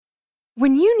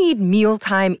When you need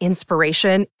mealtime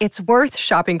inspiration, it's worth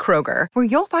shopping Kroger, where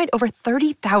you'll find over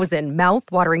 30,000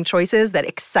 mouth-watering choices that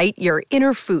excite your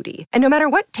inner foodie. And no matter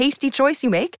what tasty choice you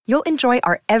make, you'll enjoy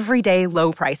our everyday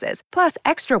low prices, plus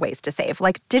extra ways to save,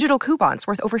 like digital coupons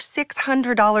worth over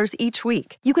 $600 each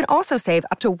week. You can also save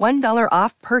up to $1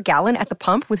 off per gallon at the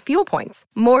pump with fuel points.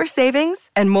 More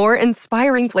savings and more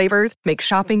inspiring flavors make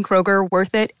shopping Kroger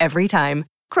worth it every time.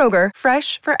 Kroger,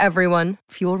 fresh for everyone.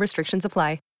 Fuel restrictions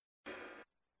apply.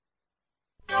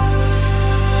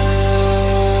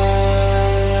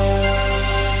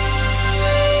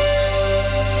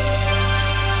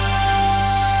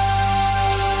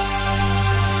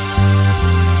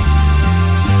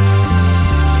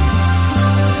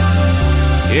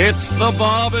 It's the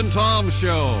Bob and Tom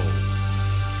Show.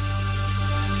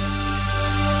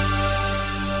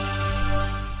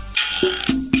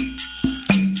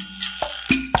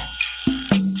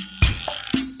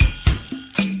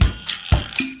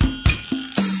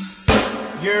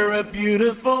 You're a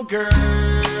beautiful girl,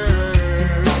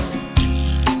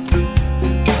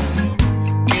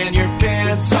 and your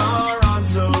pants are on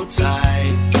so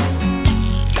tight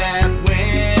that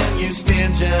when you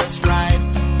stand just right,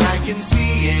 I can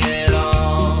see it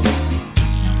all.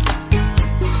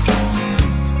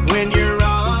 When you're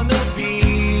on the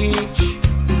beach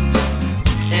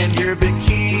and your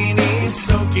bikini's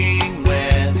soaking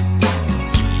wet,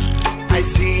 I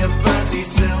see a fuzzy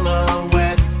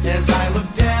silhouette as I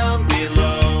look down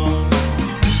below.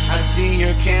 I see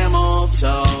your camel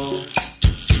toe,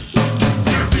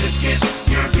 your biscuit,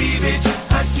 your cleavage.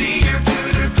 I see your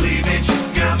cooter cleavage,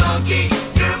 your monkey,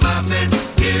 your muffin.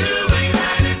 You ain't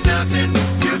hiding nothing.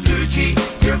 Your Gucci,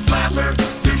 your flapper.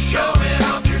 You're showing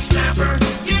off your snapper.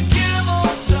 Your camel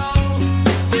toe,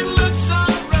 it looks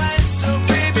alright, so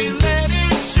baby let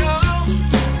it show.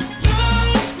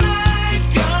 Looks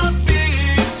like a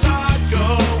big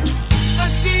taco. I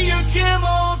see your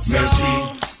camel toe. Merci,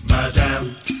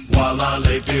 madame, voila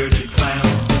les bearded clown.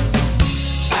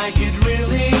 I could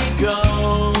really go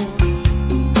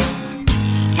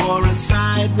for a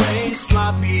sideways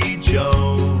sloppy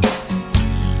Joe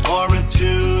or a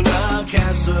tuna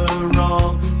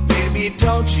casserole. Baby,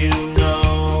 don't you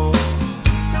know?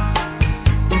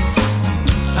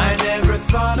 I never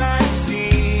thought I'd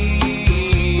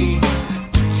see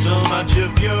so much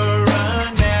of your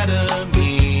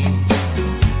anatomy.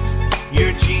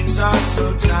 Your jeans are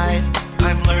so tight,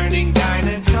 I'm learning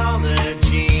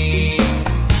gynecology.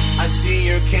 I see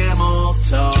your camel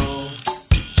toe,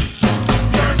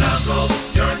 your knuckle,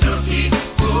 your nookie.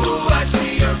 Ooh, I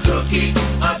see your cookie,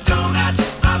 a donut,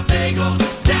 a bagel,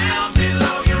 down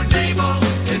below your navel.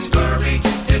 It's furry,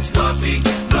 it's fluffy,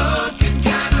 looking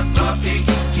kinda puffy.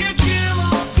 Your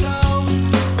camel toe,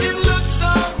 it looks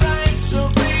alright, so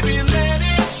baby let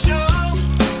it show.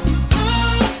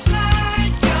 Looks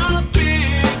like a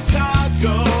big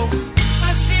taco.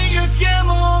 I see your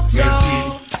camel toe. Merci,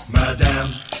 madame,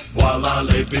 voila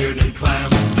les bearded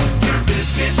clam. Your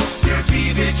biscuit, your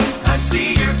cleavage. I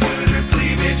see your cooter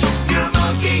cleavage. Your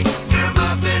monkey, your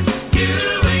muffin. You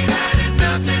ain't hiding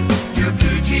nothing. Your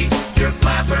Gucci, your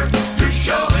flapper. You're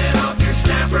showing off your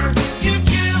snapper. Your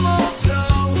camel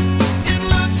toe, it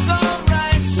looks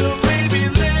alright, so baby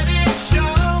let it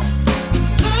show.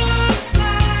 Looks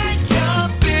like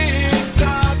a big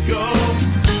taco.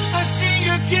 I see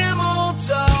your camel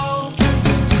toe.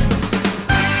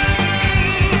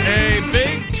 A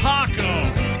big taco.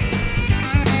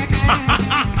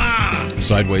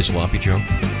 Sideways sloppy Joe.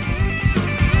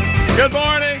 Good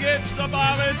morning. It's the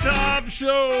Bob and Tom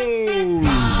Show.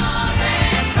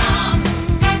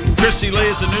 Christy Lee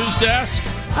at the news desk.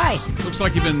 Hi. Looks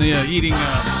like you've been eating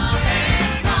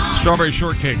strawberry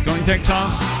shortcake. Don't you think,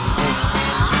 Tom?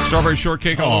 Strawberry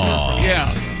shortcake all over.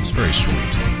 Yeah. It's very sweet.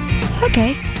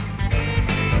 Okay.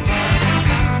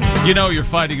 You know you're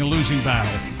fighting a losing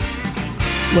battle.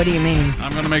 What do you mean?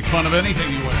 I'm going to make fun of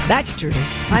anything you wear. That's true.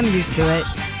 I'm used to it.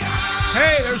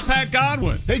 Hey, there's Pat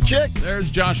Godwin. Hey, Chick. There's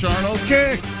Josh Arnold.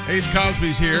 Chick. Ace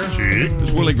Cosby's here. Chick.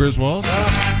 There's Willie Griswold.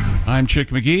 I'm Chick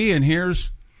McGee, and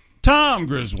here's Tom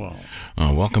Griswold.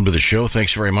 Welcome to the show.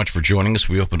 Thanks very much for joining us.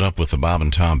 We opened up with the Bob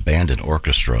and Tom Band and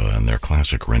Orchestra and their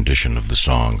classic rendition of the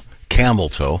song Camel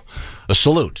Toe, a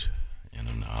salute in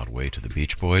an odd way to the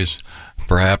Beach Boys,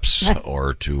 perhaps,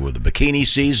 or to the bikini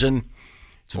season.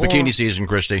 It's the bikini season,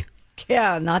 Christy.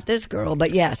 Yeah, not this girl, but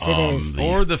yes, it is.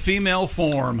 Or the female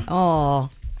form.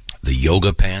 Oh. The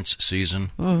yoga pants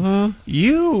season. Mm-hmm.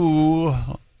 You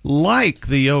like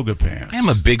the yoga pants. I am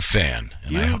a big fan.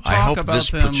 And I hope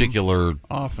this particular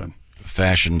often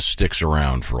fashion sticks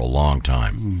around for a long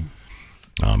time.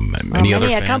 Many other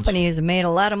many fans? company has made a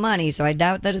lot of money, so I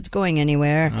doubt that it's going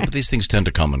anywhere. But these things tend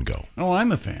to come and go. Oh,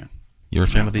 I'm a fan. You're a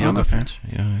fan of the I'm yoga a fan. fans?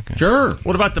 Yeah, okay. Sure.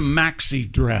 What about the maxi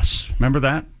dress? Remember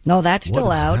that? No, that's still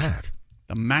What is out. that?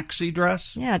 The maxi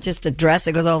dress? Yeah, just a dress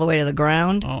that goes all the way to the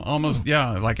ground. Almost,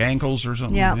 yeah, like ankles or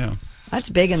something. Yeah. That's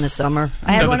big in the summer.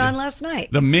 I had Yeah, one but on last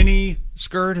night. The mini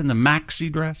skirt and the maxi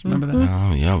dress. Remember that?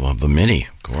 Oh, yeah, well, the mini,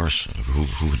 of course.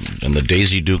 And the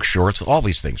Daisy Duke shorts. All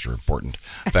these things are important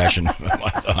fashion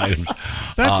items.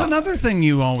 That's another thing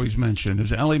you always mention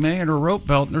is Ellie Mae and her rope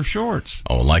belt and her shorts.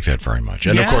 Oh, I like that very much.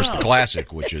 And, of Yeah. course, the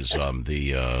classic, which is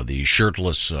the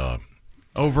shirtless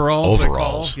Overalls. they call.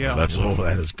 overalls. Yeah. That's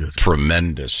that is good.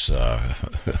 tremendous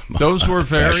Those were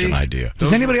very fashion idea.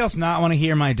 Does anybody else not want to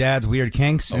hear my dad's weird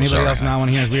kinks? Anybody sorry. else not want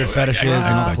to hear his weird fetishes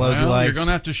and all the clothes he Well, likes? you're going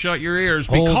to have to shut your ears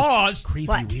Old, because creepy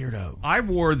What? weirdo. I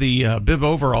wore the bib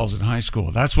overalls in high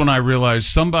school. That's when I realized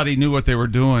somebody knew what they were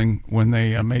doing when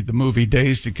they made the movie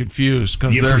Dazed and Confused.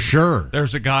 Because Yeah, for sure.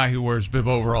 There's a guy who wears bib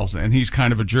overalls, and he's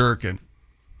kind of a jerk. And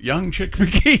young Chick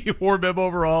McGee wore bib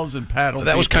overalls and paddled.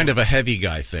 That was people. kind of a heavy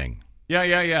guy thing.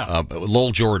 Yeah.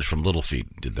 Lowell George from Little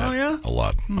Feat did that Oh, yeah? a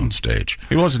lot on stage.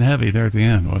 He wasn't heavy there at the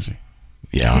end, was he?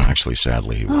 Yeah, actually,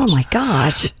 sadly, he was. Oh, my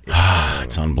gosh.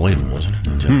 It's unbelievable, isn't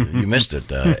it? You missed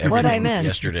it. What'd I Everything miss?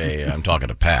 Yesterday, I'm talking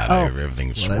to Pat. Oh. Everything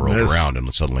was What'd I swirled miss? around,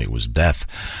 and suddenly it was death.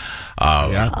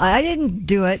 Yeah. I didn't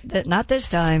do it. Not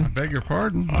this I time. beg your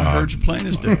pardon. I heard you plain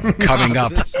as day. Coming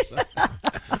up.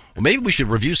 Well, maybe we should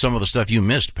review some of the stuff you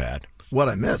missed, Pat. What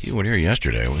I missed. You weren't here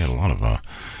yesterday. We had a lot of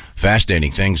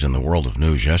fascinating things in the world of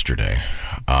news yesterday.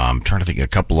 I'm trying to think. A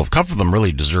couple of them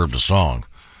really deserved a song.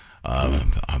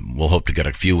 We'll hope to get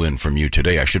a few in from you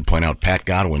today. I should point out Pat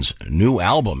Godwin's new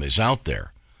album is out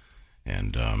there,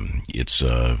 and it's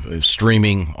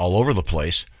streaming all over the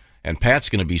place. And Pat's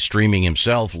going to be streaming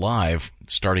himself live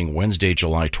starting Wednesday,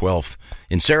 July 12th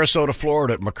in Sarasota,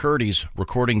 Florida at McCurdy's,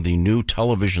 recording the new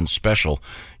television special.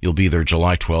 You'll be there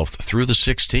July 12th through the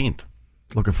 16th.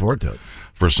 Looking forward to it.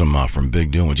 For some from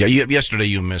big doings. Yeah, yesterday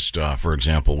you missed, for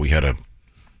example, we had a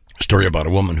story about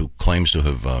a woman who claims to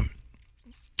have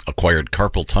acquired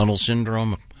carpal tunnel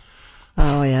syndrome.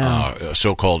 Oh, yeah.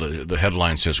 So-called, the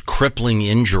headline says, crippling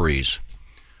injuries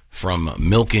from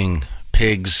milking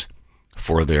pigs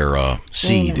for their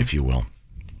seed, if you will.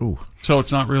 Ooh. So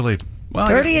it's not really... Well,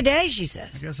 30 a day, she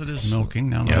says. I guess it is milking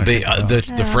now. Yeah, That I think about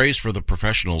it. the phrase for the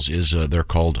professionals is they're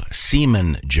called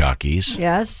semen jockeys.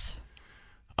 Yes.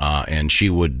 And she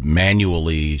would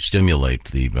manually stimulate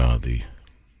the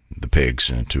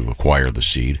pigs to acquire the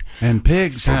seed. And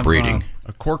pigs for have breeding.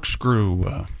 A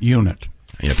corkscrew unit.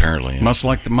 Yeah, apparently. Much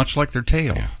like their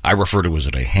tail. Yeah. I refer to it as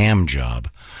a ham job.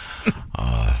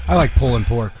 I like pulling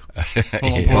pork.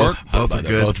 Pulling pork. Both are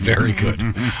They're good. both very good.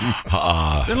 Been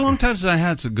a long time since I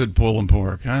had some good pulling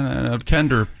pork.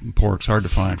 Tender pork's hard to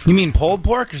find. You mean pulled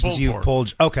pork? Or Pulled you've pork.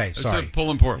 pulled? Okay, It's sorry.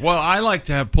 pulling pork. Well, I like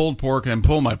to have pulled pork and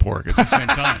pull my pork at the same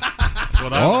time. That's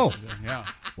what I Oh. like to do. Yeah.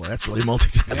 Well, that's really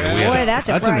multitasking. We had Boy, a- that's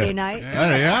a That's Friday a- night.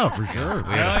 Yeah, for sure.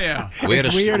 Hell yeah. we had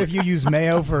It's weird if you use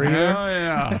mayo for either. Hell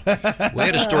yeah. we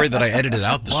had a story that I edited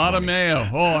out this A lot of morning. mayo.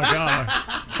 Oh, my God.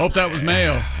 Hope that was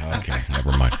mayo. Okay,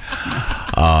 never mind.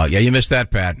 Yeah, you missed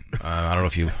that, Pat. I don't know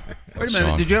if you... Wait a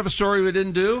minute. Did you have a story we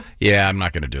didn't do? Yeah, I'm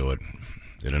not going to do it.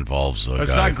 It involves a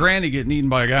That's guy. not Granny getting eaten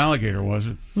by an alligator, was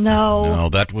it? No. No,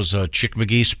 that was a Chick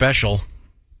McGee special.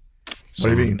 What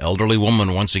do you mean? Elderly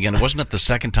woman once again. Wasn't it the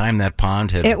second time that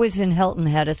pond had... It was in Hilton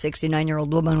Head. A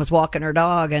 69-year-old woman was walking her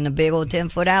dog, and a big old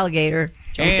 10-foot alligator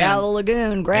jumped And- out of the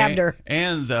lagoon, grabbed her.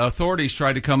 And the authorities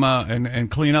tried to come out and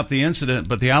clean up the incident,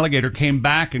 but the alligator came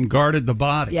back and guarded the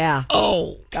body. Yeah.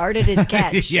 Oh. Guarded his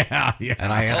catch. Yeah.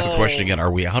 And I asked the question again,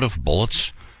 are we out of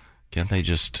bullets? Can't they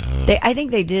just... I think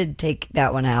they did take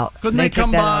that one out. Couldn't they took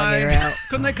come that by? alligator out.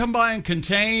 Couldn't they come by and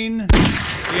contain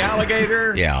the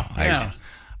alligator? Yeah.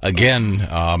 Again,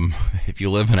 if you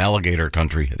live in alligator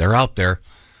country, they're out there.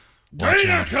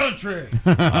 Gator country.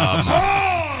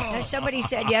 As somebody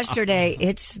said yesterday,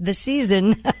 it's the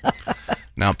season.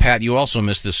 Now, Pat, you also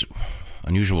missed this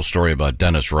unusual story about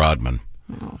Dennis Rodman.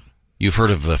 You've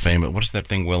heard of the famous... What is that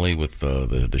thing, Willie, with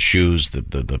the shoes,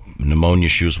 the pneumonia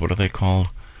shoes? What are they called?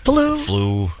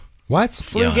 Flu. What?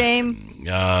 Flu Yeah. game.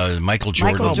 Michael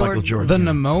Jordan. Michael Jordan. The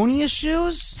pneumonia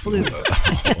shoes? Flu.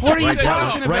 What are you Write that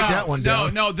talking one- write about? that one No,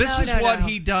 down. no, this No, is no, what no.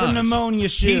 he does. The pneumonia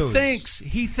shoes.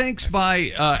 He thinks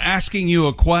by asking you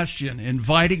a question,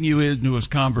 inviting you into his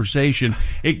conversation,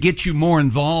 it gets you more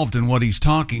involved in what he's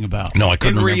talking about. No, I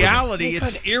couldn't In remember that. reality,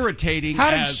 it's irritating.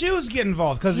 How did as, shoes get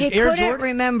involved? Because You Air couldn't Jordan?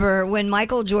 remember when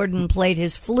Michael Jordan played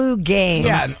his flu game.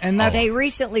 Yeah, and that's... They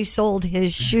recently sold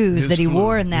his shoes His that he flu,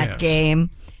 wore in that yes.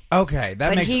 game. Okay, that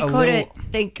But makes he a couldn't little...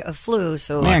 think of flu,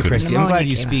 so Man, Christy, I'm glad pneumonia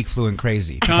you came speak fluent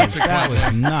crazy. Consequently.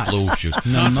 That was nuts. Flu shoes.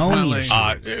 Pneumonia.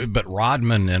 Consequently. But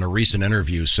Rodman, in a recent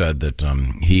interview, said that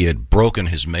he had broken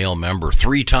his male member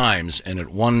 3 times, and at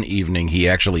one evening he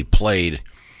actually played,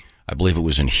 I believe it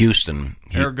was in Houston.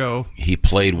 Ergo. He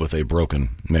played with a broken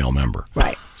male member.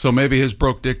 Right. So maybe his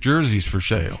broke dick jersey's for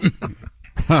sale.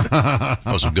 That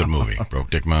was a good movie,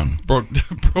 Broke Dick Mountain. Broke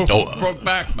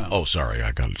back mountain. Oh, sorry,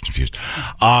 I got it confused.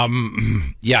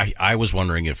 Yeah, I was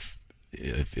wondering if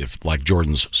like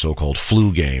Jordan's so-called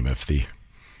flu game, if the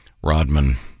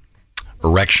Rodman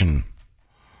erection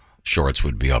shorts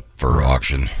would be up for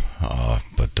auction.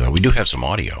 But we do have some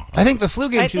audio. I think the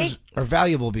flu game I shoes think- are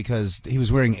valuable because he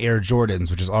was wearing Air Jordans,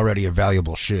 which is already a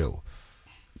valuable shoe.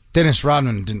 Dennis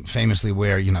Rodman didn't famously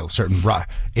wear, certain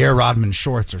Air Rodman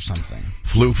shorts or something.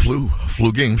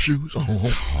 Flu game shoes.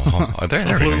 Oh.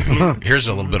 There. Here's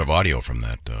a little bit of audio from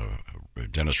that.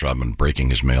 Dennis Rodman breaking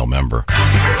his male member.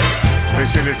 They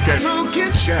say this guy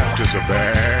Shaft is a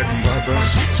bad mother.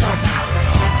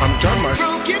 I'm talking about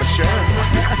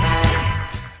Shaft.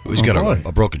 He's got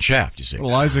a broken shaft, you see.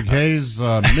 Well, Isaac Hayes,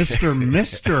 Mr.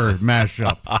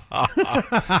 mashup.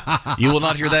 You will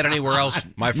not hear that anywhere else,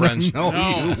 my friends. No,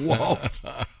 you won't.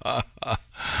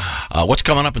 What's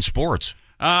coming up in sports?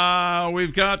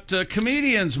 We've got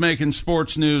comedians making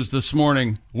sports news this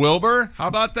morning. Wilbur, how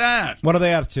about that? What are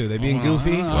they up to? They being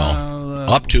goofy? Well,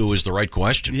 up to is the right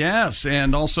question. Yes,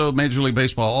 and also Major League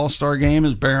Baseball All-Star Game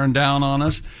is bearing down on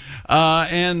us.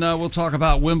 And we'll talk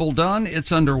about Wimbledon.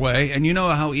 It's underway. And you know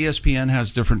how ESPN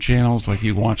has different channels, like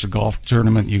you watch a golf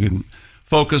tournament, you can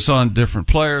focus on different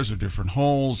players or different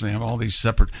holes. They have all these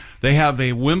separate. They have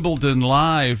a Wimbledon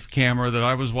live camera that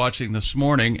I was watching this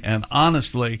morning, and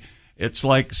honestly, it's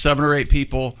like 7 or 8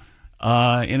 people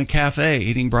in a cafe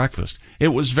eating breakfast. It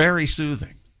was very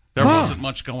soothing. There wasn't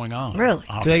much going on. Really?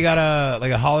 So they got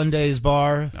a Hollandaise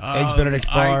bar, Eggs Benedict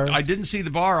bar. I didn't see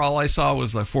the bar. All I saw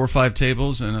was like 4 or 5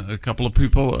 tables and a couple of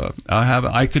people.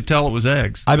 I could tell it was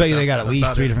eggs. I bet you they got at That's least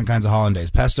about 3 it. different kinds of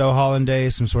Hollandaise. Pesto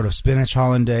Hollandaise, some sort of spinach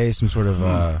Hollandaise, some sort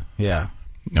of, yeah.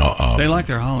 They like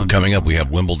their Hollandaise. Coming up, we have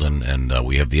Wimbledon, and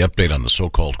we have the update on the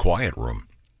so-called quiet room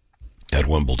at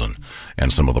Wimbledon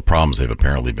and some of the problems they've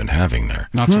apparently been having there.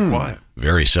 Not so quiet.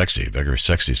 Very sexy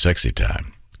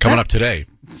time. Coming up today,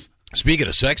 speaking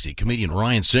of sexy, comedian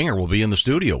Ryan Singer will be in the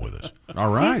studio with us. All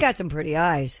right. He's got some pretty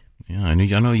eyes. Yeah, I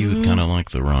know you would kind of like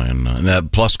the Ryan.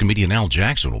 And plus, comedian Al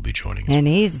Jackson will be joining us. And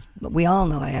we all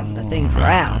know I have the thing for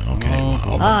Al. Okay,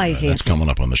 well, He's that's handsome. coming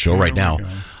up on the show right now.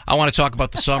 I want to talk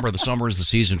about the summer. The summer is the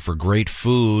season for great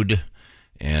food,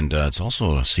 and it's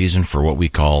also a season for what we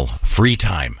call free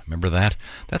time. Remember that?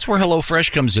 That's where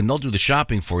HelloFresh comes in. They'll do the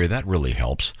shopping for you. That really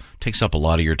helps. Takes up a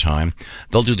lot of your time.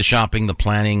 They'll do the shopping, the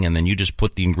planning, and then you just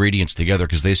put the ingredients together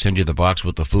because they send you the box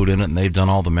with the food in it, and they've done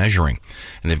all the measuring.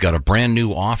 And they've got a brand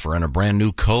new offer and a brand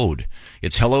new code.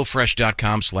 It's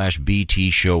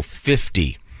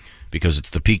HelloFresh.com/BTShow50. Because it's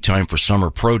the peak time for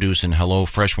summer produce, and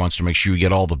HelloFresh wants to make sure you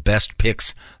get all the best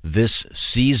picks this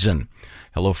season.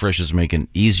 HelloFresh is making it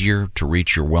easier to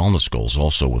reach your wellness goals,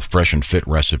 also with fresh and fit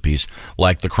recipes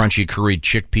like the crunchy curried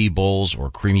chickpea bowls or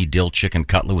creamy dill chicken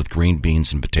cutlet with green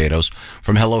beans and potatoes.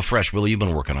 From HelloFresh, Willie, you've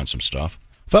been working on some stuff.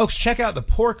 Folks, check out the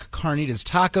pork carnitas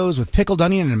tacos with pickled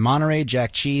onion and Monterey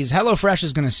Jack cheese. HelloFresh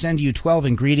is going to send you 12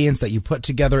 ingredients that you put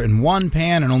together in one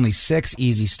pan in only 6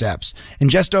 easy steps. In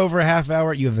just over a half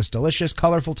hour, you have this delicious,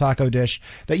 colorful taco dish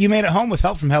that you made at home with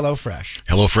help from HelloFresh.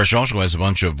 HelloFresh also has a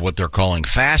bunch of what they're calling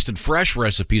fast and fresh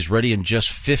recipes ready in just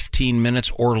 15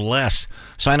 minutes or less.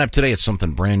 Sign up today. It's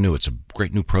something brand new. It's a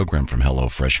great new program from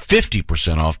HelloFresh.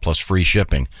 50% off plus free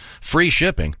shipping. Free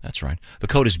shipping, that's right. The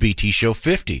code is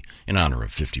BTShow50 in honor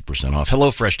of 50% off.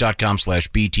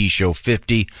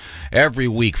 HelloFresh.com/BTShow50. Every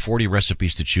week, 40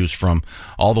 recipes to choose from,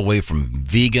 all the way from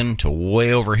vegan to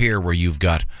way over here where you've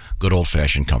got good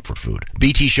old-fashioned comfort food.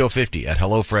 BTShow50 at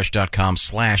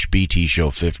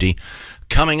HelloFresh.com/BTShow50.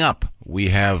 Coming up, we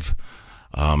have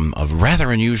a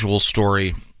rather unusual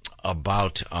story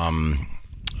about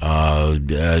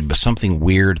something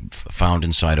weird found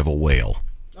inside of a whale.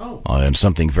 And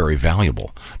something very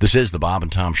valuable. This is the Bob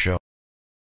and Tom Show.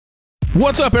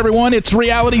 What's up, everyone? It's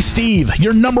Reality Steve,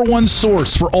 your number one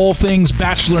source for all things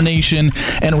Bachelor Nation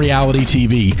and reality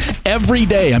TV. Every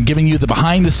day, I'm giving you the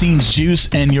behind-the-scenes juice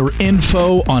and your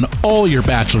info on all your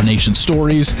Bachelor Nation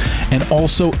stories, and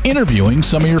also interviewing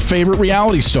some of your favorite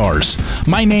reality stars.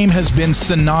 My name has been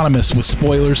synonymous with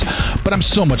spoilers, but I'm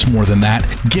so much more than that.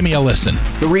 Give me a listen.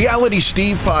 The Reality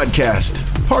Steve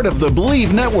Podcast, part of the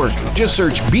Believe Network. Just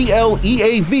search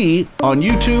BLEAV on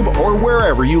YouTube or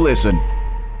wherever you listen.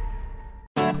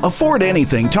 Afford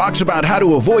Anything talks about how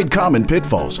to avoid common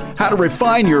pitfalls, how to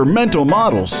refine your mental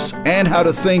models, and how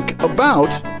to think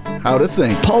about how to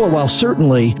think. Paula, while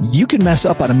certainly you can mess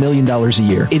up on $1 million a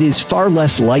year, it is far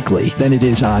less likely than it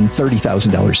is on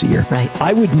 $30,000 a year. Right.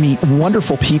 I would meet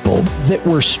wonderful people that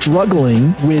were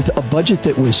struggling with a budget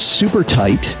that was super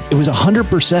tight. It was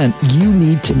 100%. You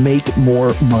need to make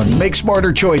more money. Make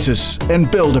smarter choices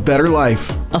and build a better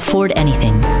life. Afford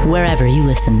Anything, wherever you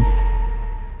listen.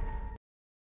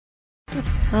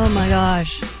 Oh my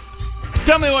gosh.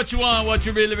 Tell me what you want, what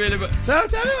you really want. So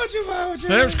tell me what you want.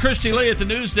 There's Christy Lee at the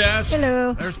news desk.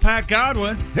 Hello. There's Pat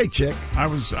Godwin. Hey, chick. I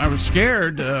was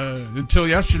scared until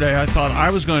yesterday. I thought I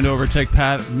was going to overtake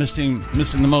Pat, missing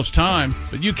the most time.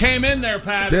 But you came in there,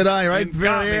 Pat. Did I? Right and at the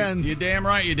got very me. end. You damn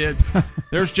right you did.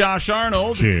 There's Josh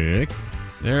Arnold. Chick.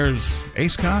 There's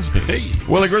Ace Cosby. Hey.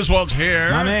 Willie Griswold's here.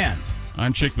 My man.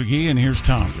 I'm Chick McGee, and here's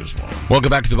Tom Griswold. Welcome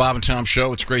back to the Bob and Tom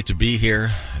Show. It's great to be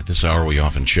here. At this hour, we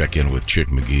often check in with Chick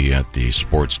McGee at the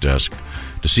sports desk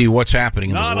to see what's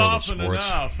happening in Not the world often of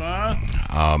sports. enough,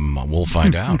 huh? We'll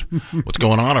find out what's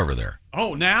going on over there.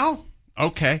 Oh, now?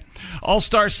 Okay.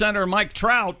 All-Star center Mike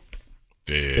Trout.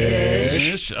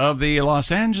 Fish of the Los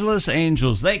Angeles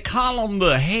Angels. They call them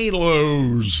the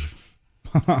Halos.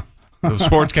 The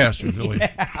sportscasters, really.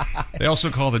 Yeah. They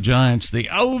also call the Giants the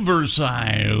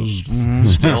oversized.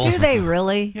 Still, Do they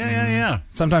really? Yeah.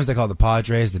 Sometimes they call the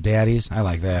Padres the daddies. I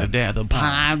like that. The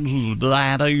Padres, the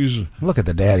Daddies, Look at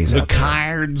the daddies the out there.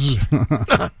 Cards.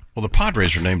 well, the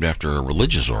Padres are named after a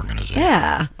religious organization.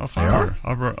 Yeah. Not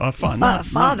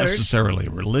Fathers. necessarily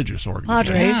a religious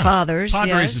organization. Padre, fathers.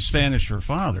 Padres yes. is Spanish for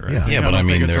father. Yeah, I but don't I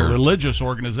mean, think it's a they're- religious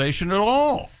organization at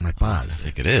all. My pod. I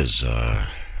think it is.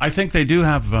 I think they do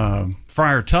have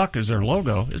Friar Tuck as their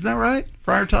logo. Isn't that right?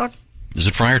 Friar Tuck? Is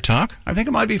it Friar Tuck? I think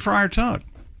it might be Friar Tuck.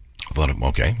 I thought,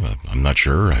 okay, I'm not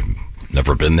sure. I've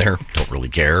never been there. Don't really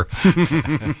care.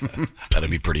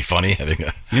 That'd be pretty funny having a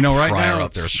right friar now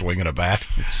out there swinging a bat.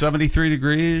 It's 73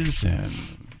 degrees and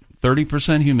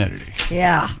 30% humidity.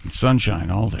 Yeah. It's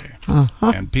sunshine all day.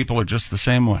 And people are just the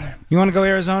same way. You want to go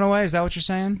Arizona way? Is that what you're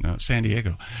saying? No, San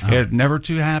Diego. Never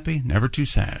too happy, never too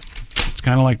sad. It's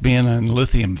kind of like being in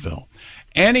Lithiumville.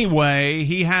 Anyway,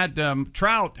 he had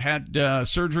Trout had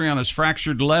surgery on his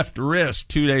fractured left wrist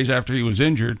 2 days after he was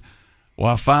injured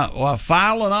while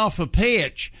fouling off a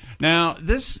pitch. Now,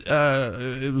 this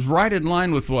it was right in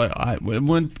line with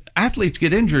when athletes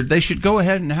get injured, they should go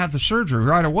ahead and have the surgery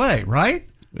right away, right?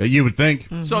 You would think.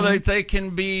 So that they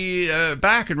can be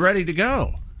back and ready to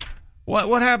go.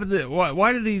 What happened?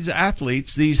 Why do these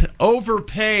athletes, these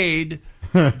overpaid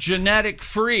genetic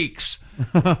freaks,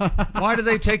 why do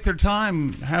they take their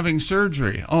time having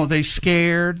surgery? Oh, they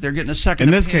scared. They're getting a second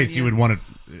In this opinion. case, you would want it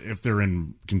if they're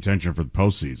in contention for the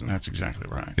postseason. That's exactly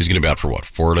right. He's going to be out for what,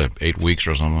 4 to 8 weeks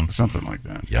or something? Something like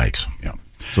that. Yikes. Yeah.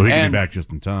 So he can be back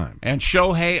just in time. And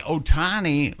Shohei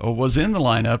Ohtani was in the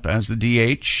lineup as the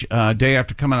DH day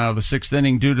after coming out of the sixth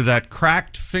inning due to that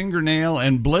cracked fingernail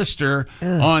and blister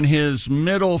on his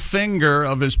middle finger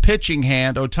of his pitching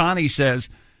hand. Ohtani says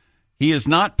he is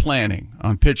not planning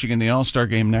on pitching in the All-Star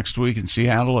game next week in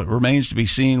Seattle. It remains to be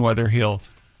seen whether he'll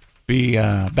be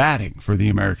batting for the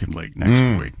American League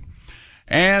next week.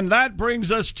 And that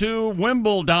brings us to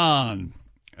Wimbledon.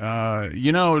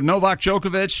 Novak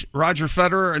Djokovic, Roger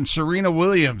Federer, and Serena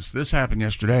Williams. This happened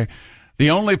yesterday. The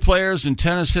only players in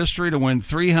tennis history to win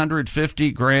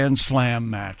 350 Grand Slam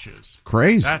matches.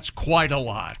 Crazy. That's quite a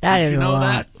lot. That is Did you know a lot.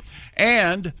 that?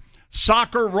 And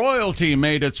soccer royalty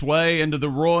made its way into the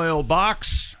royal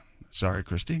box. Sorry,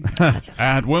 Christy.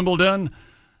 At Wimbledon,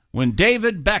 when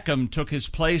David Beckham took his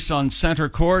place on center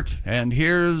court. And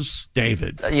here's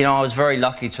David. I was very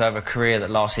lucky to have a career that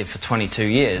lasted for 22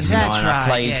 years. That's and right, I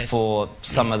played yes. for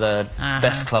some of the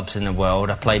best clubs in the world.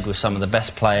 I played with some of the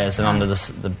best players and under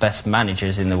the best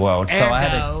managers in the world. So I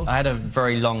had a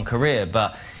very long career,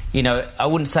 but I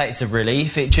wouldn't say it's a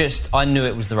relief. I knew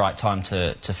it was the right time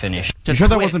to finish. You sure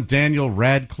that wasn't Daniel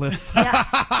Radcliffe? Yeah.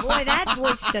 Boy, that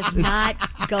voice does not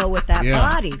go with that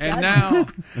body. And now,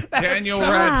 Daniel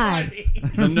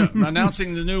Radcliffe,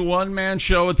 announcing the new one-man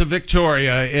show at the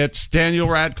Victoria. It's Daniel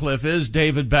Radcliffe is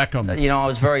David Beckham. I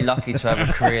was very lucky to have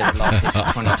a career that lasted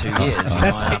for 22 years.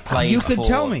 And I played you could for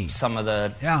tell me. some of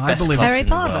the I best believe clubs Harry in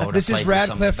the Potter. world. I This is played with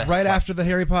some of the Radcliffe best right players. after the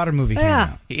Harry Potter movie came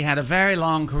out. He had a very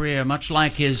long career, much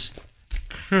like his...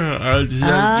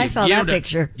 I saw that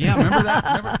picture. Yeah, remember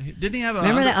that? Didn't he have a...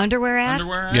 Remember that underwear ad?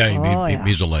 Yeah,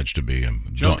 he's alleged to be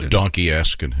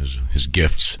donkey-esque in his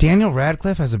gifts. Daniel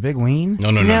Radcliffe has a big ween?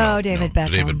 No, David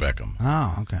Beckham. David Beckham.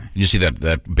 Oh, okay. You see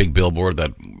that big billboard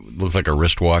that looked like a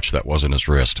wristwatch? That wasn't his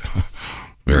wrist.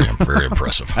 Very, very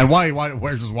impressive. And why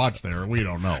where's his watch there? We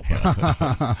don't know.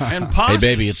 And Posh Hey,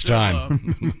 baby, is it's still,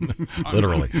 time.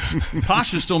 Literally.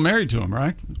 Posh is still married to him,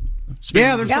 right?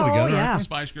 Yeah, they're still Oh, together. yeah.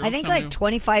 Spice Girls, I think some like new-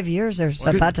 25 years. They're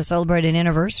about to celebrate an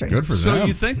anniversary. Good for So them.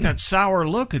 you think that sour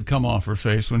look had come off her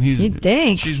face when You'd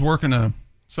think. she's working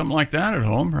something like that at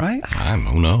home, right?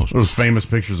 Who knows? Those famous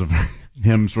pictures of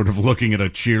him sort of looking at a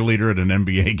cheerleader at an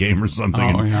NBA game or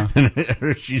something, Oh, yeah.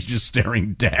 and she's just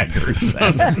staring daggers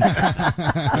at him.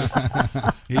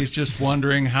 He's just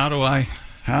wondering, how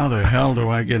the hell do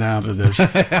I get out of this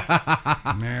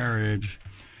marriage?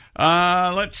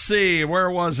 Let's see, where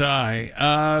was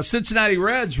I? Cincinnati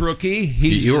Reds rookie.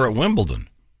 You were at Wimbledon.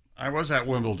 I was at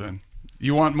Wimbledon.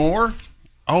 You want more?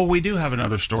 Oh, we do have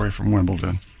another story from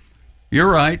Wimbledon. You're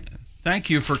right. Thank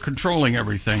you for controlling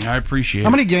everything. I appreciate it. How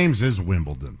many games is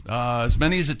Wimbledon? As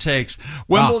many as it takes.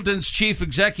 Wimbledon's chief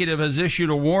executive has issued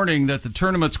a warning that the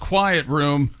tournament's quiet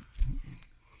room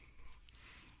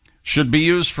should be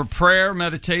used for prayer,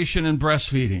 meditation, and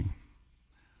breastfeeding,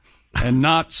 and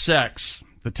not sex.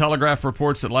 The Telegraph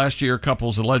reports that last year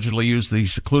couples allegedly used the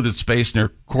secluded space near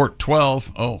Court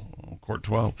 12. Court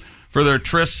 12. For their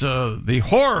trysts, the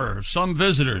horror of some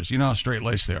visitors. You know how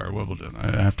straight-laced they are at Wimbledon.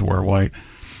 I have to wear white.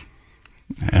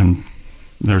 And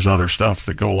there's other stuff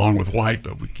that go along with white,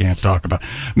 but we can't talk about.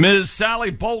 Ms. Sally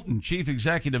Bolton, chief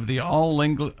executive of the All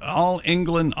Lingus.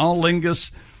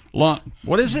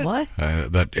 What is it? What?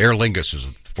 That Aer Lingus is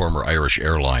a former Irish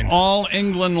airline. All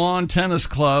England Lawn Tennis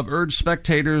Club urged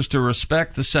spectators to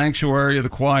respect the sanctuary of the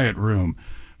quiet room.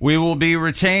 We will be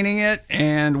retaining it,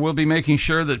 and we'll be making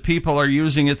sure that people are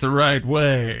using it the right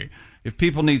way. If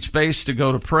people need space to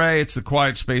go to pray, it's the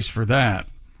quiet space for that.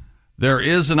 There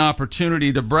is an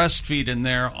opportunity to breastfeed in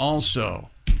there also.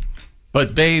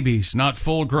 But babies, not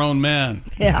full-grown men.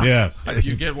 Yeah. Yes. If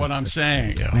you get what I'm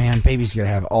saying. Man, baby's going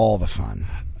to have all the fun.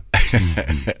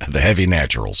 The heavy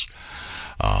naturals.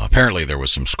 Apparently there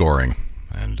was some scoring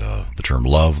and the term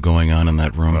love going on in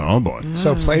that room. Oh, boy.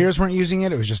 So players weren't using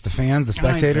it? It was just the fans, the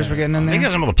spectators were getting in I think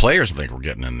there? some of the players were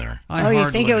getting in there. You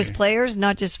think it was players,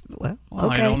 not just... Well,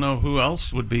 okay. I don't know who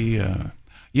else would be...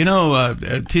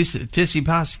 Tissy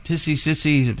Pass,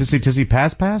 Tissy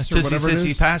Pass Pass, or whatever it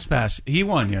is? Pass. He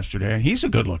won yesterday, and he's a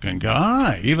good-looking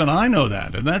guy. Even I know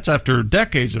that, and that's after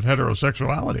decades of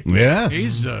heterosexuality. Yes.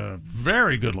 He's a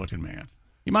very good-looking man.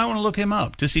 You might want to look him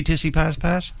up. Tissy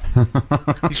Pass.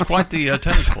 He's quite the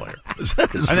tennis player. Is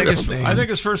that his real name? I think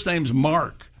his first name's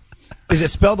Mark. Is it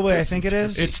spelled the way I think it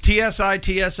is? It's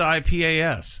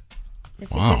TSITSIPAS.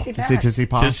 Wow. Tissy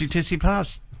Pass. Tissy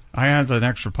Pass. I have an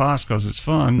extra pass because it's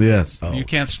fun. Yes. You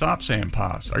can't stop saying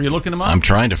pass. Are you looking him up? I'm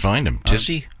trying to find him.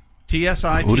 Tissy?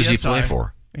 TSI. Who does he play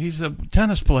for? He's a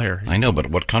tennis player. I know, but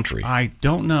what country? I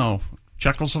don't know.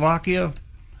 Czechoslovakia?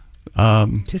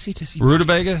 Tissy.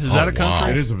 Rutabaga? Is that a country? wow.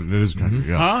 It is a country,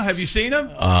 yeah. Huh? Have you seen him?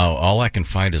 All I can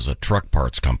find is a truck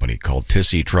parts company called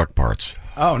Tissy Truck Parts.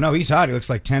 Oh, no, he's hot. He looks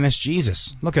like tennis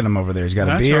Jesus. Look at him over there. He's got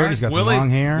a That's beard. right. He's got Willie, the long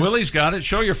hair. Willie's got it.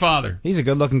 Show your father. He's a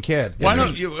good-looking kid. Why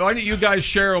don't you guys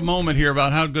share a moment here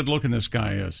about how good-looking this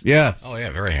guy is? Yes. Oh,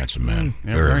 yeah, very handsome man.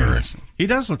 Yeah, very. nice. He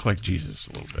does look like Jesus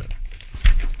a little bit.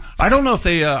 I don't know if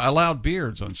they allowed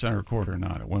beards on center court or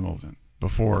not at Wimbledon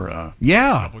before a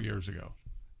couple years ago.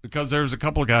 Because there's a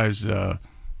couple of guys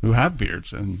who have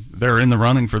beards, and they're in the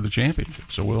running for the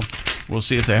championship. So we'll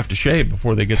see if they have to shave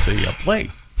before they get the plate.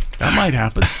 That might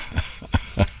happen.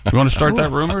 You want to start that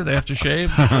rumor? They have to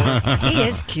shave? He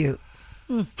is cute.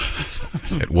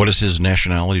 What is his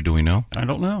nationality? Do we know? I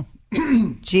don't know.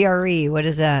 GRE, what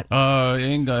is that?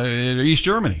 East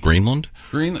Germany. Greenland?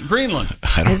 Greenland.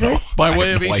 I don't Is know. it? By I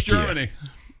way have of no East idea. Germany.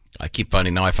 I keep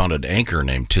finding now. I found an anchor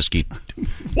named Tissy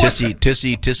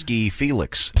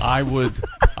Felix. I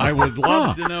would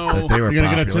love to know. You're going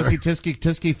to get a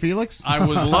Tissy Felix? I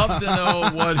would love to know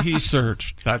what he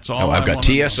searched. That's all. I've got wanna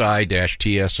know.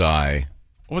 TSI-TSI.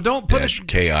 Well, don't put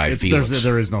KI Felix.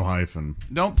 There is no hyphen.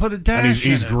 Don't put a dash. And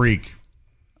he's in it. Greek.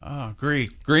 Oh,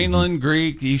 Greek. Greenland,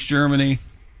 Greek, East Germany.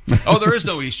 Oh, there is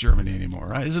no East Germany anymore,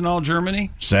 right? Isn't it all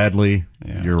Germany? Sadly,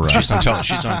 you're right. She's on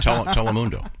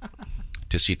Telemundo.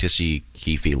 Tissy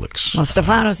Key Felix. Well,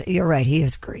 Stefanos, you're right. He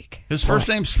is Greek. His first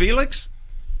name's Felix?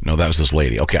 No, that was this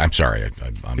lady. Okay, I'm sorry.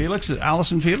 I'm Felix?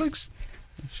 Allison Felix?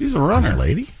 She's a runner. This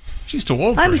lady? She's too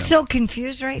old for I'm him. so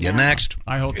confused right You're now. next.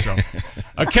 I hope so.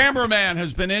 A cameraman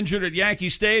has been injured at Yankee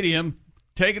Stadium,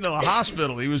 taken to the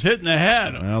hospital. He was hit in the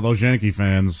head Well, those Yankee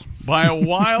fans. by a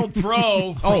wild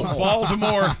throw from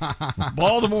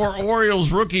Baltimore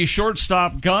Orioles rookie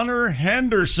shortstop Gunnar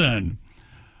Henderson.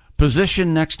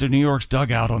 Positioned next to New York's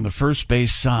dugout on the first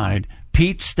base side,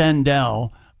 Pete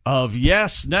Stendel of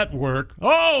Yes Network,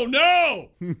 oh no,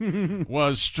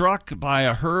 was struck by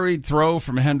a hurried throw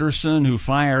from Henderson, who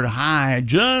fired high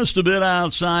just a bit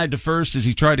outside to first as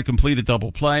he tried to complete a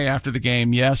double play. After the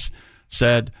game, Yes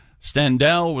said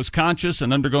Stendel was conscious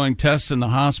and undergoing tests in the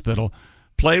hospital.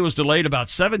 Play was delayed about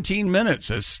 17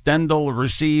 minutes as Stendel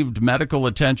received medical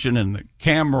attention in the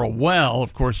camera well.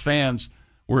 Of course, fans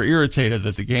were irritated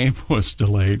that the game was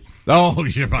delayed. Oh,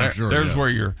 yeah, I'm sure. There's where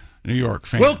your New York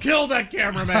fans. We'll kill that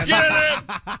cameraman. Get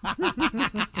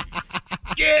him!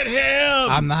 Get him!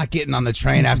 I'm not getting on the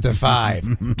train after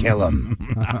 5. Kill him.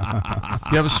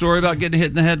 You have a story about getting hit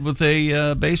in the head with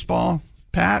a baseball,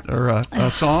 Pat, or a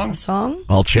song? A song?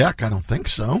 I'll check. I don't think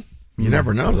so. You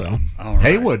never know, though. All right.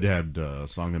 Haywood had a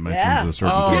song that mentions a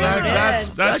certain Oh, guy. that's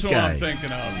That what guy. I'm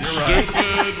thinking of. You're right.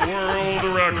 Stupid world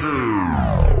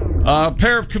record. A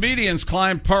pair of comedians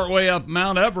climbed partway up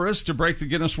Mount Everest to break the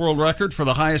Guinness World Record for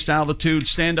the highest altitude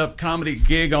stand-up comedy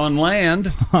gig on land.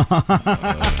 Is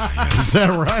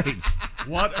that right?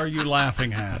 What are you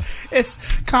laughing at? It's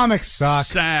comics suck.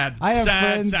 Sad. I have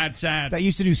friends sad. that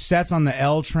used to do sets on the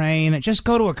L train. Just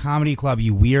go to a comedy club,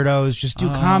 you weirdos. Just do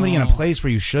comedy in a place where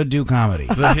you should do comedy.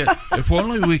 If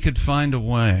only we could find a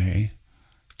way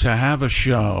to have a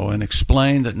show and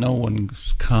explain that no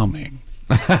one's coming.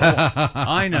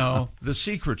 I know, the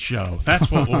secret show. That's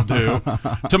what we'll do.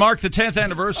 To mark the 10th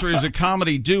anniversary as a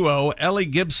comedy duo, Ellie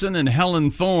Gibson and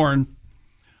Helen Thorne,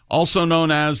 also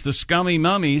known as the Scummy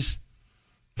Mummies.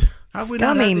 How have we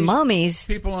not had Scummy these Mummies?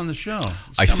 people on the show?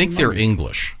 I Scummy think they're Mummies.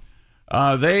 English.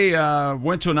 They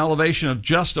went to an elevation of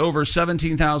just over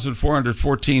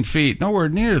 17,414 feet, nowhere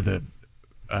near the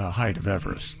height of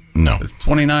Everest. No. It's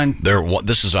 29.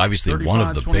 This is obviously one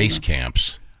of the 35, base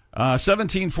camps.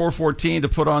 17,414 to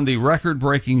put on the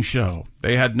record-breaking show.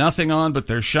 They had nothing on but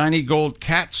their shiny gold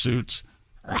cat suits.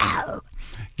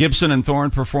 Gibson and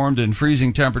Thorne performed in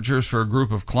freezing temperatures for a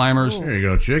group of climbers. There you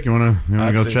go, chick. You want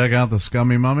to go check out the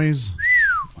Scummy Mummies?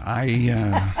 I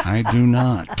do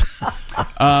not.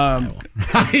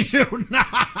 I do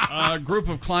not. A group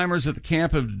of climbers at the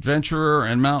camp of adventurer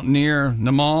and mountaineer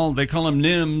Nimal. They call him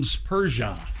Nims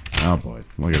Persia. Oh boy,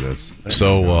 look at this.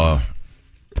 So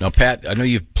now, Pat, I know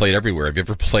you've played everywhere. Have you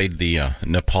ever played the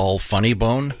Nepal Funny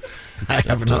Bone? I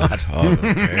have not.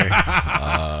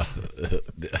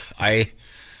 Okay.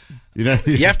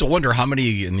 You have to wonder how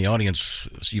many in the audience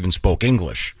even spoke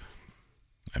English.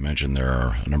 I imagine there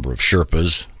are a number of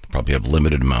Sherpas. Probably have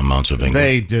limited amounts of English.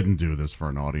 They didn't do this for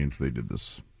an audience. They did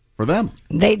this for them.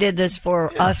 They did this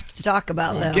for us to talk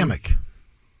about them. Gimmick.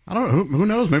 I don't know. Who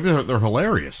knows? Maybe they're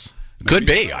hilarious. Could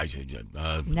be.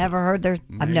 Never heard their.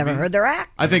 I've never heard their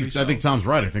act. I think Tom's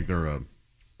right. I think they're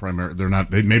primary. They're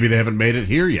not. Maybe they haven't made it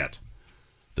here yet.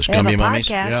 The Scummy Mummies.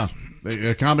 Yeah,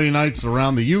 comedy nights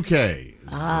around the UK.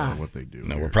 Is what they do.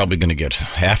 No, we're probably going to get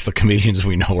half the comedians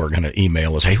we know are going to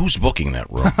email us. Hey, who's booking that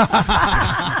room?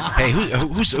 Hey,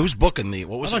 who's booking the?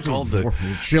 What was it called? The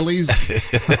Chili's.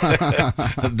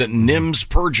 The Nims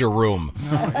Persia room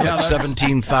at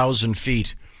 17,000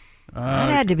 feet. That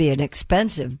had to be an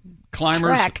expensive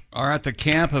Climbers trek. are at the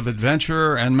camp of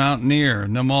adventurer and mountaineer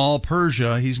Nimal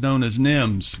Persia. He's known as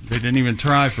Nims. They didn't even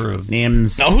try for a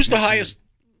Nims. Now, who's the highest?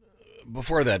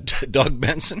 Before that, Doug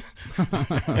Benson.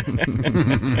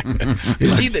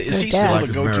 Is he still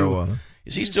the go-to?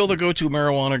 Is he still the go-to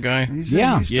marijuana guy? He's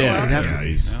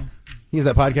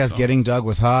that podcast, Getting Doug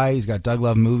with High. He's got Doug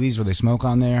Love Movies where they smoke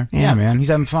on there. Yeah, man, he's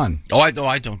having fun.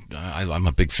 I'm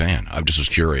a big fan. I just was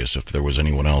curious if there was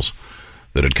anyone else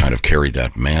that had kind of carried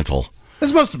that mantle.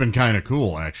 This must have been kind of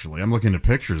cool, actually. I'm looking at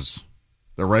pictures.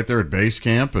 They're right there at base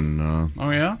camp, and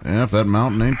oh yeah, if that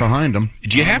mountain ain't behind them.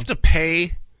 Do you have to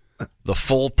pay the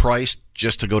full price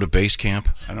just to go to base camp?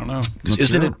 I don't know.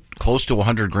 Isn't it close to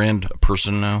 $100,000 a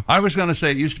person now? I was going to say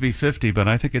it used to be 50, but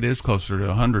I think it is closer to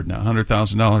 100 now.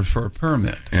 $100,000 for a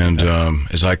permit. And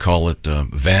as I call it,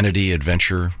 vanity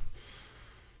adventure.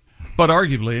 But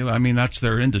arguably, I mean, that's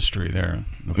their industry there.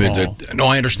 No,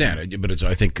 I understand, but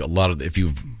I think a lot of if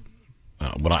you've.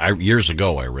 Years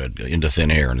ago, I read Into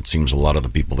Thin Air, and it seems a lot of the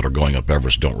people that are going up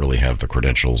Everest don't really have the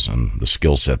credentials and the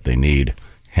skill set they need.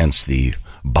 Hence the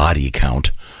body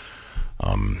count.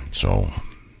 Do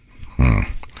you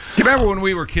remember when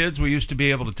we were kids, we used to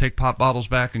be able to take pop bottles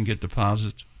back and get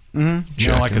deposits? Mm-hmm. You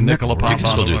know, like a nickel a pop You can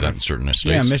bottle. still do that in certain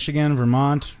states. Yeah, Michigan,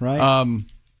 Vermont, right?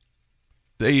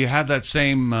 They have that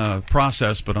same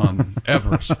process, but on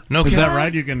Everest. No, is that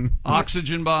right? You can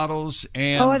oxygen bottles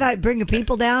and I thought bring the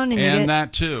people down and you get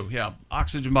that too. Yeah,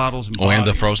 oxygen bottles and and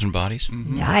the frozen bodies.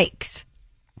 Mm-hmm. Yikes!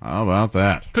 How about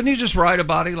that? Couldn't you just ride a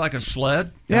body like a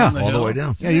sled? Yeah, down all the hill? way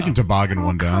down. Yeah, you can toboggan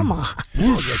one down. Come on,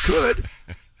 you could.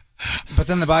 But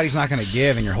then the body's not going to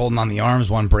give, and you're holding on the arms.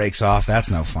 One breaks off.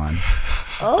 That's no fun.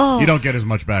 Oh. You don't get as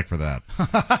much back for that. You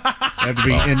have to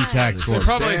be intact. They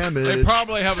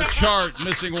probably have a chart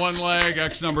missing one leg,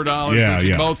 X number of dollars,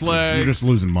 missing both legs. You're just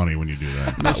losing money when you do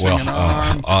that.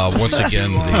 Once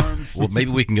again,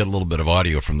 maybe we can get a little bit of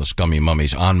audio from the Scummy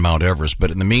Mummies on Mount Everest.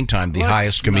 But in the meantime, the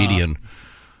highest comedian,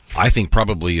 I think,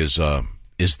 probably is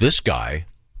this guy,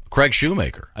 Craig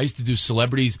Shoemaker. I used to do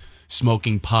celebrities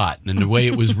smoking pot, and the way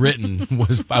it was written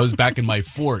was I was back in my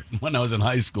fort when I was in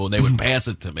high school. They would pass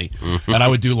it to me, and I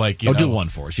would do like do one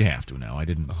for us. You have to now. I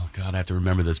didn't. Oh God, I have to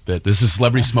remember this bit. This is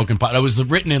celebrity smoking pot. It was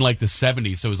written in like the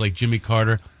 70s, so it was like Jimmy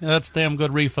Carter. Yeah, that's damn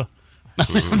good reefer.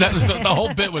 That was the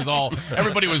whole bit was all.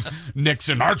 Everybody was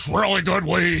Nixon. That's really good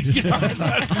weed. You know,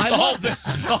 I love this.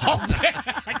 The whole bit.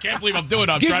 I can't believe I'm doing it.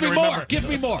 I'm trying to remember. Give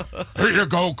me more. Here you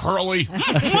go, Curly.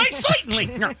 Why certainly.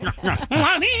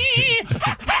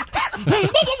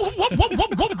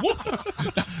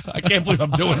 I can't believe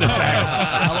I'm doing this.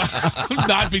 I'm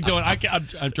not be doing.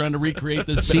 I'm trying to recreate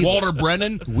this. See, Walter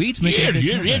Brennan. Weed's making a big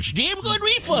comeback. It's damn good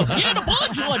reefer. Yeah, the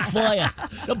bud's on fire.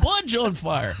 The bud's on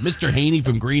fire. Mr. Haney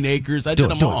from Green Acres. I did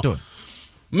them all. Do it.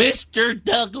 Mr.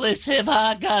 Douglas, have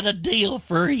I got a deal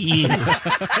for you?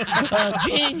 A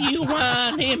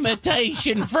genuine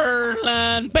imitation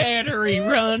fur-line battery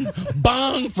run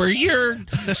bong for your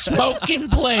smoking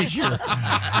pleasure.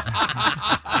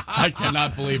 I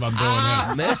cannot believe I'm doing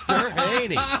that. Mr.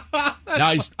 Haney.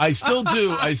 Now, I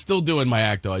still do in my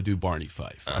act, though, I do Barney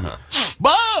Fife.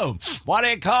 Boom! What do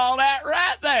you call that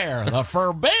right there? The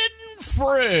forbidden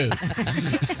fruit.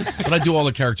 But I do all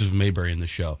the characters of Mayberry in the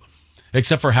show.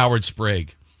 Except for Howard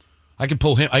Sprague. I could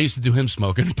pull him. I used to do him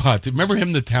smoking pot. Remember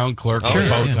him, the town clerk? Sure,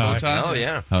 bow yeah. tie? Oh,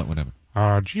 yeah. Whatever.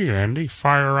 Gee, Andy,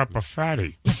 fire up a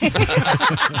fatty.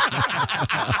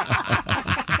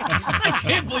 I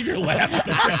can't believe you're laughing at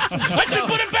this. I should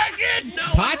put it back in. No,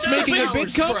 Pot's making a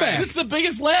big comeback. This is the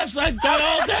biggest laughs I've got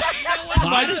all day.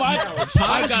 Pot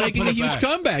is making a huge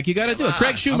comeback. You got to do it.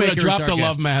 Craig Shoemaker. I'm going to drop the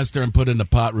Love Master and put in the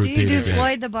pot routine. Do you do again.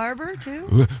 Floyd the Barber,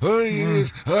 too? Oh, yeah.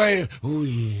 Oh,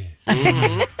 yeah.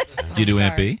 Do you do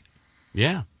Aunt B?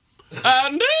 Yeah.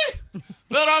 Andy,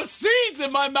 there are seeds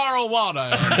in my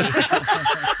marijuana.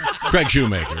 Craig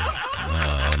Shoemaker.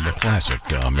 The classic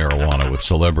marijuana with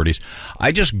celebrities.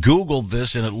 I just Googled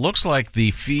this, and it looks like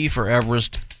the fee for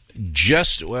Everest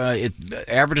it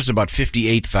averages about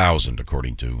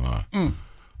 $58,000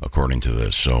 according to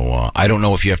this. So I don't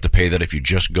know if you have to pay that if you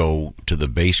just go to the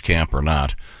base camp or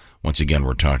not. Once again,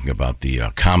 we're talking about the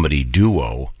comedy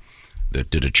duo that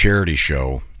did a charity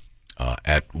show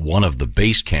at one of the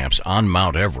base camps on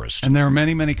Mount Everest. And there are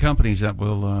many, many companies that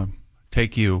will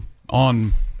take you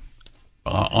on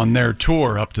their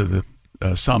tour up to the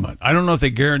summit. I don't know if they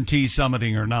guarantee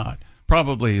summiting or not.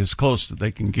 Probably as close as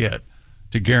they can get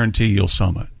to guarantee you'll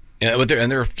summit. Yeah, but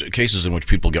there are cases in which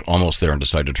people get almost there and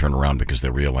decide to turn around because they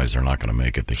realize they're not going to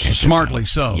make it. They can't. Smartly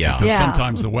so. Yeah. Because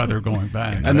sometimes the weather going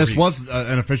bad. And this was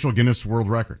an official Guinness World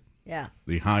Record. Yeah.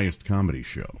 The highest comedy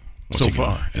show. So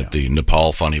far. At the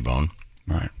Nepal Funny Bone.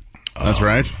 Right. That's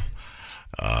right.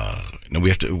 Now we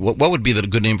have to. What would be the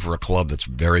good name for a club that's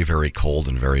very, very cold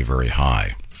and very, very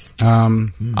high?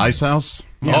 Ice House.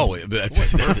 Yeah. Oh, wow!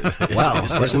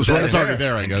 It was right. It's already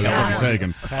there. I guess that's what you're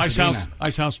taking.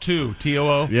 Ice House 2.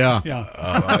 TOO. Yeah.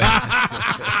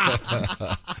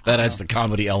 That adds the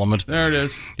comedy element. There it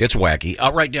is. It's wacky.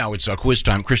 Right now it's quiz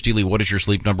time. Christy Lee, what is your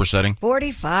sleep number setting?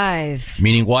 45.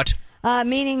 Meaning what?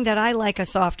 Meaning that I like a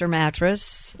softer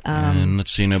mattress. And let's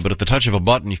see now, but at the touch of a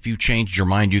button, if you changed your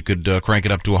mind, you could crank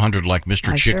it up to 100 like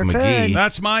Mr. Chick McGee. Could.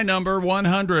 That's my number,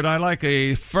 100. I like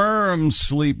a firm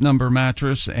Sleep Number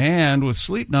mattress, and with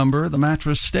Sleep Number, the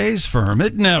mattress stays firm.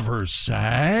 It never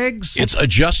sags. It's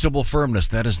adjustable firmness.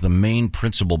 That is the main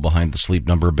principle behind the Sleep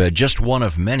Number bed. Just one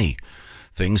of many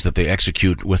things that they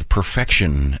execute with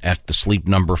perfection at the Sleep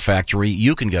Number factory.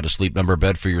 You can get a Sleep Number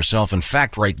bed for yourself. In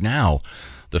fact, right now,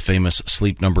 the famous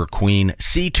Sleep Number Queen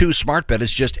C2 Smart Bed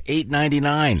is just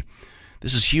 $899.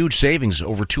 This is huge savings,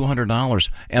 over $200.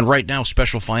 And right now,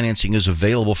 special financing is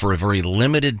available for a very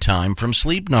limited time from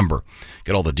Sleep Number.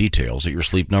 Get all the details at your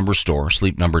Sleep Number store.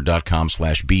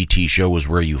 SleepNumber.com/BT show is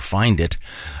where you find it.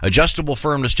 Adjustable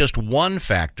firmness, just one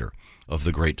factor of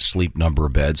the great Sleep Number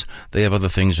beds. They have other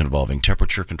things involving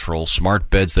temperature control, smart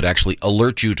beds that actually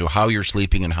alert you to how you're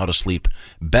sleeping and how to sleep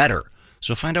better.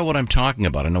 So find out what I'm talking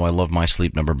about. I know I love my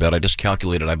Sleep Number bed. I just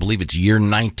calculated, I believe it's year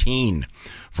 19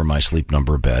 for my Sleep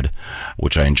Number bed,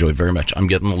 which I enjoy very much. I'm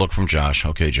getting the look from Josh.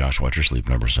 Okay, Josh, what's your Sleep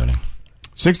Number setting?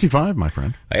 65, my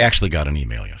friend. I actually got an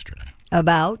email yesterday.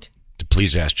 About?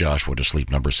 please ask Josh what his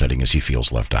sleep number setting is. He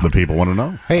feels left out. The people want to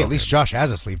know. Hey, at least Josh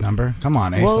has a sleep number. Come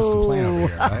on, Ace. Let's complain over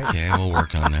here, right? Okay, we'll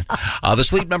work on that. The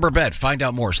Sleep Number bet. Find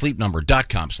out more.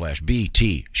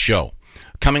 sleepnumber.com/BT show.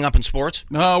 Coming up in sports?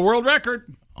 World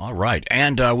record. All right.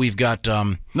 And we've got...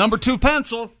 number 2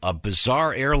 pencil. A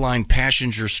bizarre airline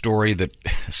passenger story that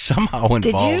somehow involves...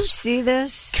 Did you see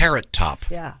this? Carrot Top.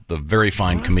 Yeah. The very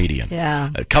fine comedian.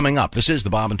 Yeah. Coming up, this is the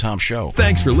Bob and Tom Show.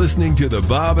 Thanks for listening to the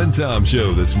Bob and Tom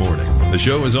Show this morning. The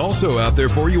show is also out there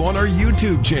for you on our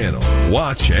YouTube channel.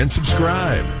 Watch and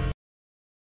subscribe.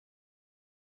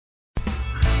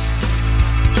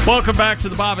 Welcome back to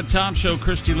the Bob and Tom Show.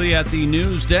 Christy Lee at the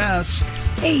news desk.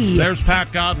 Hey. There's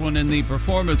Pat Godwin in the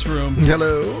performance room.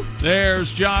 Hello.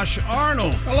 There's Josh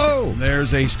Arnold. Hello.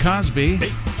 There's Ace Cosby.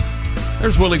 Hey.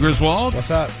 There's Willie Griswold.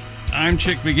 What's up? I'm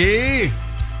Chick McGee.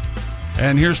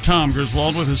 And here's Tom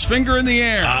Griswold with his finger in the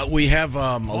air. We have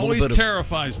always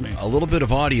terrifies me. A little bit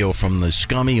of audio from the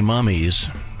Scummy Mummies.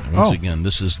 Once again,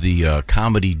 this is the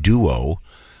comedy duo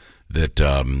that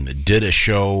did a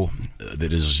show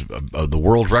that is the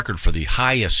world record for the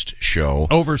highest show.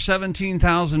 Over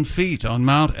 17,000 feet on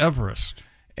Mount Everest.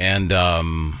 And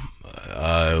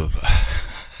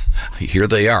here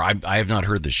they are. I have not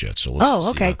heard this yet. So let's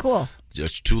okay, cool.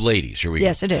 It's two ladies. Here we go.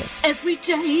 Yes, it is. Every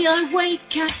day I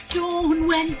wake at dawn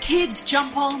when kids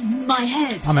jump on my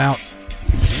head. I'm out.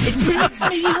 It takes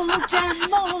me all damn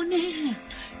morning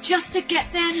just to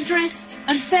get them dressed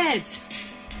and fed.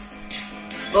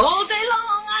 All day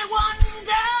long I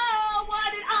wonder, why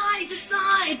did I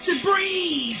decide to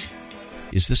breed?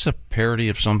 Is this a parody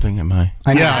of something? Am I?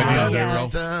 Looking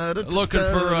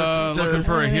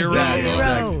for a hero.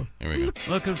 Here we go.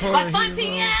 Looking for By a 5 hero.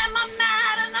 p.m. I'm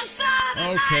mad and I'm sad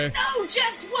and Okay. I know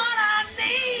just what I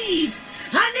need.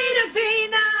 I need a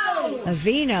vino. A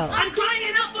vino. I'm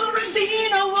crying out for a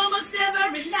vino almost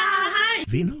every night.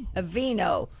 Vino? A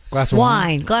vino. Glass of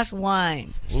wine. Glass of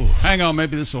wine. Ooh, hang on,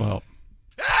 maybe this will help.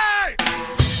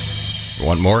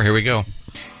 One more. Here we go.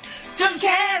 Don't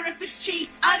care if it's cheap.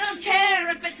 I don't care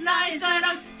if it's nice. I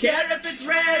don't care if it's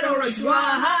red or it's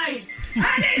white.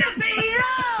 I need a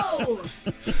vino.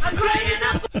 I'm crying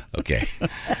out for... Okay.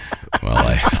 Well,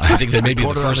 I think they may be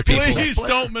the first people. Please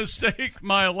don't mistake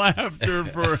my laughter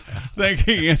for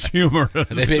thinking it's humorous.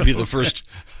 They may be the first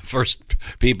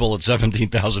people at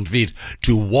 17,000 feet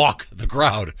to walk the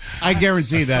crowd. I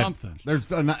guarantee that Something.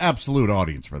 there's an absolute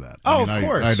audience for that. Oh, I mean, of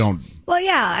course. I don't. Well,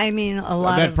 yeah, I mean, a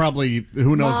lot That of probably,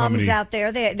 who knows how moms many. out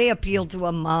there, they appeal to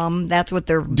a mom. That's what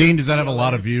they're... Dean, does that have a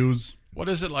lot of views? What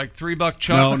is it, like $3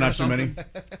 Chuck? No, or not so something?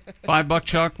 many. $5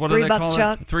 Chuck? What do they $3 call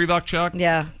Chuck. it? $3 Chuck?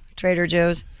 Yeah, Trader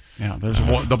Joe's. Yeah, there's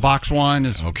the box wine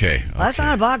is okay. Well, that's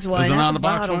not a box wine. Is it That's not a a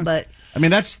box bottle, wine? but... I mean,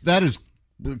 that is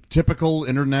typical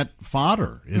internet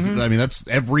fodder. I mean, that's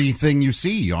everything you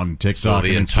see on So TikTok. the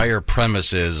and entire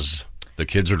premise is the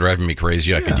kids are driving me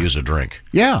crazy. I could use a drink.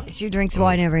 Yeah. She drinks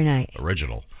wine every night.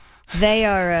 Original. They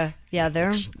are,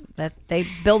 they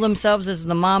bill themselves as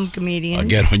the mom comedians.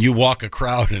 Again, when you walk a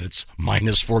crowd and it's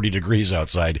minus 40 degrees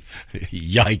outside,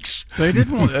 yikes. They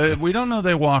didn't. We don't know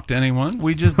they walked anyone.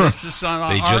 We just it's just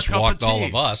on They our just cup walked of all tea.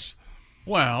 of us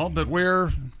Well, but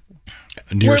we're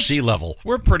near sea level.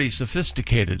 We're pretty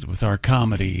sophisticated with our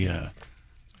comedy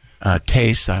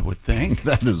tastes, I would think.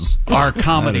 That is our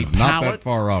comedy that is not palate. that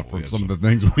far off from some of the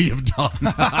things we have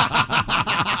done.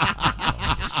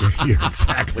 You're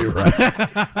exactly right.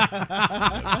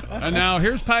 And now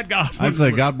here's Pat Godwin. I'd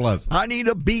say God bless. I need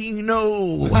a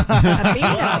Beano. Beano.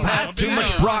 I've had too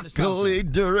much broccoli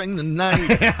during the night.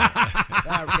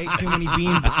 I ate too many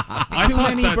bean. I Too thought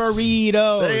many that's-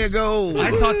 burritos. There you go.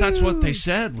 I thought that's what they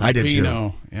said. I did too.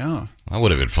 Vino. Yeah. That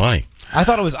would have been funny. I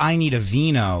thought it was I need a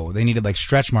vino. They needed like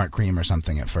stretch mark cream or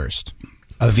something at first.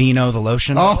 Aveeno, the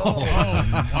lotion. Wow.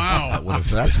 That would have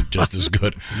been just as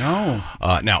good. No.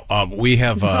 Now, we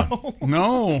have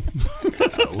No.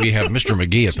 we have Mr.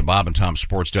 McGee at the Bob and Tom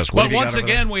Sports Desk. What But have you once got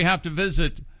over again, we have to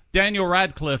visit Daniel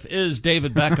Radcliffe is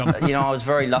David Beckham. You know, I was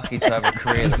very lucky to have a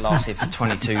career that lasted for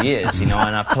 22 years, you know,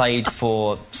 and I played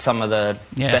for some of the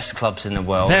Yes. best clubs in the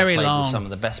world. Very I played long. with some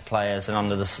of the best players and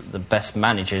under the best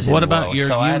managers What in the about world. your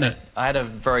so unit? I had a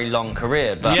very long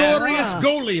career. But Glorious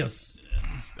Golius.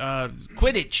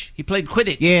 Quidditch. He played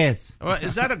Quidditch. Yes.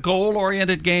 Is that a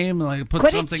goal-oriented game? Like put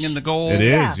Quidditch? something in the goal? It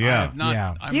is, yeah.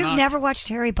 You've never watched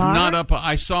Harry I'm Potter? not up.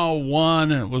 I saw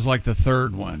one, and it was like the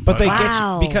third one. But they Wow.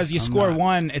 get you, because you score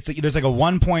one. It's like, there's like a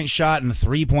 1-point shot and a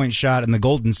 3-point shot, and the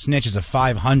golden snitch is a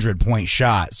 500-point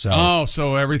shot. So Oh,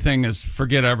 so everything is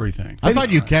forget everything. I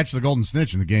thought you catch the golden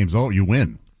snitch and the game's over. You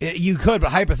win. You could,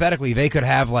 but hypothetically, they could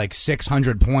have like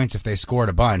 600 points if they scored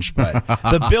a bunch. But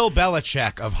the Bill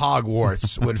Belichick of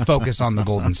Hogwarts would focus on the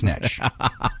golden snitch.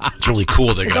 It's really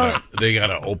cool. They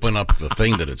gotta open up the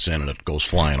thing that it's in, and it goes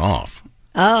flying off.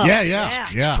 Oh,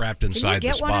 It's trapped inside Can you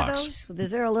this get one box. of those?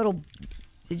 Is there a little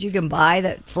that you can buy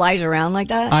that flies around like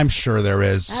that? I'm sure there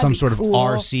is That'd some be sort cool.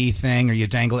 of RC thing, or you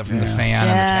dangle it from the fan and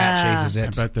the cat chases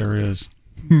it. I bet there is.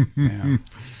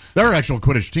 There are actual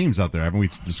Quidditch teams out there. Haven't we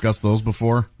discussed those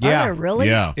before? Yeah. there really?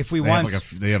 Yeah. If we they want-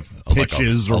 have they have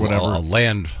pitches or whatever. A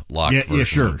landlocked Yeah, version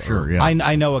sure, of it. sure. Yeah.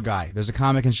 I know a guy. There's a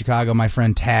comic in Chicago, my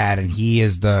friend Tad, and he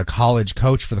is the college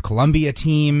coach for the Columbia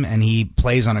team, and he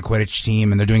plays on a Quidditch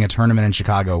team, and they're doing a tournament in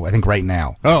Chicago, I think, right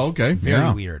now. Oh, okay.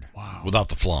 Very weird. Wow. Without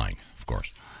the flying, of course.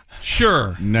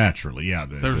 Sure. Naturally, yeah.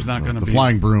 There's not going to the be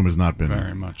flying broom has not been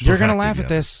very much. You're going to perfected laugh yet. at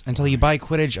this until you buy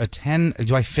Quidditch you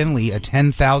buy Finley a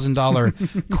 $10,000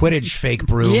 Quidditch fake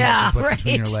broom Yeah, that you put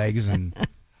between your right. legs, and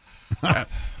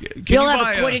You'll have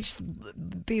a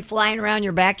Quidditch be flying around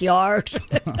your backyard.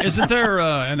 Isn't there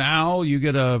an owl? You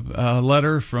get a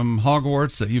letter from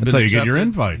Hogwarts that you've That's been how you get your accepted?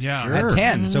 invite. Yeah, at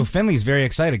 10. So Finley's very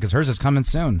excited because hers is coming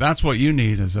soon. That's what you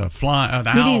need is an You owl.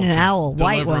 need an to owl,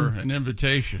 white deliver one. an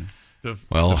invitation.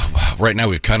 Well, right now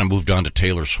we've kind of moved on to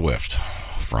Taylor Swift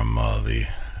from the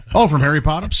from Harry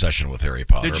Potter obsession with Harry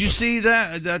Potter. Did you see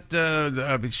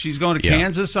that she's going to Yeah.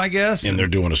 Kansas? I guess. And they're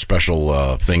doing a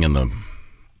special thing in the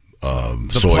The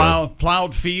soil.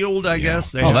 plowed field, I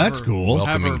guess. They Oh, have that's her- cool.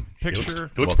 Have her Welcoming, picture.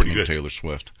 welcoming Taylor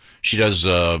Swift. She does.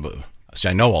 See,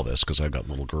 I know all this because I've got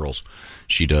little girls.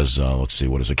 She does. Let's see,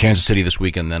 what is it? Kansas City this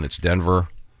weekend. Then it's Denver.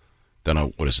 Then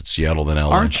what is it? Seattle. Then LA.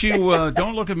 Aren't you?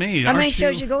 Don't look at me. How many Aren't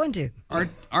shows you going to?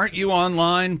 Aren't you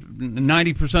online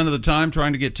 90% of the time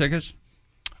trying to get tickets?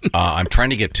 I'm trying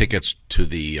to get tickets to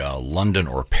the London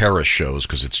or Paris shows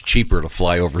because it's cheaper to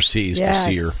fly overseas to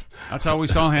see her. That's how we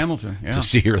saw Hamilton. Yeah. To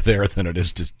see her there than it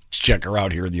is to check her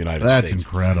out here in the United That's States.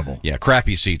 incredible. Yeah,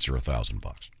 crappy seats are $1,000.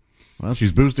 Well,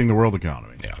 she's boosting the world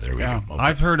economy. Yeah, there we Yeah. go.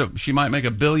 I've heard she might make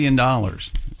 $1 billion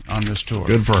on this tour.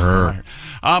 Good for her.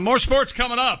 More sports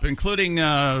coming up, including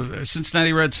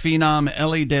Cincinnati Reds phenom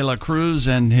Ellie De La Cruz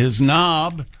and his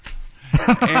knob.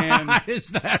 And is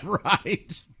that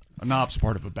right? A knob's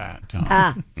part of a bat,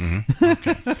 Tom.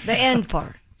 The end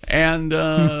part. And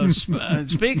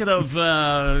speaking of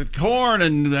corn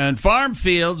and farm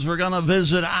fields, we're going to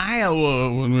visit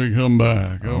Iowa when we come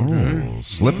back. Okay. Oh,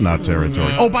 Slipknot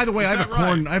territory. Oh, by the way, Is I have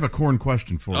that a corn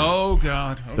question for you. Oh,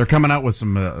 God. Okay. They're coming out with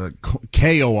some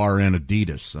KORN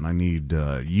Adidas, and I need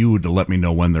you to let me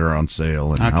know when they're on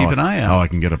sale and I'll keep an eye out. how I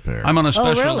can get a pair. I'm on a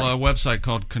special really? website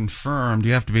called Confirmed.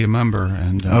 You have to be a member.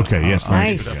 And Okay, yes, I'll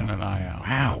thank keep you. a definite eye out.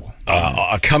 Wow.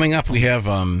 Coming up, we have,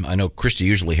 I know Christy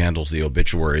usually handles the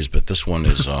obituaries, but this one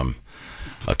is a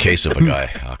case of a guy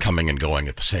coming and going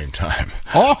at the same time.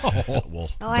 Oh,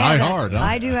 I Die have that- Hard, huh?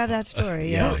 I do have that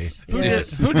story. Yes.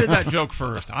 Who did that joke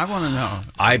first? I want to know.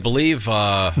 I believe,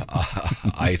 I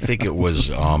think it was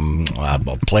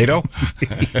Plato.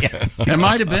 Yes. It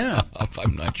might have been.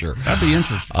 I'm not sure. That'd be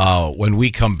interesting. When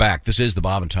we come back, this is the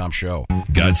Bob and Tom Show.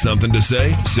 Got something to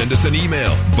say? Send us an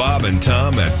email,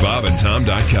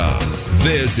 bobandtom@bobandtom.com.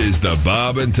 This is the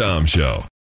Bob and Tom Show.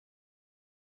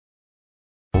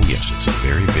 Oh, yes, it's a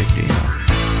very big deal.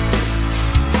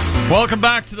 Welcome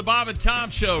back to the Bob and Tom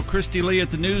Show. Christy Lee at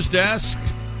the news desk.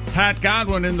 Pat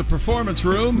Godwin in the performance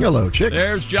room. Hello, chick.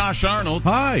 There's Josh Arnold.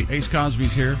 Hi. Ace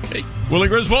Cosby's here. Hey. Willie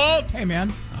Griswold. Hey,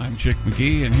 man. I'm Chick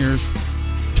McGee, and here's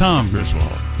Tom Griswold.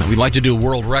 Now, we like to do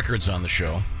world records on the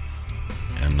show,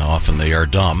 and often they are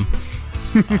dumb.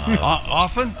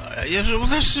 Often? Yeah, well,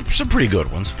 there's some pretty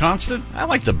good ones. Constant? I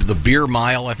like the beer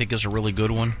mile, I think, is a really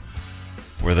good one.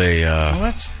 Where they, Well,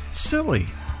 that's silly.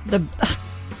 you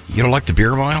don't like the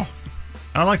beer mile?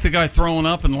 I like the guy throwing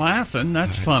up and laughing.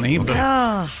 That's funny.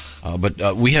 But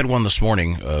But we had one this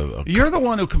morning. you're the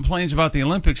one who complains about the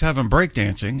Olympics having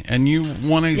breakdancing, and you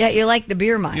want to. Yeah, you like the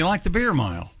beer mile. You like the beer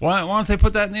mile. Why don't they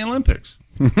put that in the Olympics?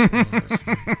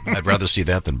 I'd rather see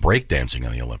that than breakdancing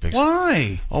in the Olympics.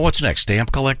 Why? Oh, what's next?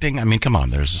 Stamp collecting? I mean, come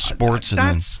on. There's sports and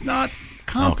That's not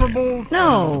comparable.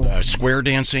 No. square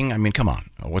dancing. I mean, come on.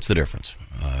 What's the difference?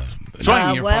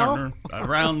 Swing your well- partner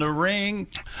around the ring.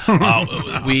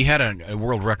 We had a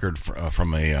world record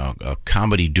from a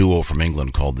comedy duo from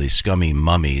England called the Scummy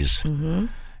Mummies. Mm-hmm.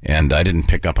 And I didn't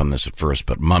pick up on this at first,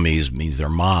 but mummies means they're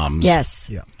moms. Yes.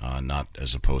 Yeah. Not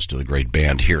as opposed to the great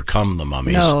band Here Come the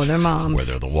Mummies. No, they're moms. Where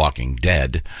they're the Walking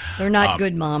Dead. They're not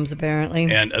good moms,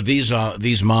 apparently. And these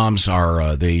moms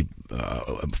are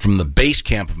from the base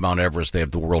camp of Mount Everest. They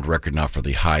have the world record now for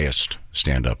the highest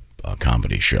stand-up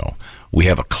comedy show. We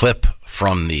have a clip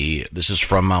This is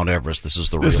from Mount Everest. This is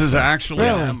the real This is thing. actually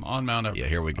on Mount Everest. Yeah,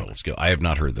 here we go. Let's go. I have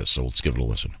not heard this, so let's give it a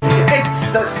listen. It's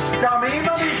the Scummy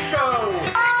Mummy Show.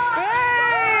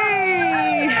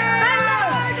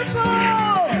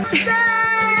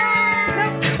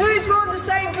 Who's been on the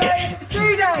same place for 2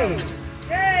 days?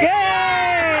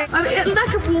 Yay! I mean,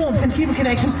 lack of warmth and human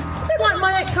connection. It's a bit like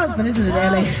my ex-husband, isn't it,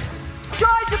 Ellie?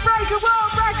 Tried to break a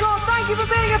world record. Thank you for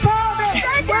being a part of it.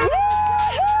 Thank you.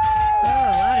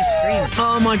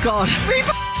 Oh my God. We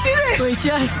did it. We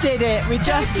just did it. We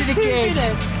just did a gig.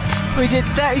 We did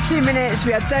 32 minutes.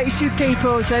 We had 32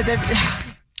 people. So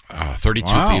 32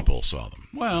 Wow. people saw them.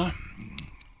 Well,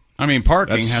 I mean,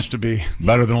 parking That's has to be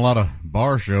better than a lot of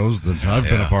bar shows that I've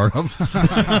been a part of.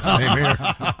 Same here.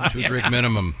 2 drink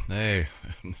minimum. Hey.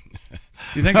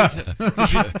 You think?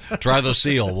 Try the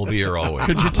seal. We'll be here always.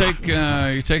 Could you take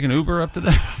an Uber up to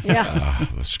that? Yeah.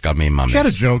 The Scummy Mummies. She had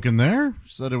a joke in there.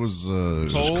 Said it was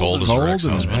cold as her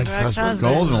ex-husband.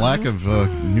 Cold and a lack of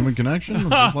human connection.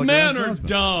 Just like Men her are ex-husband.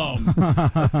 dumb.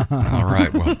 All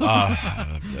right.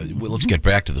 Well, let's get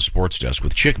back to the sports desk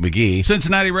with Chick McGee.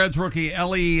 Cincinnati Reds rookie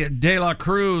Ellie De La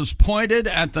Cruz pointed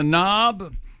at the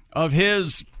knob of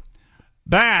his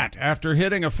bat after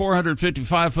hitting a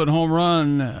 455-foot home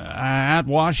run at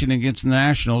Washington against the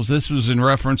Nationals. This was in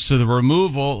reference to the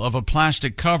removal of a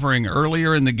plastic covering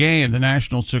earlier in the game. The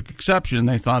Nationals took exception.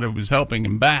 They thought it was helping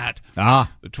him bat. The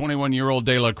 21-year-old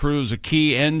De La Cruz, a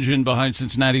key engine behind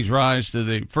Cincinnati's rise to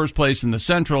the first place in the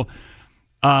Central,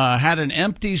 had an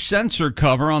empty sensor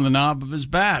cover on the knob of his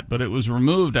bat, but it was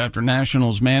removed after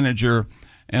Nationals manager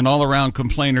and all-around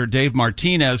complainer Dave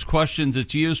Martinez questions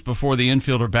its use before the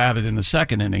infielder batted in the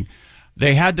second inning.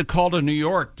 They had to call to New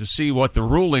York to see what the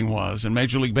ruling was, and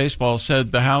Major League Baseball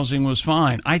said the housing was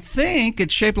fine. I think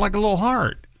it's shaped like a little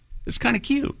heart. It's kind of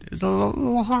cute. It's a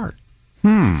little heart.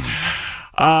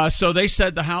 So they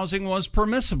said the housing was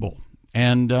permissible,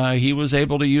 and he was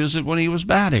able to use it when he was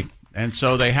batting. And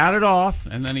so they had it off,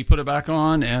 and then he put it back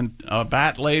on, and a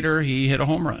bat later, he hit a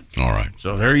home run. All right.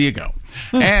 So there you go.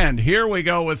 And here we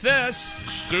go with this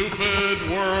stupid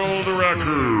world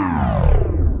record.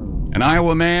 An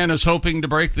Iowa man is hoping to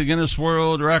break the Guinness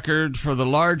World Record for the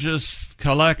largest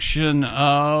collection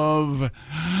of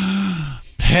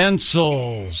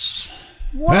pencils.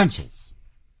 Pencils.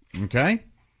 Okay.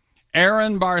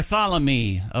 Aaron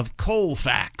Bartholomew of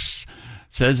Colfax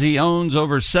says he owns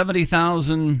over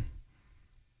 70,000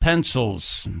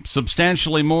 pencils,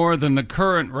 substantially more than the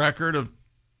current record of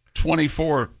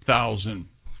 24,000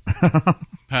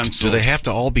 pencils. Do they have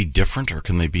to all be different, or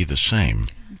can they be the same?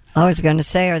 I was going to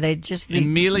say, are they just the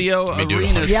Emilio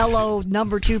Arenas yellow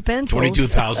number 2 pencils?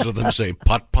 22,000 of them say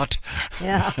putt-putt.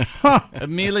 Yeah.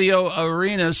 Emilio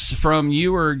Arenas from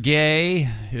Uruguay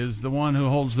is the one who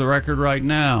holds the record right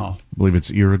now. I believe it's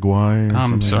Uruguay. Or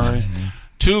I'm something. sorry.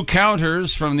 2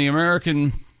 counters from the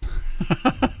American...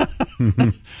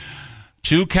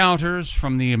 2 counters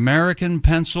from the American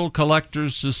Pencil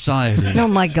Collectors Society. Oh,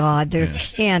 my God. There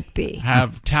can't be.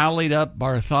 Have tallied up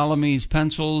Bartholomew's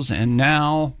pencils, and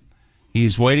now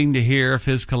he's waiting to hear if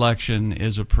his collection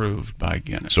is approved by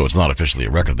Guinness. So it's not officially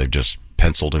a record. They've just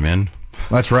penciled him in?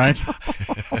 That's right.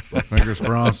 Fingers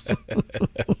crossed.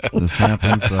 This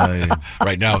happens.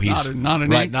 Right now he's not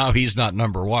now he's not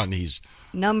number 1. He's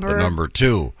number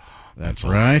 2. That's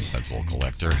right. Pencil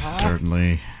collector.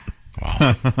 Certainly.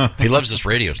 Wow. He loves this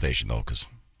radio station, though, because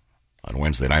on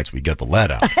Wednesday nights we get the lead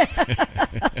out.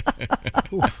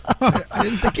 I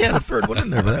didn't think he had a third one in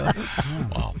there. But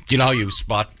Wow. Do you know how you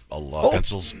spot a lot of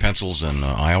pencils in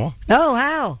Iowa? Oh,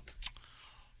 how?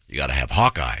 You got to have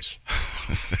Hawkeyes.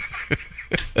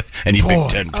 And you Big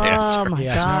Ten fans. Oh, my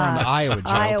Yeah, God. it's more into Iowa jokes.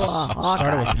 Iowa.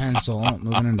 Started with pencil,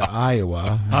 moving into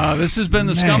Iowa. This has been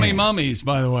the Scummy Mummies,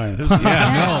 by the way. This is,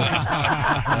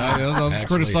 Let's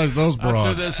criticize those that's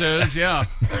broads. who this is, yeah.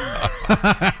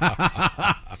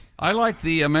 I like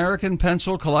the American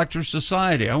Pencil Collectors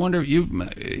Society. I wonder if you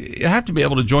have to be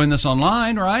able to join this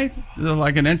online, right?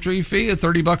 Like an entry fee of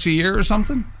 $30 a year or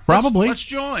something? Probably. Let's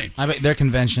join. I bet their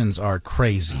conventions are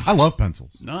crazy. I love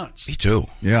pencils. Nuts. Me too.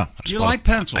 Yeah. You like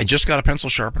pencils? I just got a pencil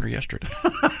sharpener yesterday.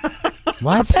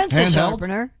 What? A pencil Handheld?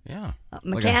 sharpener? Yeah.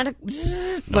 Mechanic? No,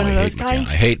 one of I those hate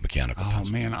kinds? I hate mechanical Oh,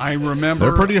 pencils. man, I remember.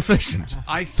 They're pretty efficient.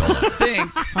 I think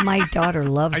My daughter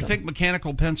loves I them. think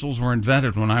mechanical pencils were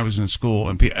invented when I was in school,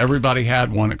 and everybody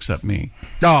had one except me.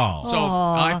 Oh. So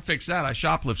I fixed that. I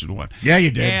shoplifted one. Yeah,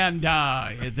 you did. And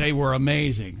they were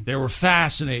amazing. They were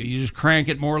fascinating. You just crank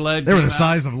it, more lead. They were came the out.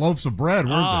 size of loafs of bread,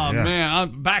 weren't Oh, they? Yeah.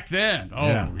 man. Back then. Oh,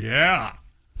 Yeah. yeah.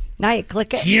 Now you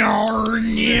click it. You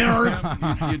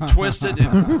twist it.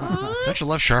 Don't you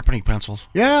love sharpening pencils?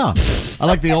 Yeah. I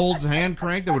like the old hand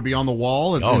crank that would be on the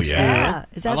wall. Oh, yeah. School.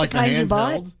 Is that I like the kind you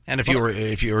bought? handheld. And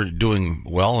if you were doing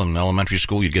well in elementary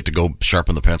school, you'd get to go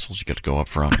sharpen the pencils. You get to go up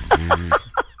front.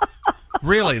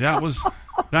 Really, that was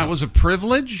a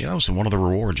privilege. Yeah, that was one of the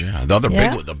rewards. Yeah,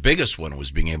 the biggest one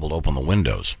was being able to open the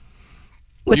windows.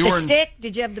 With the stick?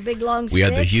 Did you have the big long stick? We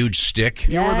had the huge stick.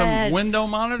 You were the window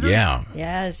monitor? Yeah.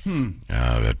 Yes.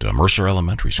 At Mercer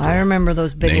Elementary School. I remember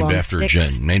those big named long after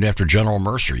sticks. named after General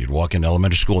Mercer. You'd walk into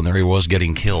elementary school, and there he was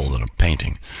getting killed in a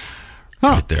painting.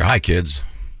 Right there. Hi, kids.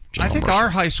 I think our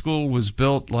high school was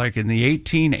built like in the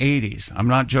 1880s. I'm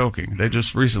not joking. They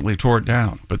just recently tore it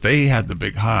down. But they had the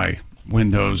big high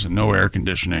windows and no air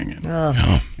conditioning. And,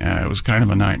 yeah, it was kind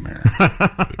of a nightmare.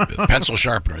 Pencil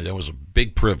sharpener, that was a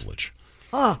big privilege.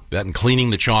 Oh. That and cleaning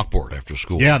the chalkboard after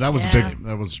school. Yeah, that was big.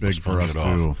 That was big for us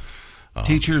too.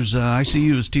 Teachers, I see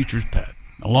you as teacher's pet.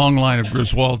 A long line of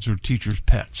Griswolds are teachers'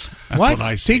 pets. That's what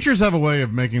I see. Teachers have a way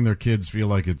of making their kids feel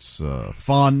like it's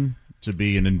fun to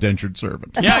be an indentured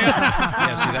servant. Yeah,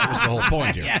 see, that was the whole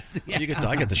point here. Yes, yeah.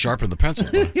 I get to sharpen the pencil,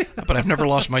 but I've never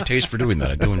lost my taste for doing that.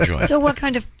 I do enjoy it. So what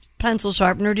kind of pencil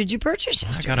sharpener did you purchase?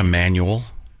 I got a manual.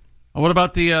 What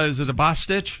about the, is it a Boss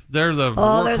Stitch? They're the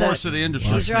workhorse of the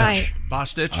industry. He's right.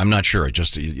 Boss Stitch? I'm not sure.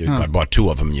 I bought two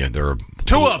of them. Yeah, they're a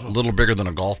little bigger than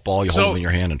a golf ball. You hold them in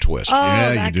your hand and twist.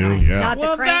 Yeah, you do. Yeah.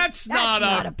 Well, that's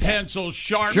not a pencil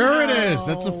sharpener. Sure it is.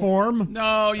 That's a form.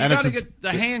 No, you got to get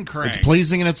the hand crank. It's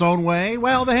pleasing in its own way.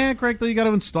 Well, the hand crank, though, you got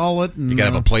to install it. And, you got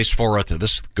to have a place for it.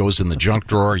 This goes in the junk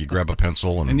drawer. You grab a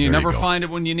pencil, and you there never go. find it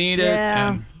when you need it.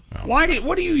 Yeah. And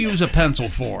what do you use a pencil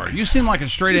for? You seem like a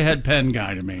straight-ahead pen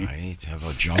guy to me. I have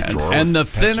a junk drawer. And the with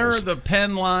thinner pencils. the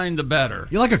pen line, the better.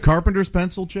 You like a carpenter's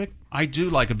pencil, chick? I do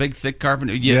like a big, thick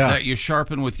carpenter. Yeah. That you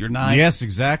sharpen with your knife. Yes,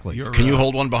 exactly. Can you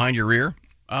hold one behind your ear?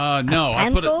 No.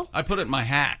 I put it in my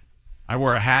hat. I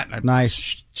wear a hat. And I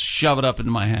shove it up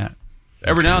into my hat.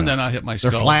 Every now and then I hit my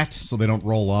skull. They're flat, so they don't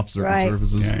roll off certain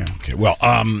surfaces. Yeah. Okay. Well,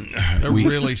 they're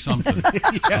really something.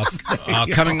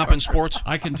 Coming up in sports,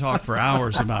 I can talk for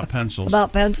hours about pencils.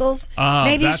 About pencils?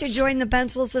 Maybe you that's- should join the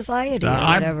Pencil Society or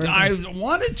I whatever.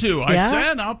 wanted to. I Yeah?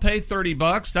 said I'll pay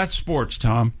 $30. That's sports,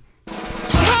 Tom.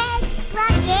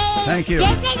 Thank Thank you.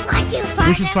 This is what you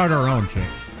We should start our own, chick.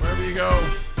 Wherever you go.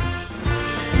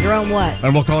 Your own what?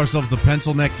 And we'll call ourselves the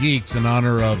Pencil Neck Geeks in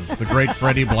honor of the great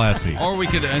Freddie Blassie. Or we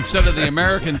could, instead of the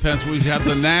American Pencil, we'd have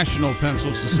the National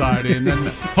Pencil Society and then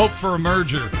hope for a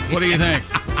merger. What do you think?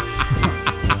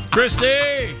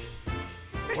 Christy!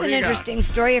 Here's an interesting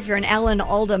story if you're an Alan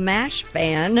Alda MASH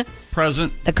fan.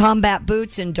 Present. The combat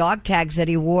boots and dog tags that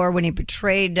he wore when he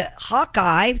portrayed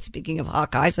Hawkeye, speaking of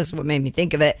Hawkeyes, that's what made me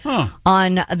think of it,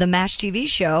 on the MASH TV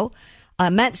show,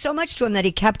 meant so much to him that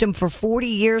he kept them for 40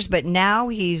 years, but now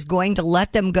he's going to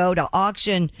let them go to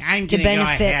auction to benefit go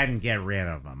ahead and get rid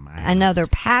of them. another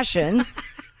passion.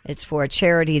 It's for a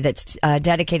charity that's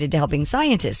dedicated to helping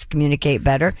scientists communicate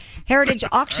better. Heritage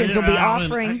Auctions will be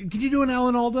offering... Can you do an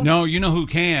Alan Alda? No, you know who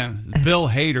can? Bill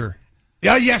Hader.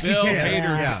 Yeah, yes, Bill he can.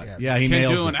 Hader. Yeah, he can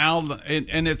nails do it. an Alda,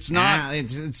 and it's not.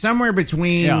 It's somewhere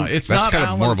between. Yeah, it's That's not kind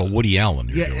Alan. of more of a Woody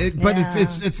Allen. Yeah, but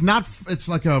it's not. It's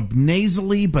like a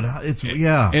nasally, but it's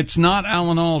It's not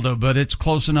Alan Alda, but it's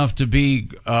close enough to be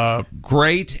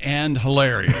great and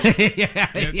hilarious.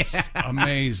 It's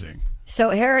amazing.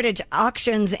 So Heritage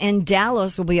Auctions in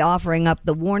Dallas will be offering up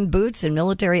the worn boots and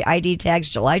military ID tags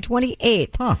July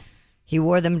 28th. He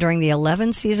wore them during the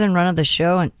 11th-season run of the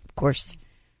show, and, of course,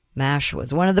 MASH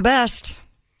was one of the best.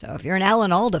 So if you're an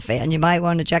Alan Alda fan, you might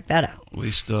want to check that out. At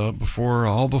least before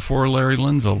Larry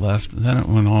Linville left, then it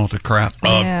went all to crap.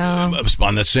 Yeah.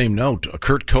 On that same note,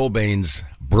 Kurt Cobain's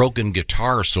broken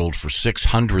guitar sold for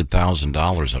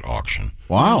 $600,000 at auction.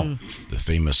 Wow. The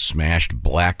famous smashed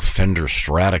black Fender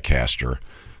Stratocaster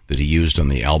that he used on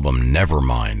the album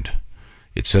Nevermind.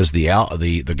 It says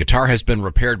the guitar has been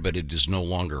repaired, but it is no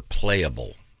longer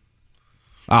playable.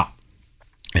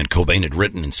 And Cobain had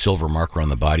written in silver marker on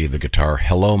the body of the guitar,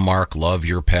 "Hello, Mark, love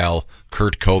your pal,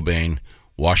 Kurt Cobain,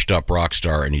 washed up rock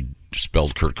star," and he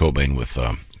spelled Kurt Cobain with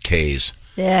K's.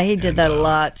 Yeah, he did that a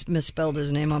lot. Misspelled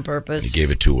his name on purpose. He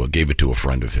gave it to a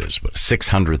friend of his, but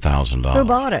 $600,000. Who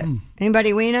bought it?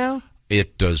 Anybody we know?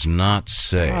 It does not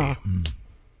say.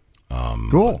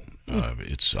 Cool.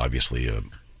 It's obviously a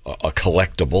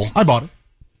collectible. I bought it.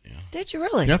 Did you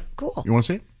really? Yep. Cool. You want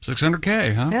to see it?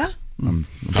 $600K, huh? Yeah.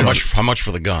 How much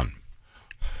for the gun?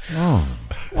 Oh.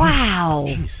 Wow.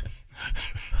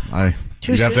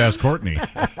 You'd have to ask Courtney.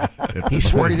 He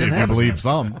swore he didn't if you have it. believe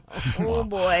some. Oh,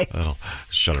 boy. That'll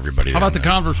shut everybody How down. about the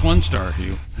Converse One Star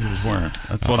he was wearing?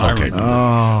 That's what I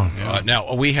remember.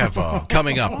 Now we have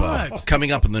coming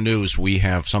up in the news. We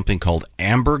have something called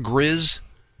ambergris.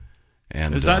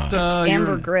 And Is that It's your-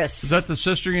 ambergris. Is that the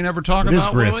sister you never talk It is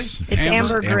about, gris. Willie? It's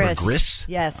ambergris. Ambergris?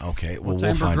 Yes. Okay, well, What's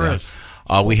we'll find ambergris?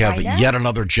 out. We have find out. yet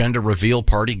another gender reveal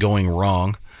party going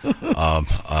wrong.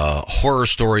 Horror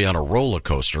story on a roller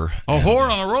coaster. A whore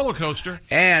on a roller coaster.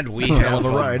 And we That's a have hell of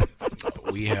a ride.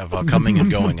 We have coming and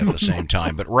going at the same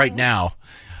time. But right now,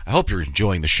 I hope you're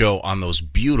enjoying the show on those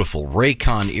beautiful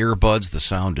Raycon earbuds. The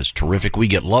sound is terrific. We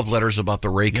get love letters about the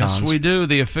Raycons. Yes, we do.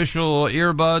 The official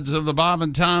earbuds of the Bob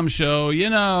and Tom Show. You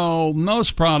know,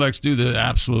 most products do the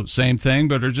absolute same thing,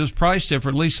 but are just priced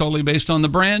differently solely based on the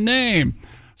brand name.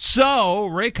 So,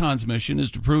 Raycon's mission is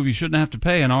to prove you shouldn't have to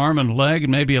pay an arm and a leg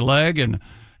and maybe a leg and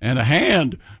a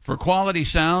hand for quality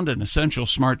sound and essential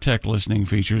smart tech listening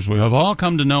features we have all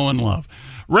come to know and love.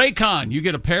 Raycon, you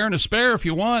get a pair and a spare if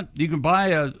you want. You can buy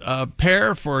a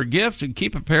pair for a gift and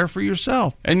keep a pair for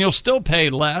yourself. And you'll still pay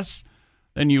less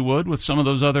than you would with some of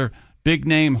those other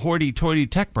big-name hoity-toity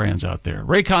tech brands out there.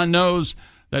 Raycon knows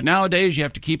that nowadays you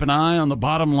have to keep an eye on the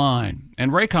bottom line.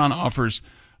 And Raycon offers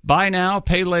buy now,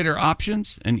 pay later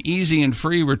options, an easy and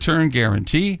free return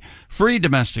guarantee, free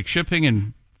domestic shipping,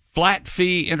 and flat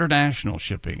fee international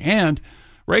shipping. And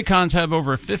Raycons have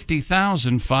over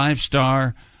 50,000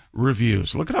 five-star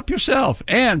reviews. Look it up yourself.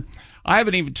 And I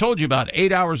haven't even told you about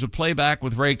 8 hours of playback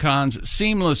with Raycon's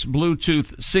seamless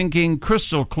Bluetooth syncing,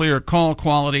 crystal clear call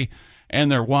quality,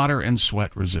 and their water and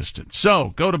sweat resistance.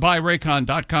 So go to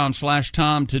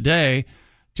buyraycon.com/Tom today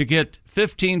to get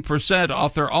 15%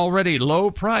 off their already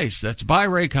low price. That's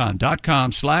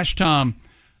buyraycon.com/Tom.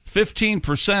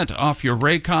 15% off your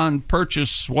Raycon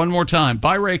purchase. One more time,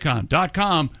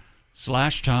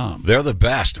 buyraycon.com/Tom. They're the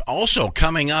best. Also,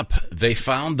 coming up, they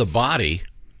found the body.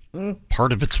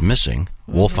 Part of it's missing.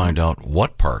 We'll find out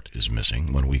what part is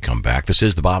missing when we come back. This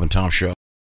is the Bob and Tom Show.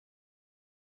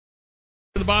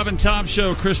 The Bob and Tom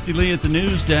Show, Christy Lee at the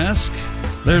news desk.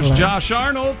 There's Josh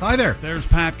Arnold. Hi there. There's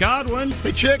Pat Godwin.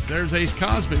 Hey, Chick. There's Ace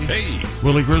Cosby. Hey.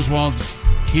 Willie Griswold's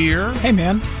here. Hey,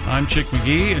 man. I'm Chick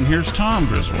McGee, and here's Tom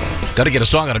Griswold. Got to get a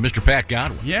song out of Mr. Pat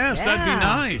Godwin. Yes, that'd be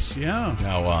nice. Yeah.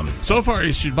 Now, So far,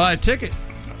 you should buy a ticket.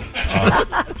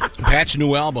 Pat's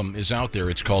new album is out there.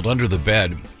 It's called Under the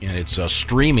Bed, and it's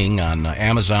streaming on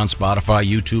Amazon, Spotify,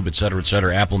 YouTube, et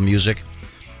cetera, Apple Music.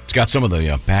 It's got some of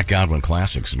the Pat Godwin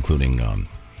classics, including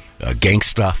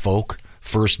Gangsta Folk,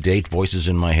 First Date, Voices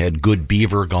in My Head, Good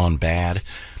Beaver, Gone Bad.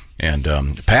 And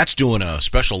Pat's doing a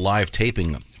special live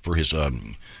taping for his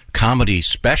comedy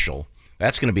special.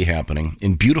 That's going to be happening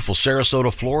in beautiful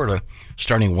Sarasota, Florida,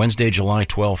 starting Wednesday, July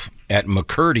 12th at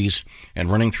McCurdy's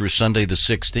and running through Sunday the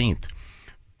 16th.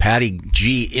 Patty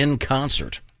G in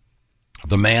concert.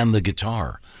 The Man, the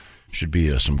Guitar. Should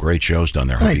be some great shows down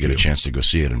there. Hope you get a chance to go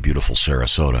see it in beautiful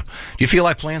Sarasota. Do you feel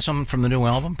like playing something from the new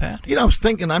album, Pat? You know, I was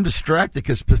thinking, I'm distracted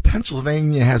because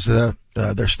Pennsylvania has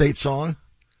their state song,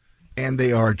 and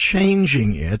they are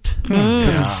changing it.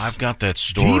 Yeah, I've got that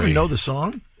story. Do you even know the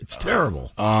song? It's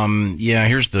terrible. Yeah,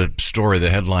 here's the story. The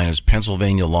headline is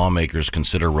Pennsylvania lawmakers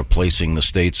consider replacing the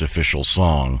state's official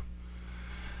song.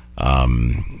 A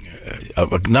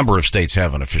number of states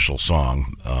have an official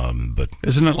song, but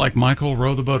Isn't it like Michael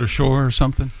Row the Boat Ashore or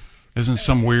something? Isn't it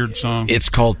some weird song? it's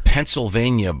called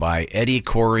Pennsylvania by Eddie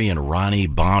Corey and Ronnie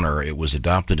Bonner. It was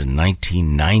adopted in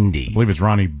 1990. I believe it's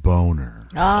Ronnie Boner.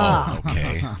 Oh,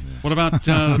 okay. What about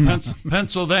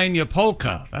Pennsylvania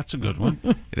Polka? That's a good one.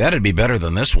 That'd be better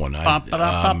than this one.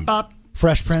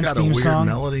 Fresh Prince It's got a theme weird song.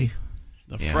 melody.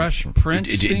 The Fresh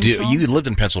Prince theme song? You lived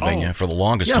in Pennsylvania for the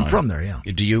longest Yeah, time. I'm from there, yeah.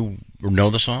 Do you know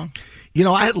the song? You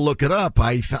know, I had to look it up.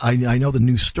 I know the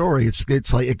new story.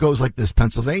 It's like it goes like this: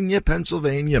 Pennsylvania,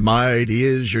 Pennsylvania, mighty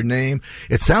is your name.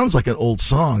 It sounds like an old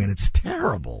song, and it's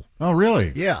terrible. Oh,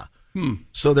 really? Yeah.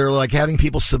 So they're like having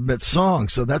people submit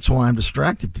songs. So that's why I'm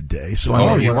distracted today.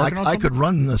 So you're working on I could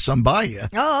run some by you.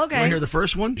 Oh, okay. Want to hear the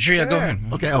first one? Sure, yeah, go ahead.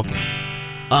 Okay.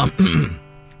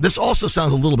 This also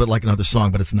sounds a little bit like another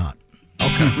song, but it's not.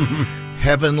 Okay.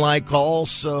 Heaven like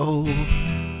also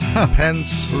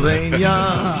Pennsylvania,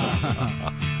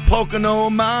 Pocono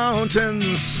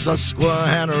Mountains,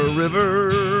 Susquehanna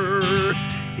River.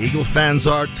 Eagle fans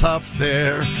are tough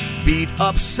there. Beat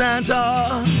up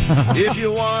Santa. If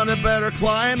you want a better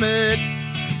climate,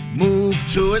 move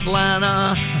to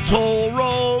Atlanta. Toll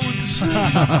roads,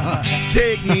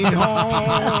 take me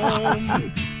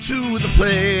home to the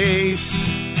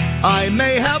place. I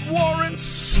may have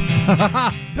warrants,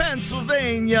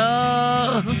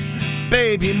 Pennsylvania,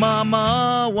 baby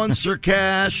mama wants her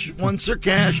cash.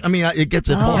 I mean, it gets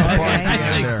it falls apart.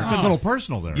 There. It's a little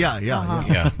personal there. Yeah.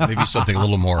 Yeah, maybe something a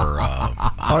little more.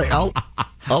 All right,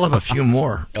 I'll have a few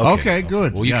more. Okay,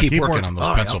 good. Well, you keep working on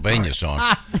those Pennsylvania songs.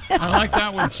 I like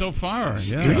that one so far.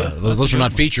 Yeah, those are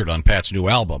not featured on Pat's new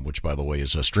album, which, by the way,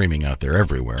 is streaming out there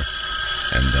everywhere.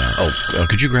 And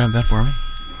could you grab that for me?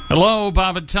 Hello,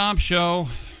 Bob and Tom Show.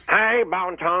 Hey, Bob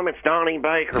and Tom, it's Donnie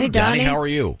Baker. Hey, Donnie, how are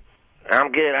you?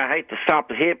 I'm good. I hate to stop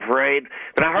the hit parade,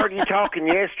 but I heard you talking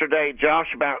yesterday,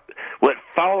 Josh, about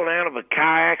falling out of a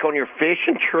kayak on your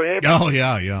fishing trip. Oh,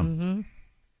 yeah. Mm-hmm.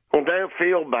 Well, don't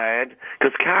feel bad,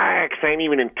 because kayaks ain't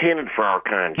even intended for our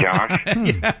kind, Josh.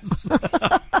 Yes.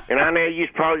 And I know you're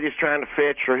probably just trying to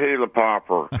fetch your hula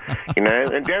popper, you know.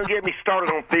 And don't get me started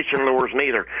on fishing lures,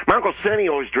 neither. My Uncle Sonny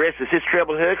always dresses his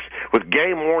treble hooks with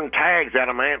game-worn tags out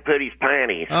of my Aunt Putty's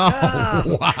panties.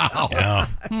 Oh, wow. Yeah.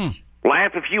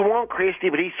 Laugh if you want, Christy,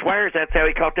 but he swears that's how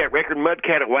he caught that record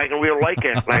mudcat at Wagon Wheel Lake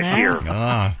last year.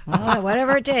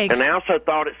 Whatever it takes. And I also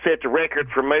thought it set the record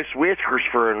for most whiskers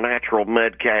for a natural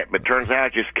mudcat, but turns out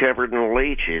it's just covered in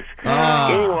leeches.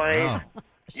 Anyways,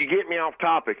 you get me off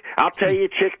topic. I'll tell you,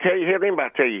 chick, tell you, hear anybody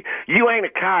tell you, you ain't a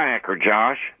kayaker,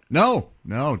 Josh. No,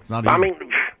 it's not easy. I mean,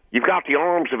 you've got the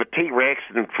arms of a T-Rex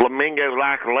and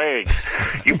flamingo-like legs.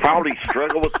 You probably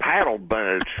struggle with paddle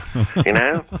boats, you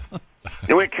know?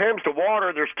 And when it comes to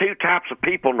water, there's two types of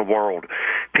people in the world.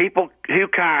 People who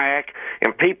kayak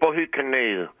and people who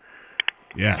canoe.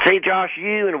 Yeah. See, Josh,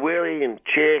 you and Willie and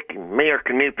Chick and me are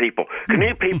canoe people.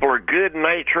 Canoe people are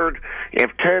good-natured,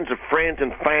 have tons of friends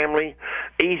and family,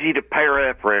 easy to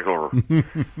pair up regular.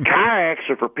 Kayaks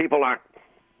are for people like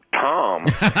Tom.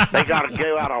 They got to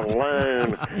go out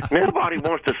alone. Nobody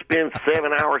wants to spend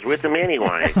 7 hours with them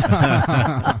anyway.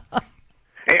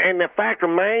 And the fact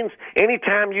remains,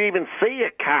 anytime you even see a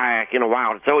kayak in a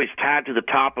wild, it's always tied to the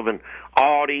top of an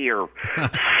Audi or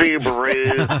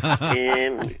Subaru,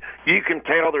 and you can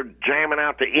tell they're jamming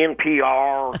out the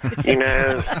NPR, you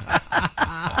know,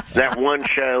 that one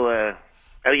show,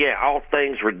 All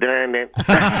Things Redundant.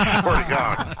 I swear to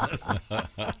God.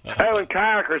 Oh, and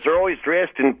kayakers are always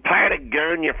dressed in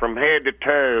Patagonia from head to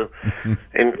toe.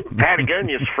 And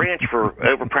Patagonia is French for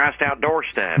overpriced outdoor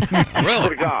stuff. Really? Swear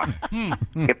to God.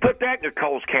 And put that in your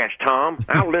Coles cash, Tom.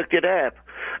 I looked it up.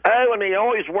 Oh, and they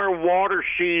always wear water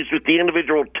shoes with the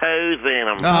individual toes in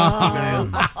them. Oh.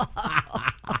 You know?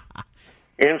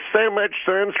 And so much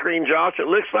sunscreen, Josh, it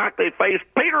looks like they faced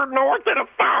Peter North at a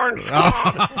firing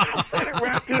squad. Said it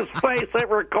right to his face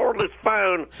over a cordless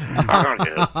phone.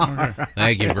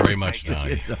 Thank you very much,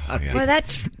 Donnie. Well,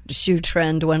 that shoe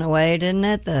trend went away, didn't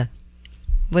it?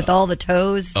 With all the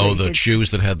toes. Oh, the shoes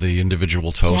that had the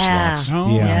individual toe slots.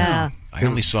 Oh, yeah. I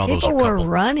only saw those. People were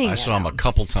running. I saw them a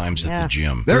couple times at the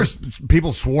gym. There's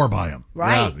people swore by them.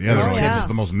 Right. Yeah, they're like, it's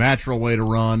the most natural way to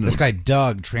run. This guy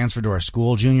Doug transferred to our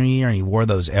school junior year, and he wore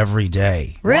those every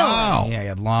day. Really? Wow. Yeah, he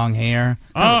had long hair.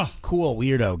 Cool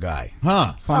weirdo guy.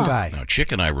 Huh? Fun guy. Now,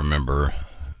 Chick and I remember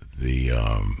the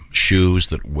shoes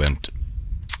that went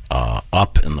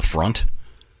up in the front.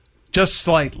 Just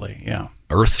slightly, yeah.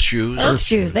 Earth shoes. Earth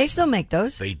shoes. They still make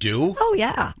those. They do? Oh,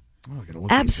 yeah. Oh, I gotta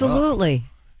look Absolutely.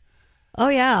 Oh,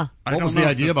 yeah. What was the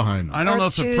idea behind them? I don't know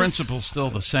if Earth the shoes. principle's still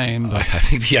the same. But I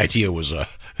think the idea was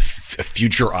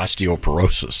future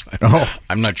osteoporosis.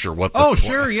 I'm not sure what.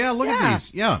 Sure, yeah. Look at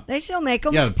these. Yeah, they still make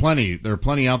them. Yeah, plenty. There are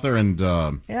plenty out there, and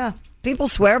yeah, people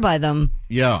swear by them.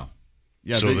 Yeah.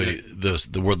 So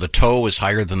the toe is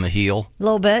higher than the heel. A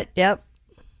little bit. Yep.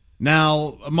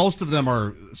 Now, most of them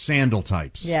are sandal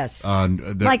types. Yes.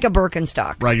 Like a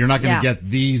Birkenstock. Right. You're not going to get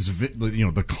these,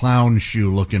 the clown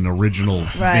shoe looking original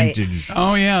vintage.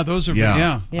 Oh, yeah. Those are,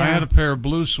 Yeah. I had a pair of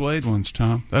blue suede ones,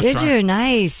 Tom. That's Did right. you?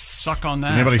 Nice. Suck on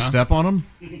that. Anybody step on them?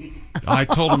 I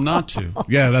told him not to.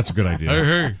 Yeah, that's a good idea.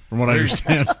 Hey. From what I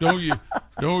understand. Don't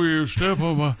you step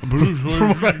on my blue suede. From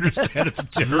what I understand, it's a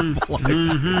terrible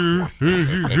idea.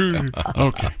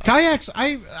 Okay. Kayaks,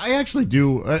 I actually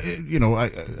do,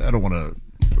 I don't want to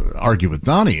argue with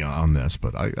Donnie on this,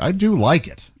 but I do like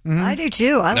it. I do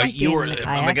too. I Now, like being in a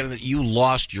kayak. you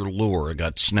lost your lure, it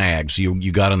got snagged, so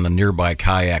you got in the nearby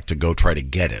kayak to go try to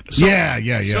get it.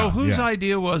 Yeah. So whose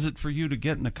idea was it for you to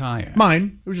get in a kayak?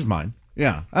 Mine. It was just mine.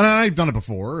 Yeah. And I've done it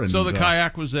before. And, so the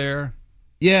kayak was there?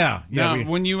 Yeah. Now,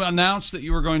 when you announced that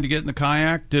you were going to get in the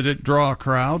kayak, did it draw a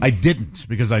crowd? I didn't,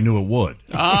 because I knew it would.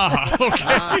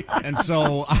 Okay. And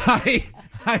so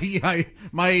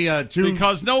My two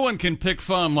because no one can pick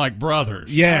fun like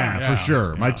brothers. Yeah, for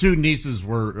sure. My two nieces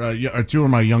were two of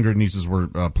my younger nieces were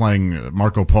playing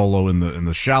Marco Polo in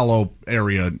the shallow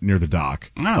area near the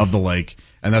dock of the lake,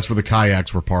 and that's where the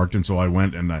kayaks were parked. And so I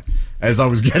went, and as I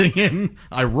was getting in,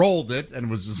 I rolled it and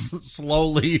was just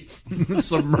slowly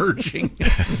submerging,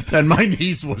 and my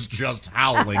niece was just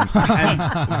howling, and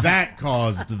that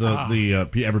caused the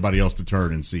everybody else to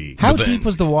turn and see. How deep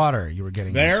was the water you were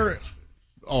getting there?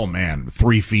 Oh man,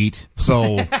 3 feet.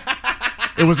 So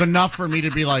it was enough for me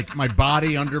to be like my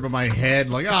body under, but my head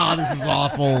like, oh, this is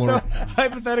awful. So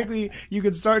hypothetically, you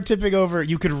could start tipping over.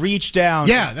 You could reach down.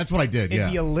 Yeah, that's what I did.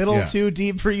 It'd be a little too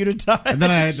deep for you to touch. And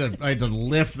then I had to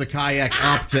lift the kayak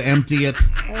up to empty it,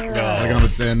 like on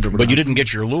its end. But you didn't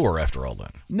get your lure after all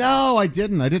that. No, I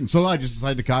didn't. So I just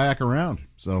decided to kayak around.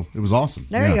 So it was awesome.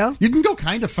 There you go. You can go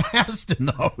kind of fast in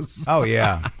those. Oh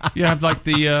yeah. You have like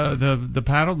the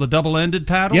paddle, the double-ended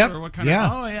paddle. Yep. Or what kind Yeah.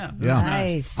 of? Oh yeah.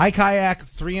 Nice. I kayak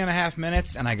 3.5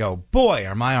 minutes, and I go, boy,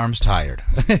 are my arms tired.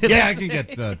 Yeah, it can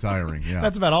get tiring. Yeah.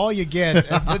 That's about all you get.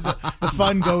 And the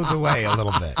fun goes away a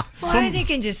little bit. Well, I think you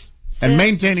can just sit And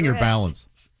maintaining your drift. balance.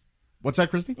 What's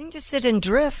that, Christy? You can just sit and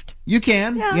drift. You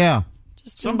can. Yeah.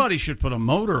 Somebody should put a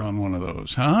motor on one of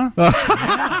those, huh?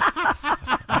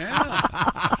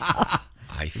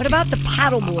 What about the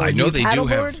paddleboard? I know You they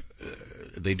paddleboard?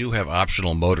 do have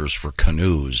optional motors for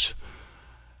canoes.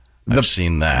 I've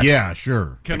seen that. Yeah,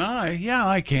 sure. Can I? Yeah,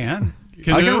 I can.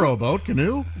 I can rowboat,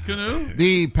 canoe. Canoe?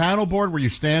 The paddleboard where you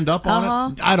stand up on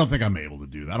Uh-huh. it, I don't think I'm able to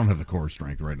do that. I don't have the core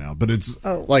strength right now. But it's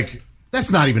like, that's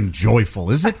not even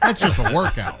joyful, is it? That's just a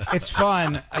workout. It's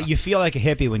fun. You feel like a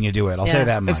hippie when you do it. I'll say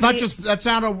that much. It's not that's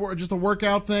not just a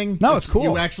workout thing. No, it's cool.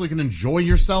 You actually can enjoy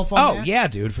yourself on that. Yeah,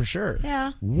 dude, for sure.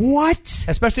 Yeah. What?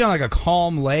 Especially on like a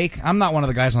calm lake. I'm not one of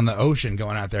the guys on the ocean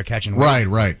going out there catching waves.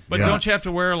 Right. But don't you have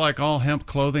to wear like all hemp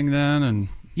clothing then? And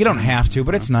You don't have to,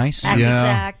 but it's nice. Hacky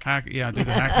sack. Do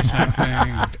the hacky sack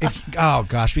thing. Oh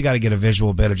gosh, we got to get a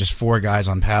visual bit of just 4 guys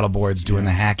on paddleboards doing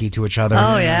the hacky to each other.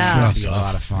 Oh, yeah. That'd be a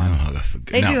lot of fun.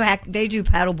 They do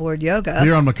paddleboard yoga.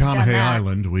 Here on Done McConaughey that.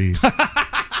 Island, we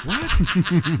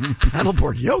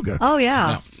paddleboard yoga. Oh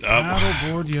yeah.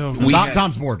 Paddleboard yoga.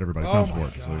 Tom's board, everybody. Oh, Tom's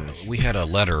board. We had a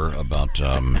letter about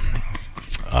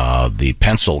the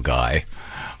pencil guy.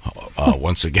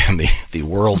 Once again, the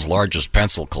world's largest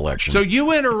pencil collection. So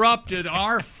you interrupted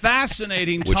our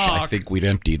fascinating which talk I think we'd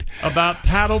emptied. about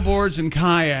paddleboards and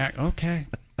kayak. Okay.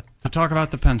 To talk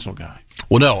about the pencil guy.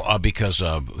 Well, no, because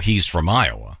he's from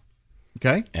Iowa.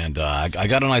 Okay. And I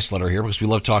got a nice letter here because we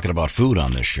love talking about food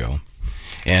on this show.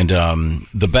 And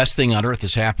the best thing on earth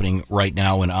is happening right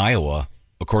now in Iowa,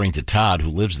 according to Todd, who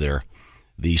lives there.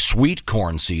 The sweet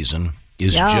corn season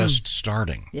is just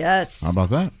starting. Yes. How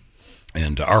about that?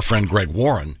 And our friend Greg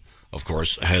Warren, of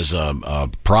course, has a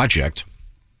project.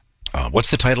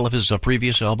 What's the title of his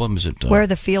previous album? Is it Where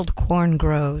the Field Corn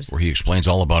Grows? Where he explains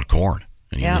all about corn.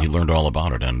 And he learned all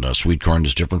about it. And sweet corn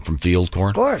is different from field corn.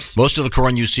 Of course. Most of the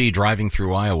corn you see driving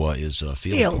through Iowa is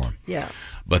field corn. Yeah.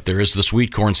 But there is the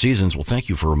sweet corn seasons. Well, thank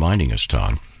you for reminding us,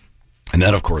 Todd. And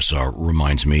that, of course,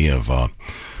 reminds me of a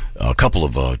couple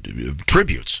of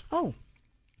tributes to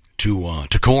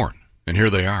corn. And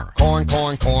here they are. Corn,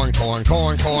 corn, corn, corn,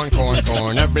 corn, corn, corn,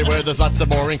 corn. Everywhere there's lots of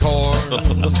boring corn.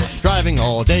 Driving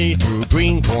all day through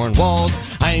green corn walls.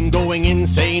 I'm going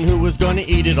insane. Who is gonna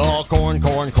eat it all? Corn,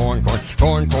 corn, corn, corn,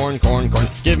 corn, corn, corn, corn.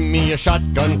 Give me a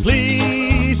shotgun,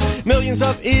 please. Millions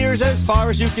of ears as far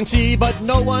as you can see, but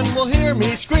no one will hear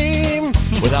me scream.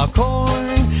 Without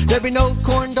corn, there'd be no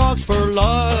corn dogs for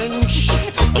lunch.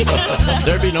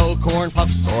 There'd be no corn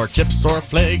puffs or chips or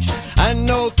flakes, and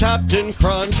no Captain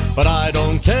Crunch. But I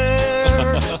don't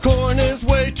care. Corn is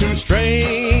way too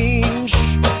strange.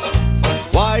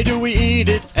 Why do we eat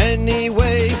it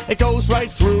anyway? It goes right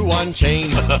through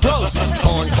unchanged. Gross.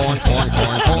 Corn, corn, corn,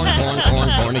 corn, corn, corn, corn,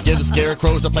 corn. It gives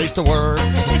scarecrows a place to work,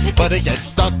 but it gets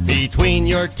stuck between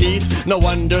your teeth. No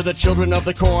wonder the children of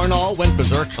the corn all went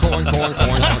berserk. Corn, corn,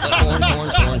 corn, corn, corn,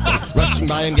 corn, corn. Rushing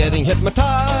by and getting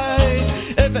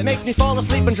hypnotized. If it makes me fall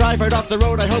asleep and drive right off the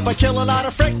road, I hope I kill a lot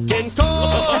of frickin'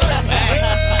 corn.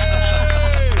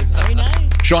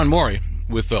 Sean Morey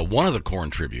with one of the corn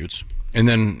tributes, and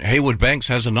then Haywood Banks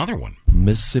has another one.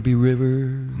 Mississippi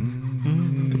River,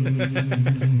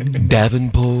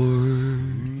 Davenport.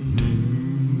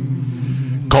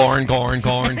 Corn, corn,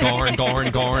 corn, corn,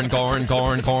 corn, corn, corn,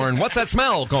 corn, corn. What's that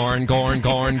smell? Corn, corn,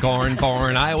 corn, corn,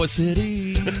 corn. Iowa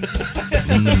City.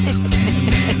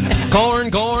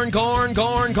 Corn, corn, corn,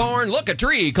 corn, corn. Look, a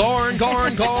tree. Corn,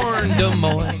 corn, corn. Des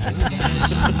Moines.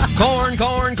 Corn,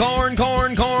 corn, corn,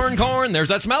 corn, corn, corn. again. There's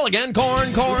that smell again.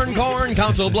 Corn, corn, corn.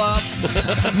 Council Bluffs,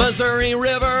 Missouri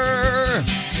River.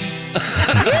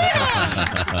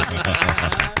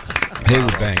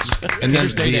 Hayward Banks. And then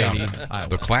Interstate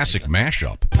the classic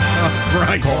mashup.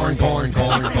 Right. Corn, corn,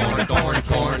 corn, corn, corn,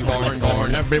 corn, corn,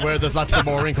 corn. Everywhere there's lots of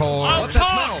boring corn. I'll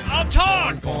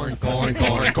talk. Corn, corn,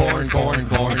 corn, corn, corn,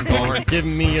 corn, corn. Give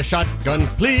me a shotgun,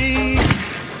 please.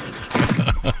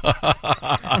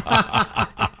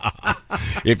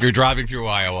 If you're driving through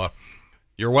Iowa,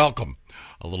 you're welcome.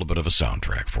 A little bit of a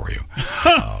soundtrack for you.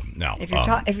 Now,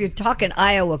 If you're talking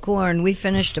Iowa corn, we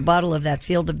finished a bottle of that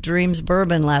Field of Dreams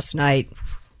bourbon last night.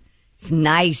 It's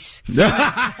nice. Finished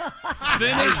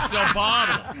the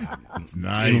bottle. It's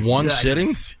nice. in one sitting?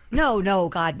 No,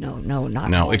 God, no, not.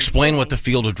 Now, one. explain what the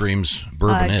Field of Dreams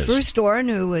bourbon is. Drew Storen,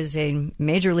 who was a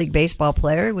Major League Baseball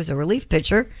player, was a relief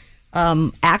pitcher,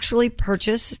 actually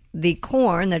purchased the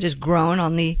corn that is grown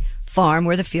on the farm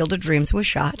where the Field of Dreams was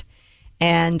shot,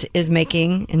 and is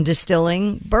making and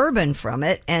distilling bourbon from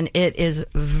it, and it is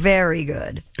very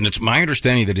good. And it's my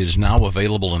understanding that it is now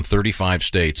available in 35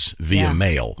 states via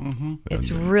mail. Mm-hmm. It's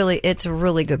a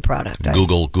really good product.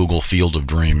 Google Field of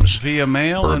Dreams via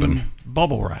mail bourbon. and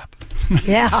bubble wrap.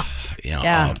 Yeah.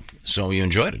 So you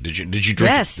enjoyed it? Did you drink?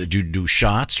 Yes. Did you do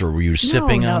shots, or were you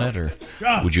sipping on it, or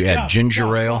would you add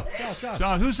ginger ale?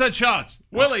 John, who said shots?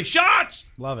 Willie, shots.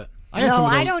 Love it.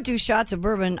 I don't do shots of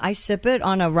bourbon. I sip it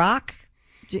on a rock.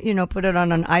 Put it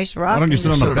on an ice rock. Why don't you sit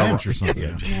on sit the on bench or something?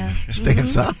 Yeah. Stay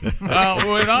inside.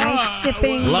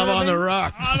 Sipping Love bourbon. on the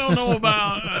rock.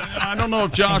 I don't know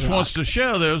if Josh wants to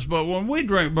share this, but when we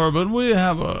drink bourbon, we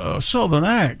have a southern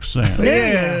accent.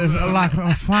 Yeah, like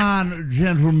a fine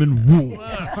gentleman would.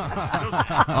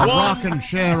 A rocking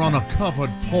chair on a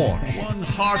covered porch. One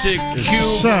hearty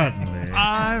cube. Certainly.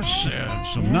 I said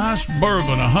some nice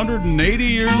bourbon, 180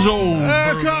 years old.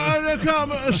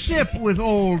 Come sip with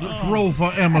old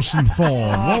Grover Emerson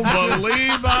Thorne. Won't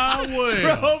believe I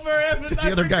will. Did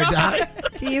the other guy die?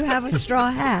 Do you have a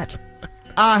straw hat?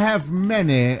 I have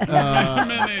many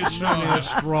Many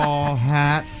straw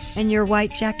hats. And your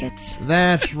white jackets?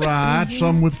 That's right.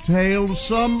 Some with tails,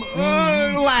 some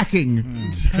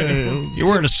lacking tails. You're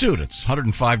wearing a suit. It's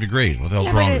 105 degrees. What the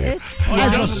hell's wrong with you?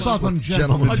 As a southern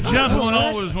gentleman, A gentleman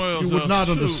always wears you would a not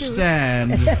suit.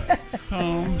 understand.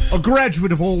 A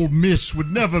graduate of Ole Miss would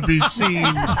never be seen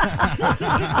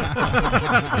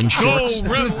In shorts. Go,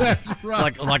 Rebel. That's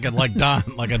right. It's like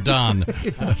a Don.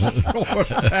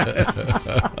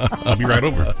 I'll be right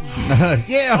over.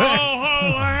 Yeah.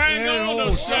 Hang on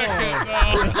a second.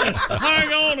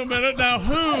 Hang on a minute. Now,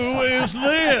 who is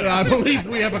this? I believe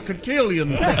we have a cotillion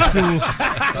to attend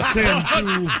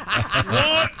to.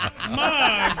 What?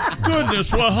 My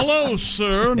goodness. Well, hello,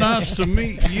 sir. Nice to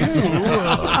meet you.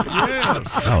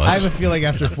 Yes. I have a feeling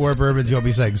after 4 bourbons, you'll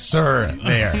be saying, "Sir,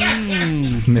 there,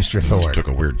 Mr. Thorne." Took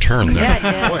a weird turn there.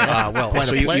 Yeah.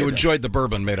 So you enjoyed the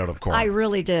bourbon made out of corn. I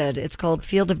really did. It's called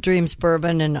Field of Dreams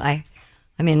bourbon, and I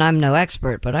mean, I'm no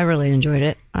expert, but I really enjoyed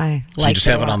it. I So you just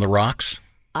have it on the rocks?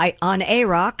 on a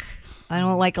rock. I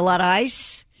don't like a lot of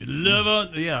ice. Love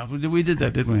on, we did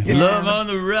that, didn't we? Love on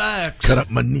the rocks. Cut up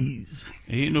my knees.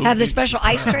 Ain't no Have the big- special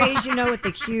ice trays, with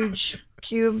the huge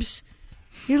cubes.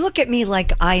 You look at me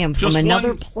like I am from Just another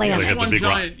one- planet. just one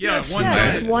giant, Just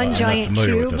one I'm giant not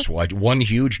familiar cube. with this. One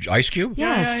huge ice cube?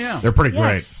 Yes. They're pretty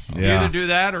Yes. great. You either do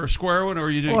that or a square one,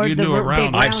 or you Or do the a big round.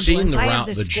 round I've seen ones. the I have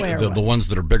round, the square the ones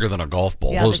that are bigger than a golf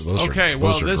ball. Yeah, those Okay, are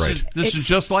well, those are this great. is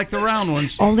just like the round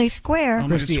ones. Only square.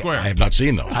 Only Christy, square. I have not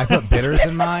seen those. I put bitters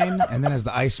in mine, and then as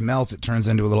the ice melts, it turns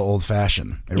into a little old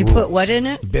fashioned. You put what in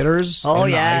it? Bitters. Oh,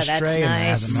 in yeah, the ice that's tray, and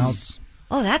as it nice. melts.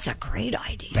 Oh, that's a great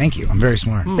idea. Thank you. I'm very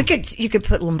smart. You could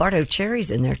put Lombardo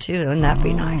cherries in there too, and that'd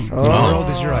be nice. How old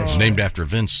is your ice? Named after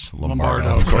Vince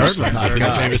Lombardo, of course. The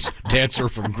famous dancer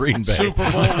from Green Bay. Super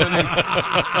Bowl winning.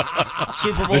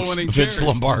 Super Bowl winning. Vince cherries.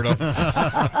 Lombardo.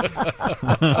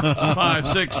 5,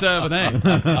 6, 7, 8.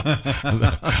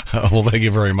 Well, thank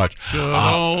you very much. Good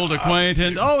old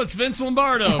acquaintance. Oh, it's Vince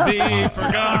Lombardo. Be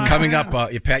forgot. Coming up,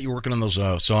 Pat, you working on those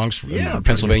songs? Yeah,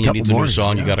 Pennsylvania a couple needs a new more,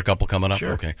 song. yeah. You got a couple coming up?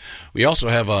 Sure. Okay. We also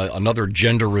have another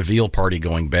gender reveal party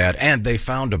going bad, and they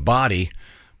found a body.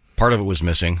 Part of it was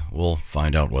missing. We'll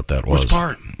find out what that was. Which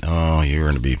part? Oh, you're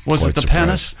going to be Was quite it the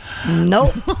surprised. Mm,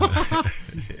 Nope.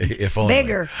 If only.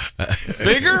 Bigger.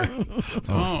 Bigger?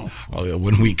 Oh. Well,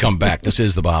 when we come back, this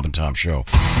is the Bob and Tom Show.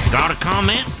 Got a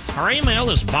comment? Our email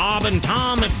is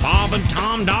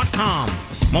bobandtom@bobandtom.com.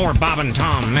 More Bob and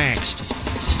Tom next.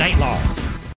 State law.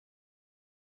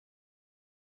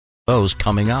 Those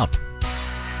coming up.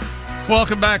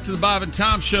 Welcome back to the Bob and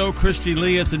Tom Show. Christy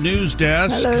Lee at the news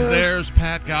desk. Hello. There's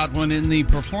Pat Godwin in the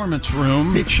performance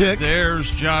room. Hey, chick. There's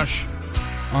Josh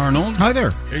Arnold. Hi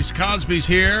there. Ace Cosby's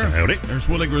here. Howdy. There's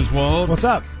Willie Griswold. What's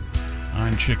up?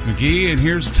 I'm Chick McGee, and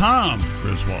here's Tom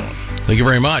Griswold. Thank you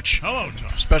very much. Hello,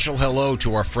 Tom. Special hello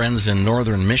to our friends in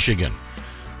northern Michigan,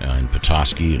 in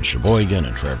Petoskey and Sheboygan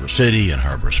and Traverse City and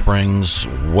Harbor Springs.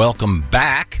 Welcome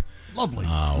back. Lovely.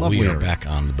 We are back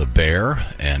on the Bear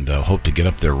and hope to get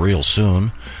up there real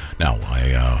soon. Now,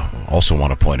 I also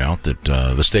want to point out that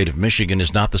the state of Michigan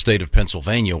is not the state of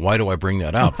Pennsylvania. Why do I bring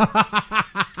that up?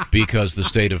 Because the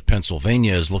state of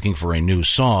Pennsylvania is looking for a new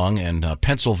song, and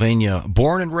Pennsylvania,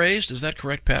 born and raised, is that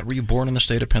correct, Pat? Were you born in the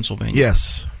state of Pennsylvania?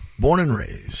 Yes, born and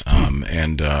raised.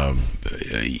 And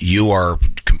you are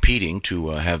competing to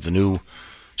have the new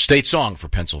state song for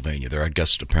Pennsylvania. There, I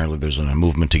guess, apparently there's a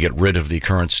movement to get rid of the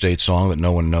current state song that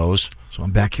no one knows. So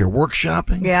I'm back here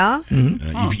workshopping. Yeah?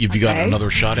 Mm-hmm. You've got another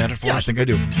shot at it for us? I think I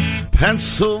do.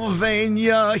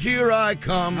 Pennsylvania, here I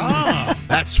come.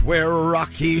 That's where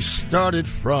Rocky started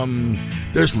from.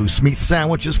 There's loose meat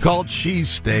sandwiches called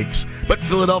cheesesteaks, but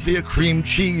Philadelphia cream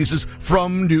cheese is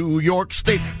from New York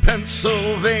State.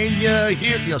 Pennsylvania,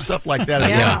 here, stuff like that.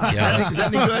 Yeah. Is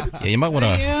that any good? Yeah, you might want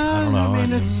to, I don't know.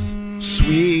 It's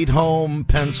Sweet Home,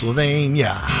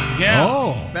 Pennsylvania. Yeah.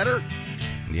 Oh. Better?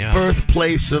 Yeah.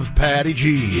 Birthplace of Patty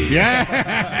G.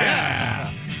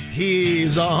 Yeah.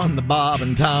 He's on the Bob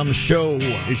and Tom Show.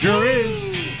 He sure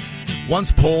is.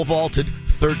 Once pole vaulted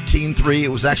 13-3. It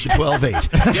was actually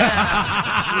 12-8. That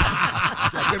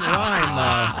can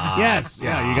rhyme. Yes.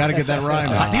 Yeah, you got to get that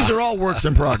rhyme. These are all works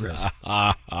in progress.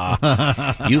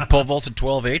 You pole vaulted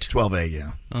 12-8? 12-8,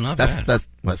 yeah. Oh, not bad.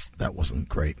 That wasn't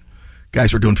great.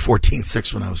 Guys were doing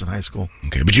 14-6 when I was in high school.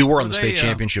 Okay, but you were on the state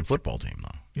championship football team,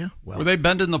 though. Yeah. Well, were they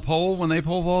bending the pole when they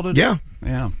pole vaulted? Yeah.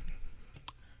 Yeah.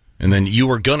 And then you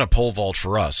were going to pole vault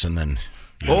for us, and then...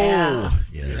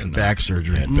 and back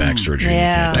surgery. Had back surgery.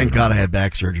 Yeah. Thank God I had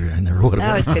back surgery. I never would have.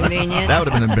 That was convenient. That would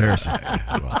have been embarrassing.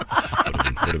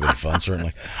 Would have been fun,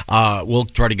 certainly. We'll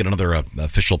try to get another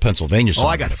official Pennsylvania song. Oh,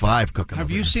 I got 5 cooking. Have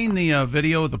you seen the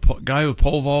video of the guy with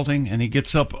pole vaulting, and he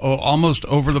gets up almost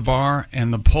over the bar,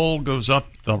 and the pole goes up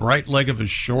the right leg of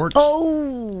his shorts?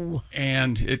 Oh!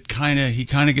 And he kind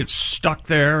of gets stuck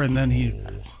there, and then he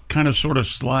kind of sort of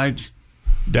slides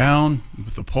down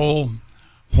with the pole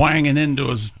whanging into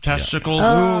his testicles.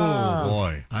 Oh,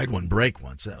 boy. I had one break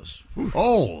once. That was...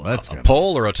 that's a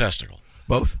pole or a testicle?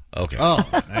 Both. Okay. Oh,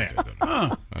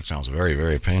 that sounds very,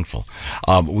 very painful.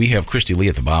 We have Christy Lee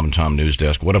at the Bob and Tom News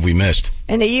Desk. What have we missed?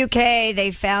 In the UK,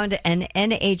 they found an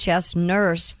NHS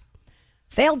nurse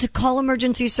failed to call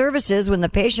emergency services when the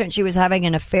patient she was having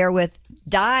an affair with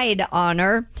died on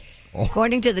her.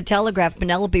 According to the Telegraph,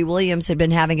 Penelope Williams had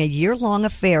been having a year-long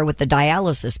affair with the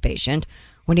dialysis patient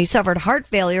when he suffered heart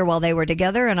failure while they were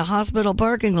together in a hospital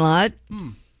parking lot.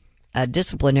 A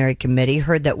disciplinary committee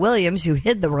heard that Williams, who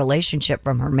hid the relationship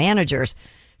from her managers,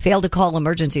 failed to call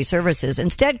emergency services.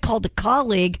 Instead, called a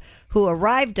colleague who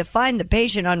arrived to find the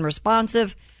patient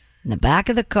unresponsive in the back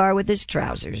of the car with his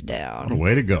trousers down. What a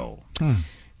way to go.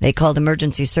 They called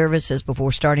emergency services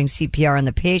before starting CPR on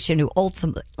the patient, who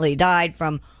ultimately died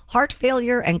from heart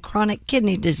failure and chronic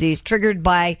kidney disease triggered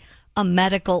by a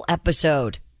medical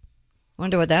episode.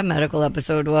 Wonder what that medical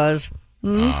episode was.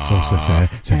 Sex.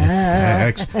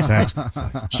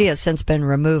 She has since been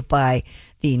removed by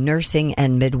the Nursing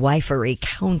and Midwifery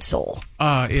Council.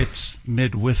 It's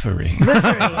midwifery.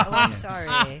 Oh, I'm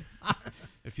sorry.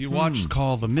 If you watched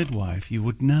Call the Midwife, you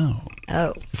would know.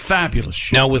 Oh, fabulous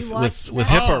show. Now, with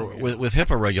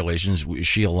HIPAA regulations, is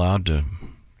she allowed to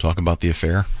talk about the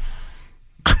affair?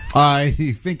 I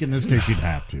think in this case you'd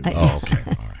have to. Oh, okay.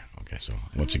 All right. Okay, so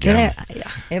once again,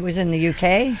 it was in the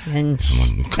UK, and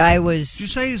guy was. Did you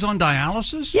say he's on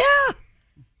dialysis? Yeah.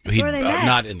 That's where they met.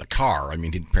 Not in the car. I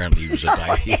mean, apparently he was a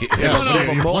plug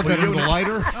it into the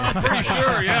lighter? I'm pretty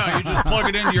sure, yeah. You just plug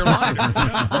it into your lighter.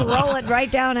 Roll it right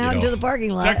down out into the parking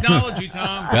lot. Technology,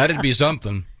 Tom. That'd be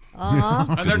something.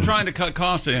 Uh-huh. And they're trying to cut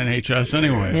costs at NHS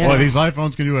anyway. Yeah. Boy, these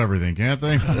iPhones can do everything, can't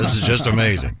they? This is just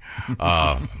amazing.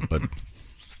 But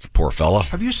poor fella.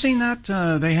 Have you seen that?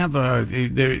 They have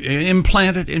they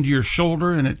implant it into your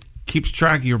shoulder, and it keeps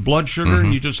track of your blood sugar,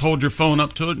 and you just hold your phone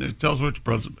up to it, and it tells which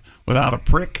without a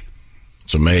prick.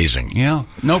 It's amazing. Yeah,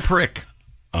 no prick.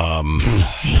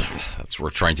 That's what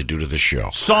we're trying to do to this show.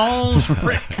 Saul's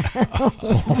prick.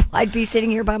 I'd be sitting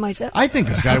here by myself. I think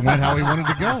this guy went how he wanted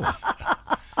to go.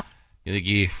 You think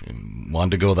he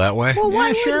wanted to go that way? Well,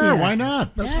 why sure. you? Why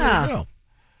not? That's where you go.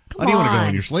 How do you want to go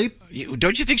in your sleep?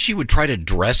 Don't you think she would try to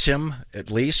dress him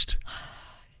at least?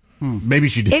 Maybe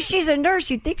she did. If she's a nurse,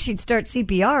 you'd think she'd start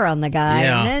CPR on the guy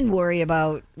Yeah. and then worry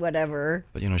about whatever.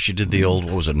 But, she did the old,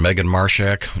 what was it, Megan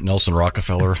Marshak, Nelson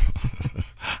Rockefeller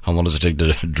How long does it take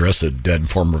to dress a dead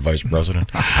former vice president?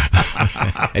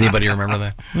 Anybody remember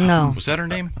that? No. Was that her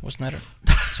name? Wasn't that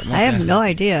her? Something I like have that? no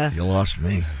idea. You lost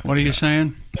me. What are you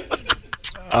saying?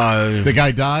 The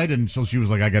guy died, and so she was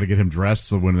like, "I got to get him dressed."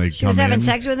 So when they She come was having in,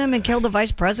 sex with him and killed the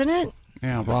vice president?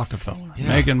 Yeah, Rockefeller.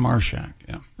 Megan Marshak.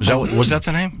 Yeah. Was that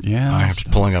the name? Yeah. I'm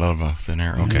pulling it out of thin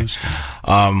air. Okay.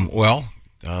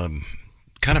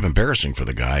 Kind of embarrassing for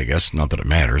the guy, I guess. Not that it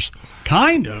matters.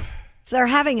 Kind of. If they're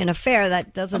having an affair,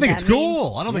 that doesn't. I think that it's mean-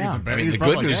 cool. I don't think it's I embarrassing. mean, the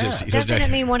good news is Doesn't it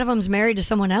mean one of them's married to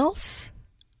someone else?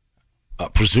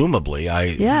 presumably,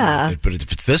 Yeah. But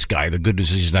if it's this guy, the good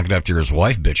news is he's not going to have to hear his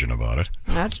wife bitching about it.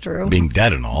 That's true. Being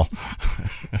dead and all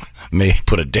may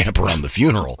put a damper on the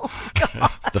funeral.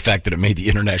 The fact that it made the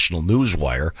international news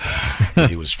wire.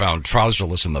 He was found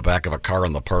trouserless in the back of a car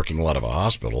in the parking lot of a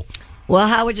hospital. Well,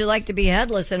 how would you like to be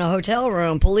headless in a hotel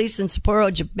room? Police in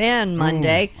Sapporo, Japan,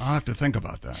 Monday I'll have to think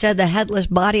about that. said the headless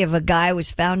body of a guy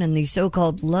was found in the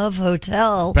so-called Love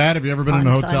Hotel. Pat, have you ever been in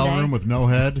a on hotel Sunday. room with no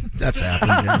head? That's happened.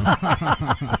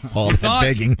 Yeah. All that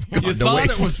begging. You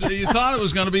thought it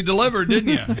was going to be delivered, didn't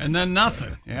you? And then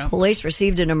nothing. Yeah. Police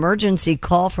received an emergency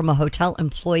call from a hotel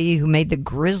employee who made the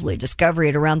grisly discovery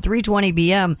at around 3:20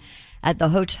 p.m. at the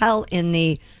hotel in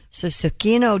the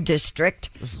Susukino district.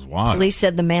 This is wild. Police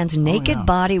said the man's naked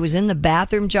body was in the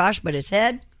bathroom, Josh, but his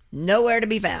head nowhere to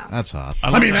be found. That's hot.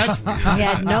 I mean, love that's that. weird. He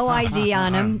had no ID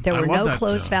on him. There I were love no that,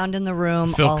 clothes found in the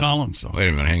room. Phil Collins song. Wait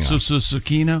a minute, hang on.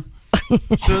 Susukino.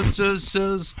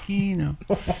 Susukino.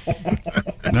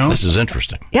 No? This is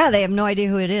interesting. Yeah, they have no idea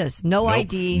who it is. No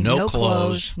ID, no no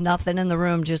clothes. nothing in the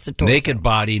room, just a torso. Naked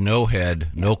body, no head,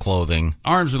 no clothing.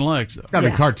 Arms and legs, though. Got to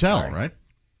be cartel, right?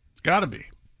 It's got to be.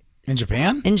 In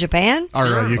Japan? In Japan? Or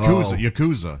Yakuza. Oh.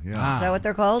 Yakuza, yeah. Is that what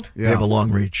they're called? They have a long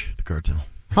reach, the cartel.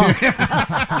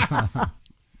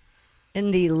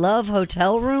 In the Love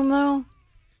Hotel room, though?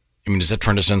 I mean, is that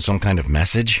trying to send some kind of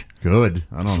message? Good.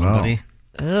 I don't know.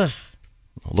 Ugh.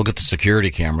 Look at the security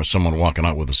camera. Someone walking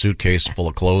out with a suitcase full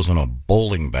of clothes and a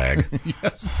bowling bag.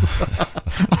 Yes.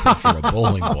 For a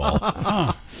bowling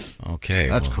ball. Okay.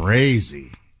 That's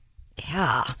crazy.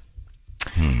 Yeah.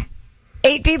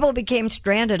 8 people became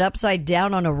stranded upside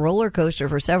down on a roller coaster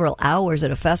for several hours at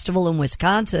a festival in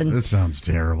Wisconsin. This sounds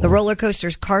terrible. The roller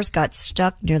coaster's cars got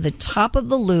stuck near the top of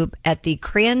the loop at the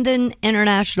Crandon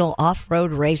International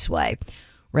Off-Road Raceway.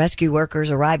 Rescue workers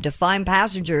arrived to find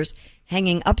passengers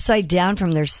hanging upside down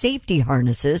from their safety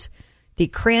harnesses. The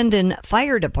Crandon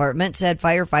Fire Department said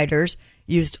firefighters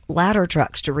used ladder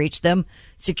trucks to reach them,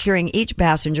 securing each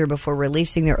passenger before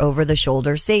releasing their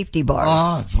over-the-shoulder safety bars.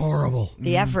 Oh, it's horrible.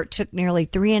 The effort took nearly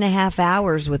 3.5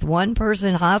 hours with one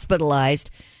person hospitalized.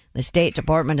 The State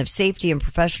Department of Safety and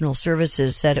Professional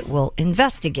Services said it will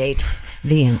investigate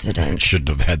the incident. Shouldn't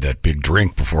have had that big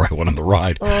drink before I went on the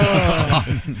ride.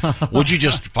 Would you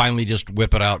just finally just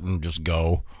whip it out and just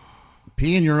go?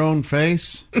 Pee in your own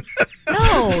face?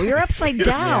 No, you're upside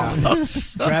down.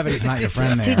 Gravity's not your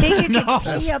friend Do there. you think you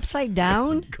could pee upside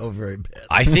down? Go very bad.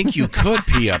 I think you could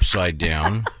pee upside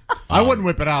down. I wouldn't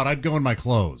whip it out. I'd go in my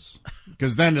clothes.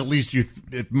 Because then at least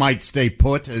it might stay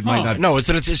put. It might not. No, it's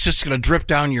just going to drip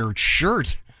down your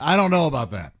shirt. I don't know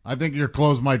about that. I think your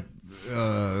clothes might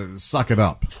suck it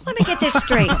up. Let me get this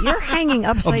straight. You're hanging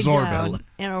upside Absorb down it.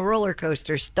 in a roller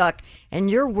coaster stuck, and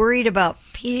you're worried about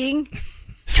peeing?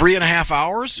 3.5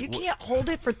 hours? You can't hold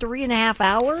it for 3.5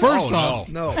 hours? First off,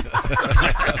 No.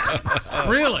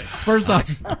 Really? First off,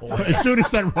 as soon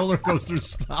as that roller coaster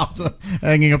stopped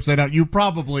hanging upside down, you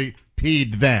probably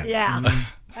peed then. Yeah.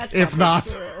 That's If probably not,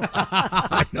 true.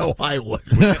 I know I would.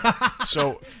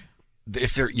 So,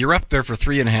 if you're up there for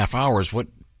 3.5 hours, what?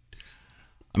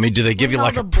 I mean, do they give you Well,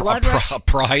 like the blood rush- a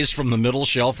prize from the middle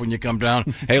shelf when you come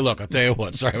down? Hey, look, I'll tell you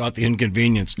what. Sorry about the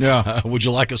inconvenience. Yeah. Would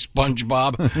you like a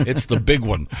SpongeBob? It's the big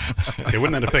one. Hey,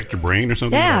 wouldn't that affect your brain or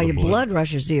something? Yeah, Or the your blood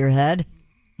rushes to your head.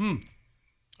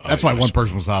 that's why one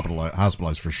person was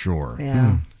hospitalized for sure.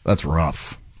 Yeah. That's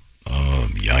rough.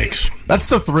 Yikes. That's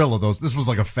the thrill of those. This was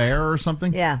like a fair or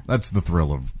something? Yeah. That's the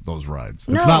thrill of those rides.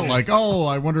 It's No. not like, oh,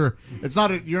 I wonder. It's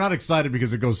not. You're not excited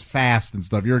because it goes fast and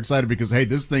stuff. You're excited because, hey,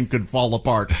 this thing could fall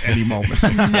apart any moment.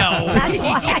 No.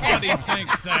 Nobody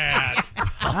thinks that.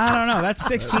 I don't know. That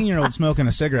 16-year-old smoking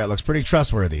a cigarette looks pretty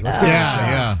trustworthy. Let's get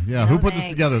Yeah. Who put this thanks.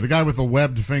 together? The guy with the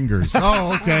webbed fingers.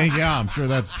 Oh, okay. Yeah, I'm sure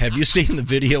that's. Have you seen the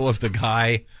video of the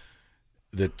guy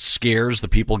that scares the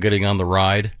people getting on the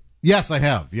ride? Yes, I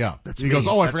have. Yeah. He goes,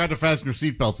 me. oh, I forgot to fasten your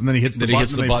seatbelts, and then he hits the Then he button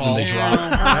hits the and button they and fall.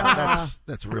 they drop.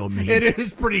 That's real mean. It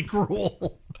is pretty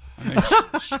cruel. And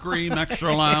they scream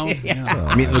extra loud. Yeah.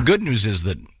 I mean, the good news is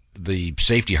that the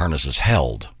safety harness is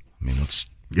held. I mean, that's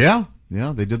Yeah,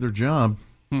 they did their job.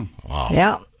 wow.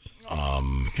 Yeah.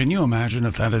 Can you imagine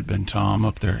if that had been Tom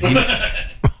up there?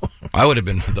 I would have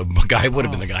been the guy. Would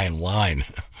have been the guy in line.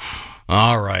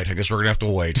 All right, I guess we're gonna have to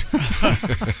wait.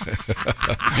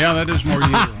 Yeah, that is more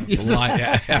you.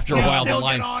 After a while,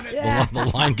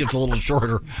 the line gets a little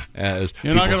shorter.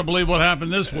 You're not gonna believe what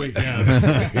happened this weekend.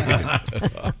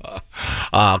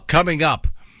 Coming up,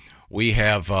 we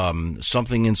have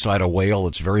something inside a whale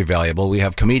that's very valuable. We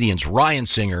have comedians Ryan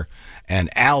Singer and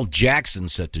Al Jackson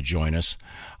set to join us.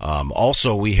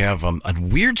 Also, we have a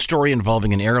weird story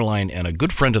involving an airline and a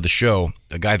good friend of the show,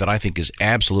 a guy that I think is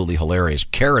absolutely hilarious.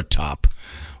 Carrot Top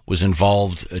was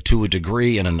involved to a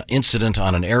degree in an incident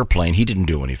on an airplane. He didn't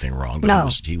do anything wrong,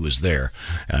 but he was there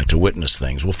to witness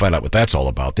things. We'll find out what that's all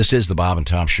about. This is the Bob and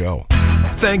Tom Show.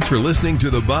 Thanks for listening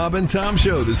to the Bob and Tom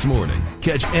Show this morning.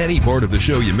 Catch any part of the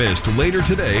show you missed later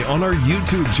today on our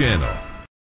YouTube channel.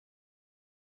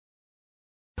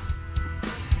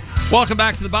 Welcome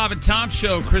back to the Bob and Tom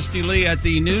Show. Christy Lee at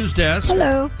the news desk.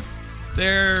 Hello.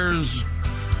 There's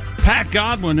Pat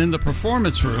Godwin in the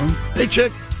performance room. Hey,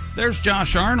 Chick. There's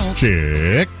Josh Arnold.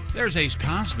 Chick. There's Ace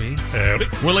Cosby. Howdy.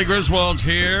 Willie Griswold's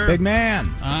here. Big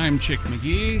man. I'm Chick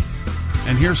McGee.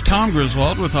 And here's Tom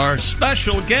Griswold with our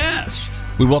special guest.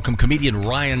 We welcome comedian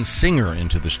Ryan Singer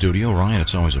into the studio. Ryan,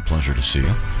 it's always a pleasure to see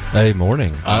you. Hey,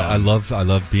 morning. I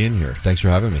love being here. Thanks for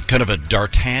having me. Kind of a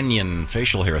D'Artagnan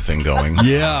facial hair thing going.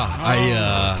 Yeah,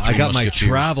 I got my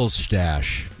travel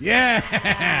stash.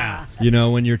 Yeah. You know,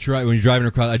 when you're driving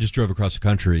across, I just drove across the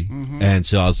country, and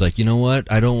so I was like, you know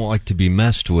what? I don't like to be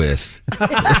messed with. So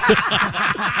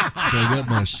I got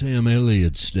my Sam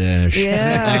Elliott stash.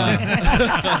 Yeah.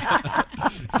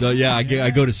 So yeah,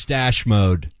 I go to stash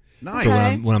mode.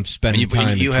 Nice. When I'm spending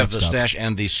time. You in have the truck stash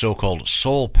and the so-called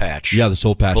soul patch. Yeah, the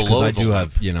soul patch, because below I the do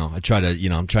lip. have, I try to,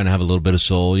 I'm trying to have a little bit of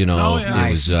soul, Oh, yeah. It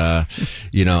was, I'm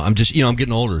just, I'm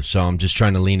getting older, so I'm just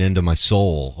trying to lean into my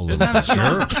soul a little bit.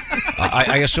 Sure.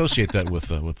 I associate that with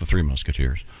the Three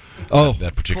Musketeers. Oh,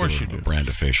 that particular brand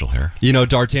of facial hair.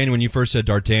 D'Artagnan, when you first said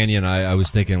D'Artagnan, I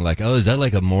was thinking like, oh, is that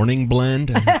like a morning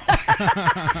blend?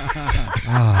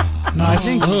 No, I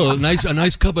think a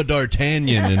nice cup of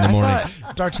D'Artagnan in the morning. I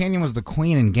thought D'Artagnan was the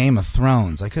queen in Game of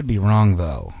Thrones. I could be wrong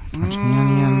though.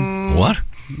 D'Artagnan. What?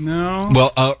 No.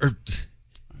 Well,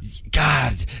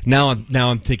 God, now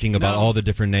I'm thinking about all the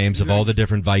different names of all the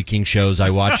different Viking shows I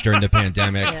watched during the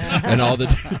pandemic, and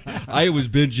I was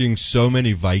binging so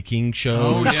many Viking shows.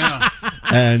 Oh yeah.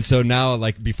 And so now,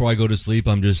 like, before I go to sleep,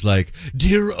 I'm just like,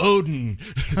 "Dear Odin,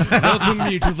 welcome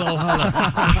me to Valhalla."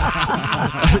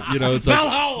 It's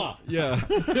Valhalla. Like, yeah.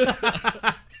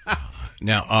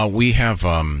 Now we have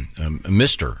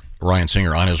Mr. Ryan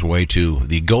Singer on his way to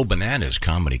the Go Bananas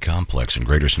Comedy Complex in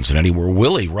Greater Cincinnati, where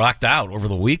Willie rocked out over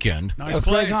the weekend. Nice With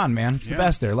place. Greg Hahn, man. It's the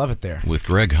best there. Love it there. With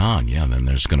Greg Hahn, yeah. Then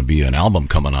there's going to be an album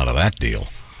coming out of that deal.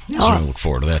 So I look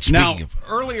forward to that. Now, Speaking of,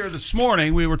 earlier this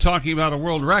morning, we were talking about a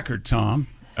world record, Tom.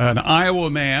 An Iowa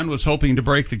man was hoping to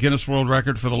break the Guinness World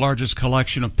Record for the largest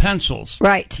collection of pencils.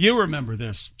 Right. You remember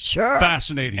this. Sure.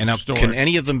 Fascinating and now, story. can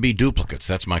any of them be duplicates?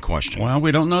 That's my question. Well,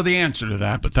 we don't know the answer to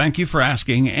that, but thank you for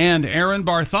asking. And Aaron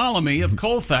Bartholomew of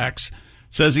Colfax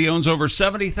says he owns over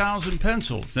 70,000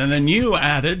 pencils. And then you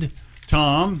added,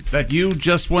 Tom, that you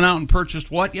just went out and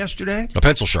purchased what yesterday? A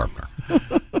pencil sharpener.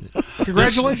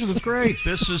 Congratulations, that's great.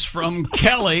 This is from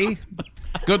Kelly.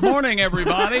 Good morning,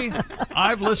 everybody.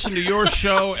 I've listened to your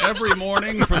show every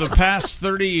morning for the past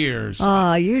 30 years.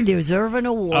 You deserve an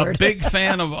award. A big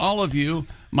fan of all of you.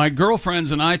 My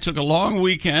girlfriends and I took a long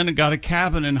weekend and got a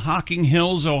cabin in Hocking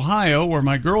Hills, Ohio, where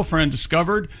my girlfriend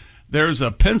discovered there's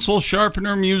a pencil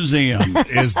sharpener museum.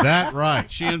 Is that right?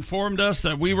 She informed us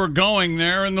that we were going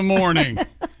there in the morning.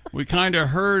 We kind of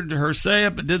heard her say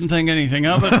it, but didn't think anything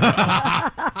of it.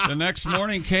 The next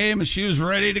morning came, and she was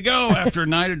ready to go after a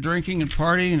night of drinking and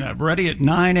partying, ready at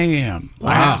 9 a.m.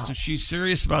 I asked if she's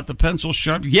serious about the pencil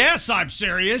sharp. Yes, I'm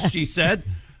serious, she said.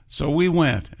 So we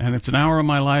went, and it's an hour of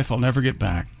my life I'll never get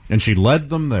back. And she led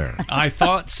them there. I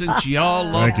thought since y'all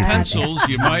love pencils,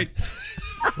 you might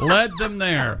lead them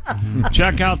there.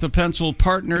 Check out the Pencil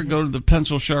Partner. Go to the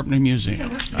Pencil Sharpening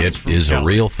Museum. It is a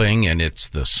real thing, and it's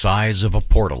the size of a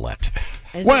portalet.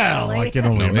 Well, I can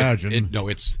only imagine.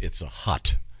 It's a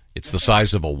hut. It's the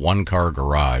size of a one-car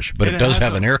garage, but it does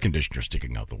have an air conditioner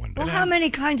sticking out the window. Well, how many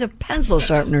kinds of pencil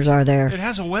sharpeners are there? It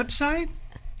has a website?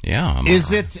 Yeah.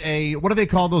 Is it what do they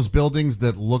call those buildings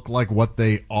that look like what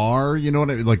they are? You know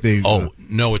what I mean? Like they. Oh,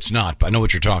 no, it's not. But I know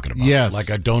what you're talking about. Yes. Like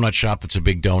a donut shop that's a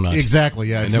big donut. Exactly,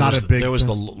 yeah. It's not a big. There was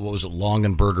what was it,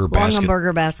 Longenberger Basket?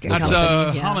 Longenberger Basket That's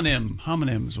Company.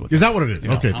 homonym is what. Is that what it is?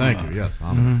 Okay, thank you. Yes.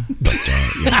 But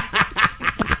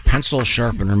the Pencil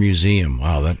Sharpener Museum.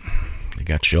 Wow, they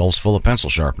got shelves full of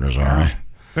pencil sharpeners, all right.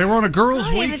 They were on a girls' I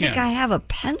don't weekend. even think I have a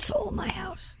pencil in my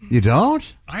house. You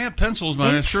don't? I have pencils,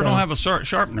 but I sure don't have a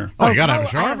sharpener. Oh, you got to have a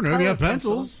sharpener. You have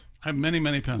pencils. I have many,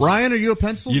 many pencils. Ryan, are you a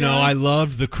pencil You know, guy? I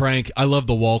loved the crank. I love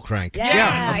the wall crank.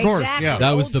 Yeah, of course. exactly. Yeah.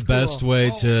 That was the best way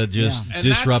to just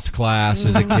disrupt class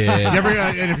as a kid.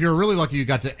 And if you're really lucky, you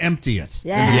got to empty it.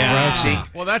 Yeah.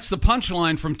 Well, that's the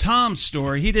punchline from Tom's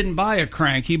story. He didn't buy a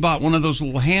crank. He bought one of those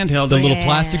little handheld. The little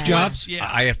plastic jobs? Yeah.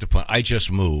 I have to put. I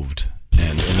just moved,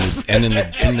 and in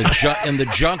the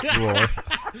junk drawer,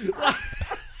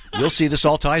 you'll see this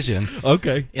all ties in.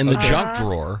 Okay. In the junk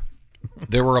drawer,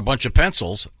 there were a bunch of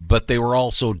pencils, but they were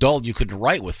all so dull you couldn't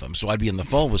write with them. So I'd be on the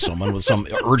phone with someone with some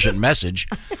urgent message.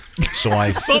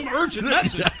 Some urgent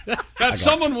message that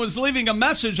someone was leaving a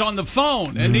message on the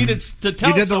phone and needed to tell.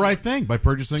 You did the someone. right thing by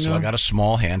purchasing. So I got a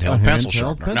small handheld pencil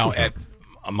sharpener. Now at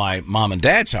my mom and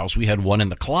dad's house, we had one in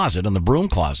the closet, in the broom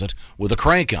closet, with a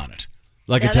crank on it.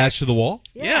 Like attached to the wall?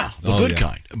 Yeah, the good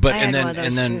kind. But and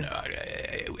then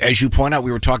as you point out,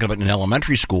 we were talking about in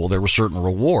elementary school, there were certain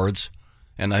rewards.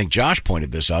 And I think Josh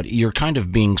pointed this out. You're kind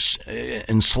of being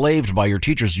enslaved by your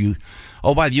teachers. You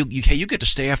get to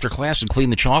stay after class and clean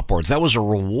the chalkboards. That was a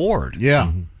reward. Yeah.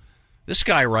 Mm-hmm. This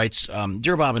guy writes,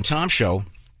 Dear Bob and Tom Show,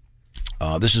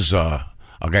 this is a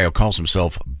guy who calls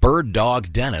himself Bird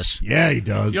Dog Dennis. Yeah, he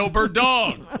does. Yo, Bird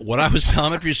Dog. When I was in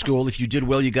elementary school, if you did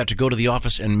well, you got to go to the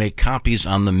office and make copies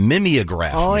on the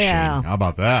mimeograph machine. Yeah. How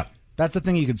about that? That's the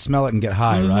thing, you could smell it and get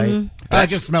high, right? That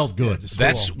just smelled good.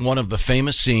 That's one of the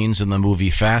famous scenes in the movie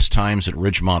Fast Times at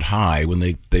Ridgemont High when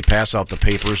they pass out the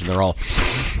papers and they're all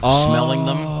smelling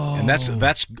them. And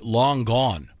that's long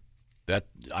gone. That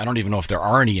I don't even know if there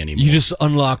are any anymore. You just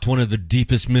unlocked one of the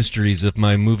deepest mysteries of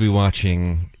my movie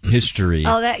watching history.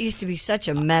 Oh, that used to be such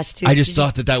a mess, too. I just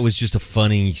thought that was just a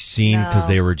funny scene because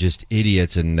they were just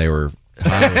idiots and they were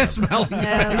smelling.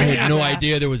 I had no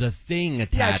idea there was a thing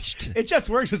attached. It just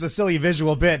works as a silly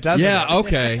visual bit, doesn't it? Yeah,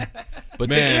 okay. But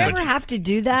Did you ever have to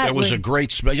do that? There was a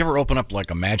great smell. You ever open up like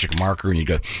a magic marker and you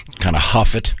go kind of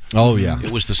huff it? Oh, yeah.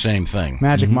 It was the same thing.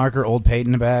 Magic marker, old paint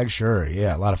in a bag, sure.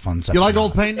 Yeah, a lot of fun stuff. You like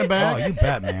old paint in a bag? Oh, you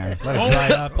bet, man. Let it dry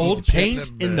up. Old paint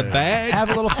in the bag?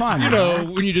 Have a little fun. You know,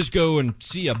 when you just go and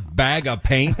see a bag of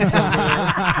paint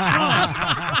somewhere.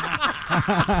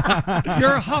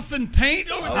 You're huffing paint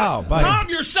over there. Oh, buddy. Tom,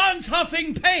 your son's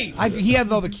huffing paint. He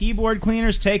had all the keyboard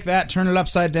cleaners. Take that, turn it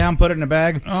upside down, put it in a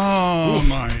bag. Oh,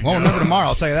 my God. Won't remember tomorrow,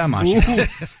 I'll tell you that much.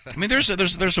 I mean,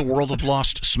 there's a world of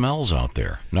lost smells out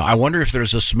there. Now, I wonder if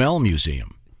there's a smell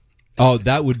museum. Oh,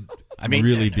 that would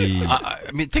really be... I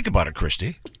mean, think about it,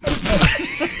 Christy.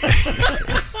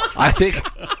 I think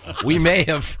we may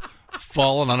have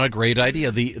fallen on a great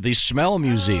idea. The smell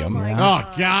museum.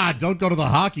 Oh, God, don't go to the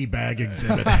hockey bag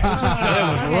exhibit.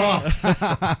 That was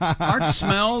rough. Aren't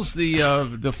smells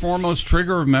the foremost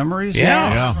trigger of memories?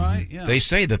 Yeah. Right? Yeah. They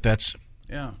say that's...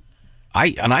 Yeah.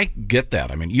 I get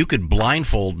that. I mean, you could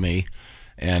blindfold me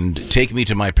and take me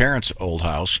to my parents' old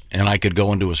house, and I could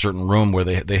go into a certain room where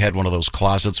they had one of those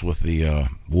closets with the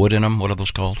wood in them. What are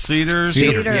those called? Cedars.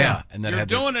 Cedar. Yeah. And then You're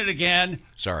doing it again.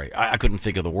 Sorry, I couldn't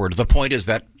think of the word. The point is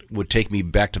that would take me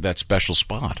back to that special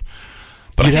spot.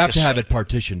 But You'd have to have it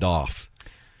partitioned off.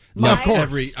 Well, of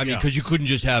course. Because you couldn't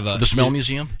just have the smell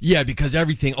museum. Yeah, because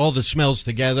all the smells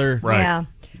together. Right. Yeah.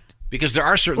 Because there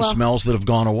are certain smells that have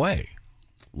gone away,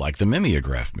 like the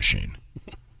mimeograph machine.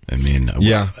 I mean,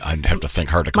 I'd have to think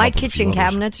hard to come My up with a few kitchen others.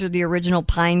 cabinets are the original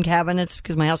pine cabinets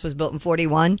because my house was built in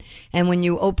 41. And when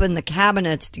you open the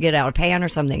cabinets to get out a pan or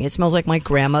something, it smells like my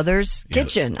grandmother's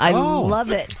kitchen. I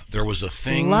love it. There was a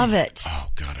thing. Love it. Oh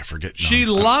God, I forget. No. She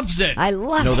loves it. I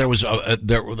love it. No, there was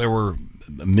there were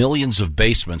millions of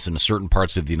basements in certain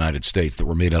parts of the United States that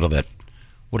were made out of that.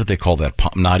 What did they call that?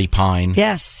 Knotty pine.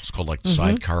 Yes. It's called like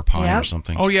sidecar pine or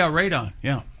something. Oh yeah, radon.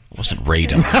 Yeah. It wasn't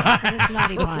radon. It's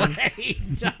Knotty Pine.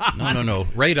 No.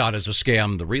 Radon is a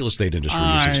scam the real estate industry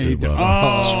uses to screw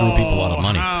people out of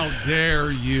money. How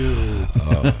dare you?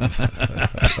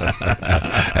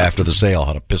 After the sale,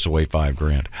 how to piss away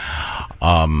 $5,000.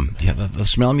 The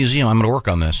smell museum. I'm going to work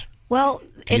on this. Well,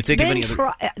 Can you it's think of been any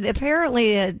other-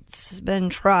 apparently it's been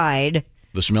tried.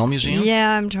 The smell museum.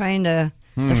 Yeah, I'm trying to.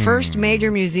 The first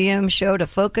major museum showed a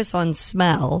focus on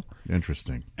smell.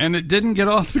 Interesting. And it didn't get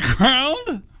off the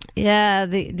ground? Yeah,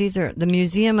 these are the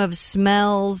Museum of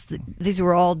Smells. These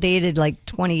were all dated like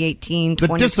 2018, The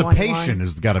 2021. dissipation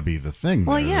has got to be the thing.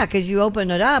 Well, there. yeah, because you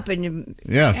open it up and you.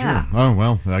 Yeah, sure. Oh,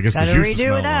 well, I guess it's Gotta used to redo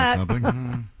smell it like up.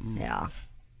 something. Yeah.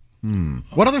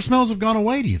 What other smells have gone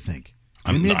away, do you think?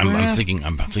 I'm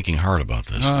thinking hard about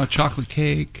this. Chocolate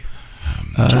cake.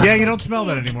 Yeah, you don't smell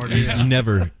that anymore, do you?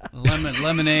 Never.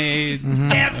 Lemonade.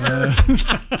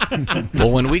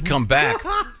 Well, when we come back,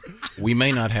 We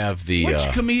may not have the... Which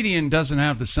comedian doesn't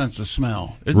have the sense of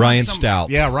smell? Ryan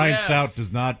Stout. Yeah, Ryan Stout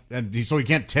does not, and so he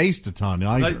can't taste a ton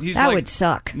either. That would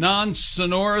suck.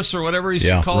 Non-sonorous or whatever he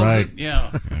calls right. it.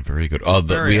 Yeah. Very good.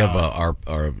 We have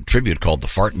our tribute called the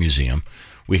Fart Museum.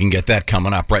 We can get that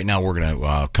coming up. Right now, we're going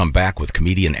to come back with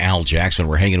comedian Al Jackson.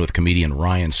 We're hanging with comedian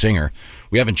Ryan Singer.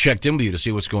 We haven't checked in with you to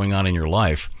see what's going on in your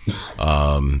life.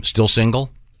 Still single?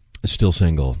 Still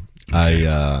single.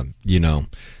 Okay.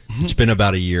 It's been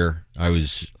about a year. I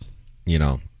was,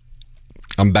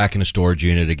 I'm back in a storage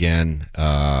unit again.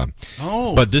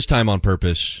 But this time on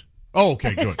purpose. Oh,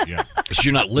 okay, good. Yeah. So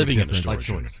you're not living in a storage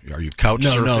unit. Are you couch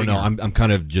surfing? No. I'm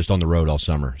kind of just on the road all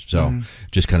summer. So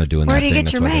just kind of doing that. Where do you thing.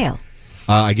 get your mail?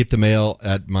 I get the mail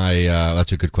at my.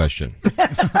 That's a good question.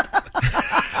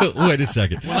 Wait a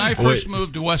second. When I first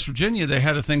moved to West Virginia, they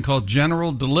had a thing called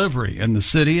general delivery in the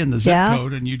city and the zip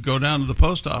code, and you'd go down to the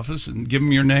post office and give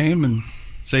them your name and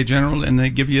say general, and they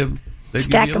give you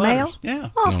stack of mail. Yeah.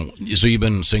 Oh. So you've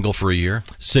been single for a year?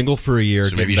 Single for a year.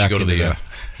 So maybe you should go to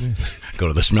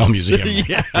the Smell Museum.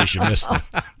 Yeah. In case you missed it.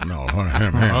 No.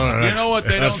 You know what?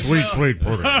 That's sweet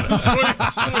porter. That's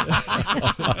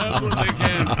what they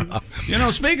can.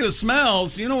 Speaking of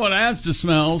smells, you know what adds to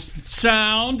smells?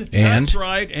 Sound. And? That's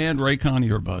right. And Raycon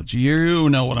earbuds. You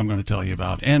know what I'm going to tell you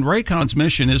about. And Raycon's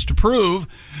mission is to prove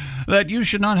that you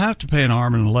should not have to pay an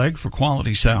arm and a leg for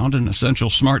quality sound and essential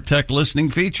smart tech listening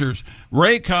features.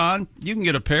 Raycon, you can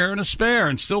get a pair and a spare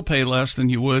and still pay less than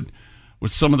you would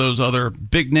with some of those other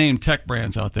big-name tech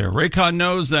brands out there. Raycon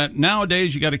knows that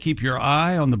nowadays you got to keep your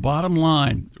eye on the bottom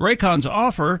line. Raycon's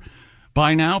offer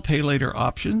buy now, pay later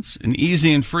options, an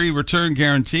easy and free return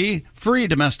guarantee, free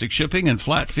domestic shipping, and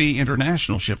flat-fee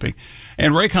international shipping.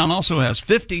 And Raycon also has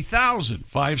 50,000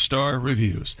 five-star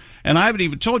reviews. And I haven't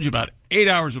even told you about it. 8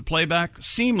 hours of playback,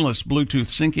 seamless Bluetooth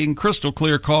syncing, crystal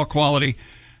clear call quality,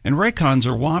 and Raycons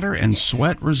are water and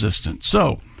sweat resistant.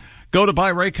 So go to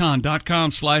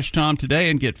buyraycon.com/Tom today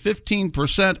and get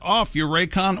 15% off your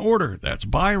Raycon order. That's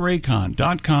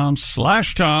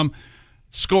buyraycon.com/Tom.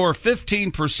 Score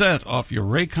 15% off your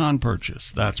Raycon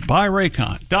purchase. That's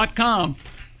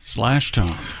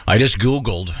buyraycon.com/Tom. I just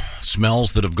Googled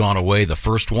smells that have gone away. The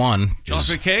first one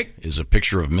chocolate cake is a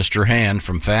picture of Mr. Hand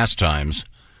from Fast Times.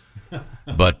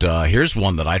 But here's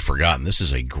one that I'd forgotten. This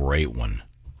is a great one.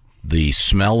 The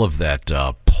smell of that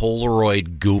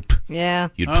Polaroid goop. Yeah.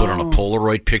 You'd put on a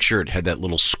Polaroid picture. It had that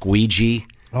little squeegee.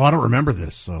 Oh, I don't remember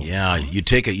this. So yeah, you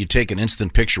take an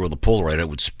instant picture with a Polaroid. It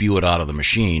would spew it out of the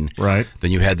machine. Right.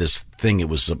 Then you had this thing. It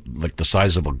was like the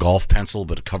size of a golf pencil,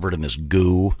 but covered in this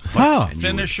goo.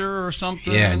 Finisher or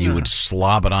something. Yeah, and you would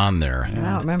slob it on there. I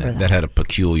don't remember that. That had a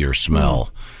peculiar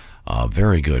smell.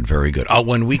 Very good, very good.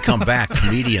 When we come back,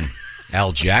 comedian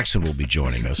Al Jackson will be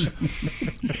joining us.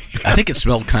 I think it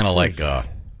smelled kind of like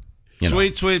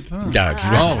sweet.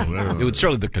 Yeah, it was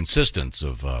certainly the consistence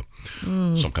of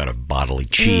some kind of bodily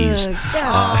cheese.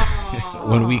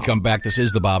 When we come back, this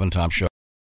is the Bob and Tom Show.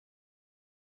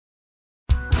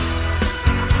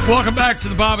 Welcome back to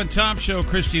the Bob and Tom Show.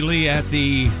 Christy Lee at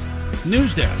the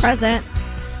news desk. Present.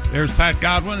 There's Pat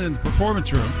Godwin in the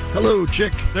performance room. Hello,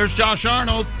 Chick. There's Josh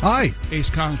Arnold. Hi. Ace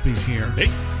Cosby's here.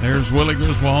 Hey. There's Willie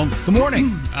Griswold. Good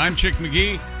morning. I'm Chick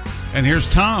McGee. And here's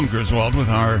Tom Griswold with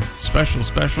our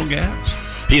special guest.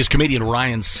 He is comedian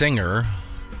Ryan Singer.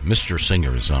 Mr.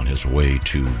 Singer is on his way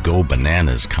to Go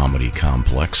Bananas Comedy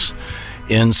Complex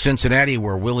in Cincinnati,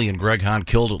 where Willie and Greg Hahn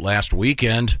killed it last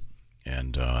weekend.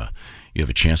 And you have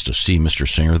a chance to see Mr.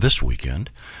 Singer this weekend.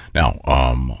 Now,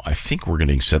 I think we're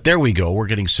getting set. There we go. We're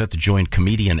getting set to join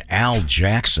comedian Al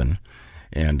Jackson.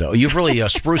 And you've really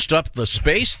spruced up the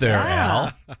space there,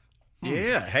 Al.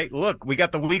 Yeah. Hey, look, we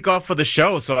got the week off for the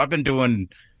show, so I've been doing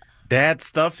dad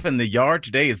stuff in the yard.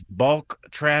 Today is bulk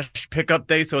trash pickup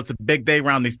day, so it's a big day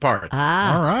around these parts.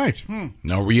 All right.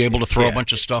 Now, were you able to throw a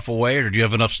bunch of stuff away, or did you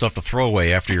have enough stuff to throw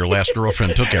away after your last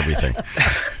girlfriend took everything?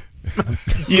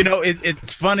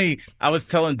 It's funny. I was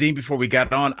telling Dean before we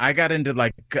got on, I got into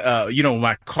my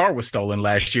car was stolen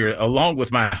last year, along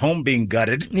with my home being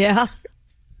gutted. Yeah.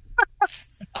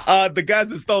 The guys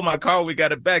that stole my car, we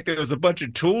got it back. There was a bunch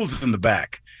of tools in the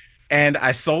back. And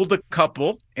I sold a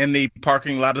couple in the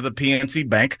parking lot of the PNC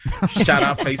Bank. Shout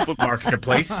out Facebook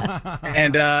Marketplace.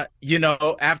 And,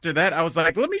 after that, I was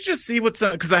like, let me just see what's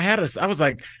up. Because I was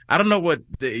like, I don't know what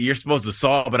you're supposed to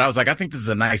saw, but I was like, I think this is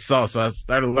a nice saw. So I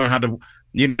started to learn how to,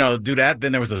 do that.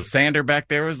 Then there was a sander back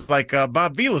there. It was like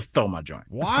Bob Vila stole my joint.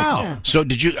 Wow. So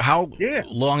how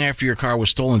long after your car was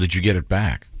stolen did you get it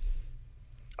back?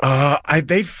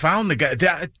 They found the guy.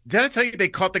 Did I tell you they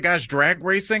caught the guys drag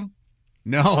racing?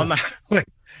 No.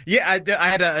 Yeah, I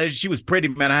had she was pretty,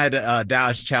 man. I had a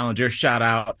Dallas Challenger, shout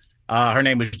out. Her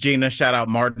name was Gina. Shout out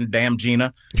Martin, damn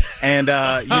Gina. And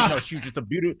she was just a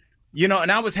beautiful.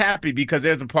 And I was happy because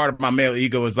there's a part of my male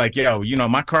ego is like, yo,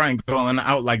 my car ain't going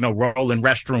out like no rolling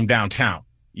restroom downtown.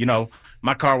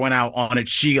 My car went out on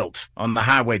its shield on the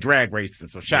highway drag racing.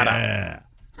 So shout out.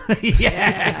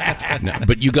 Yeah. No,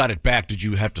 but you got it back. Did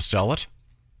you have to sell it?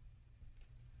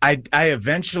 I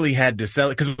eventually had to sell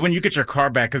it because when you get your car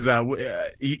back, because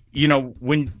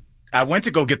when I went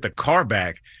to go get the car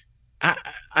back,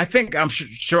 I think I'm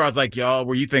sure I was like, y'all,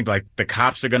 where you think like the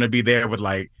cops are going to be there with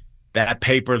like that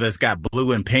paper that's got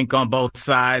blue and pink on both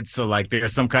sides. So like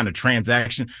there's some kind of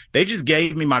transaction. They just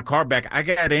gave me my car back. I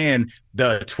got in,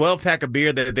 the 12-pack of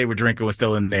beer that they were drinking was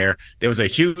still in there. There was a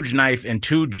huge knife and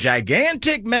 2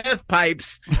 gigantic meth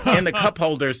pipes in the cup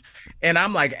holders. And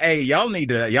I'm like, hey,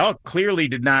 y'all clearly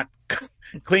did not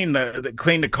clean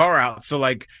the car out. So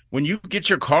like when you get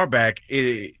your car back,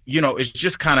 it's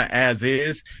just kind of as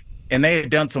is. And they had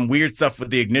done some weird stuff with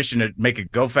the ignition to make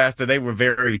it go faster. They were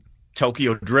very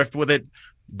Tokyo Drift with it,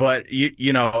 but it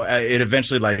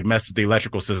eventually like messed with the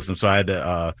electrical system, so I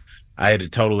had to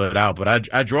total it out. But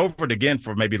I drove it again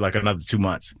for maybe like another 2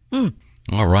 months.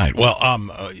 All right. Well,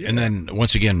 and then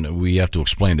once again, we have to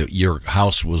explain that your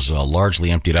house was largely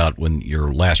emptied out when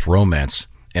your last romance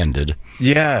ended.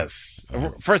 Yes.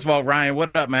 First of all, Ryan,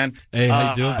 what up, man? Hey,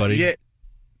 how you doing, buddy? Yeah,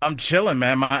 I'm chilling,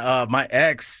 man. My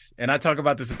ex, and I talk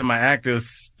about this in my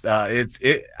actors. It's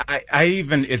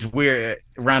weird,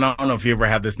 Ryan. I don't know if you ever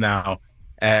have this now,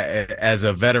 as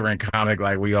a veteran comic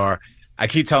like we are. I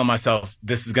keep telling myself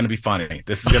this is going to be funny.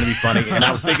 This is going to be funny, and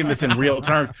I was thinking this in real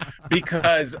terms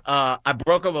because I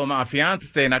broke up with my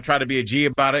fiance, and I tried to be a G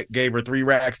about it. Gave her 3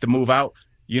 racks to move out,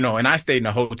 and I stayed in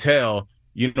a hotel,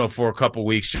 for a couple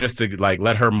weeks just to like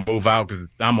let her move out because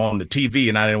I'm on the TV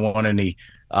and I didn't want any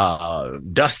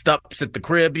dust ups at the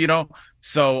crib,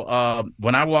 So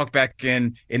when I walk back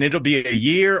in, and it'll be a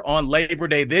year on Labor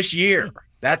Day this year.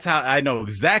 That's how I know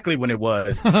exactly when it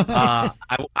was. I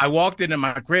walked into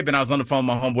my crib and I was on the phone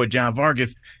with my homeboy John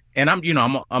Vargas, and I'm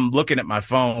looking at my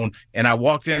phone, and I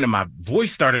walked in and my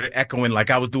voice started echoing like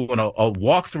I was doing a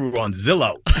walkthrough on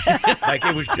Zillow. Like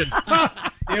it was just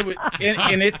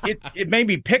it made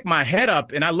me pick my head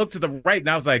up, and I looked to the right and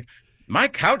I was like, my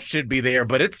couch should be there,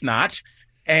 but it's not.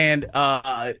 And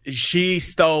she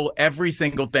stole every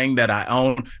single thing that I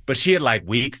own, but she had like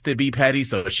weeks to be petty.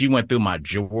 So she went through my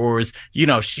drawers.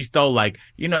 She stole like,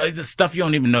 the stuff you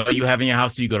don't even know you have in your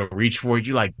house. So you go to reach for it.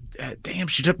 You're like, damn,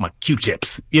 she took my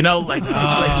Q-tips, like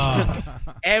she took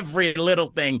every little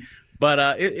thing.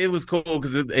 But it was cool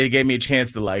because it gave me a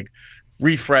chance to like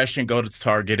refresh and go to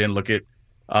Target and look at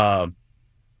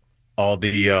all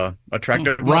the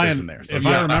attractive Ryan, in there. So, if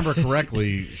I remember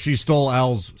correctly, she stole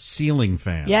Al's ceiling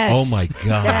fan. Yes. Oh my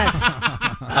God.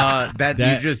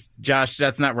 Yes. Josh,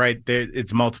 that's not right.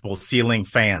 It's multiple ceiling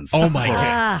fans. Oh my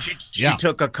God. She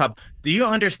took a cup. Do you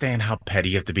understand how petty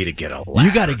you have to be to get a ladder?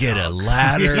 You got to get a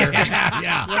ladder.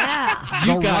 Yeah.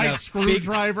 You The got right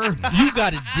screwdriver. You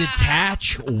got to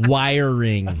detach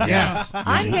wiring. Yes.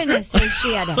 I'm going to say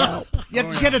she had help.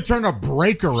 Yeah, she had to turn a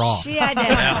breaker off. She had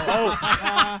help.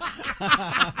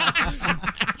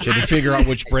 She had to figure out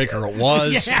which breaker it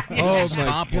was. Yeah. Oh my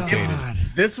complicated. God.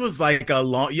 This was like a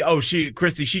long.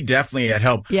 Christy, she definitely had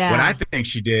help. Yeah. What I think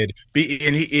she did,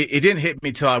 and it didn't hit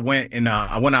me till I went and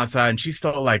I went outside, and she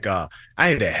stole like I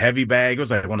had a heavy bag. It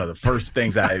was like one of the first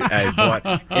things I bought,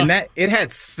 and that it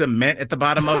had cement at the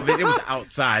bottom of it. It was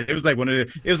outside. It was like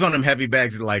it was one of them heavy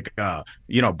bags that like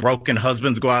broken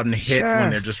husbands go out and hit when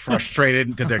they're just frustrated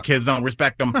because their kids don't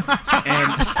respect them,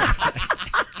 and.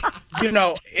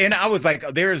 And I was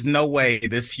like, there is no way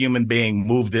this human being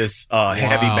moved this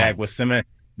heavy bag with cement.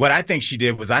 What I think she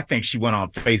did was she went on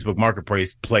Facebook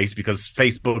Marketplace because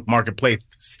Facebook Marketplace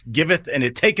giveth and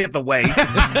it taketh away.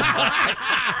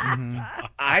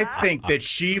 I think that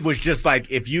she was just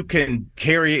like, if you can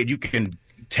carry it, you can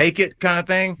take it kind of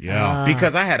thing. Yeah.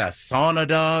 Because I had a sauna,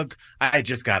 dog. I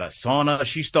just got a sauna.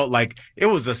 She stole it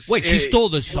was a... Wait, she stole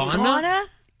the sauna?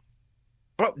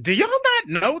 Bro, do y'all not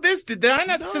know this? Did I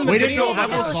not send the we video? didn't know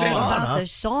about The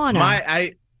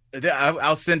sauna.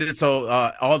 I'll send it so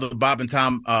all the Bob and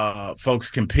Tom folks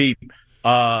can peep.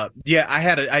 I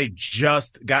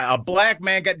just got a black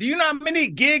man. Do you know how many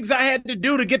gigs I had to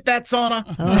do to get that sauna?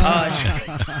 She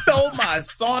stole my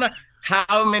sauna.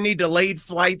 How many delayed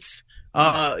flights?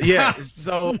 She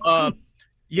stole. I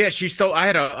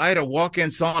had a walk-in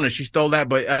sauna. She stole that,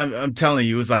 but I'm telling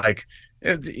you, it was like.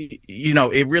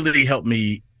 It really helped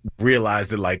me realize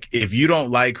that, like, if you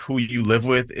don't like who you live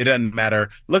with, it doesn't matter.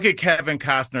 Look at Kevin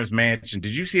Costner's mansion.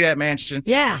 Did you see that mansion?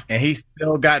 Yeah. And he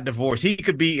still got divorced. He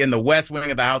could be in the west wing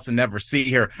of the house and never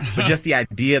see her, but just the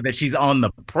idea that she's on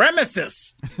the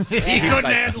premises, he couldn't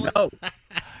handle it. No.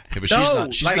 Yeah, but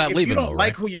she's not if leaving, you don't though,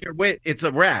 like right? who you're with, it's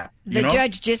a wrap. The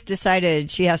judge just decided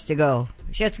she has to go.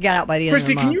 She has to get out by the end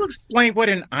Christy, of the can month. you explain what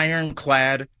an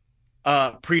ironclad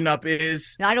prenup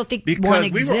is? I don't think because one we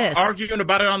exists. were arguing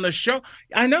about it on the show.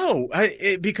 I know,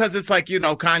 because it's like,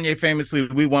 Kanye famously,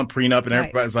 we want prenup, and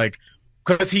everybody's like,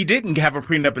 because he didn't have a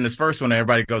prenup in his first one, and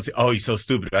everybody goes, oh, he's so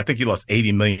stupid. I think he lost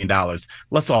 $80 million.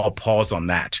 Let's all pause on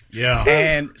that. Yeah.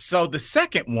 And so the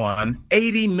second one,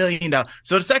 $80 million.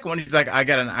 So the second one, he's like, I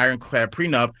got an ironclad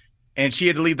prenup. And she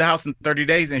had to leave the house in 30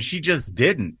 days, and she just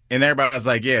didn't. And everybody was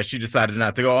like, yeah, she decided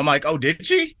not to go. I'm like, oh, did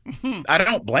she? I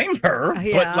don't blame her.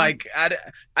 Yeah. But, like,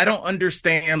 I don't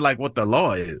understand, like, what the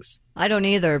law is. I don't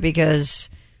either, because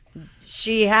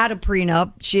she had a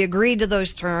prenup. She agreed to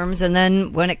those terms. And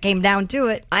then when it came down to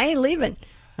it, I ain't leaving.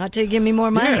 Not till you give me more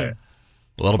money. Yeah.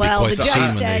 Well, that'll be the quite judge the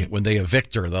scene said- when they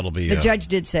evict her. That'll be The judge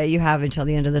did say you have until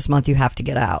the end of this month. You have to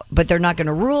get out. But they're not going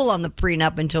to rule on the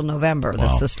prenup until November.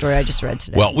 That's the story I just read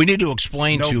today. Well, we need to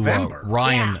explain November. to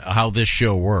Ryan how this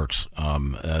show works.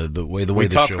 The way We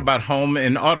the talk show about home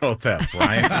and auto theft,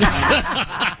 Ryan.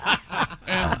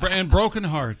 and broken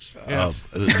hearts. Yes.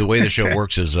 the way the show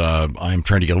works is I'm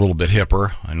trying to get a little bit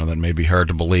hipper. I know that may be hard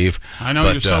to believe. I know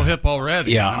but, you're so hip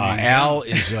already. Yeah, I mean, Al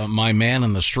is my man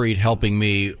in the street, helping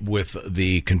me with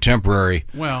the contemporary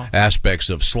aspects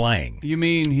of slang. You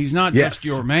mean he's not just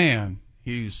your man?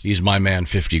 He's my man,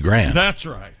 50 grand. That's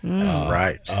right.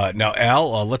 Right. Now,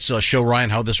 Al, let's show Ryan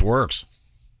how this works.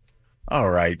 All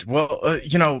right. Well,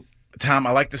 Tom,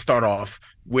 I like to start off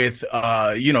with,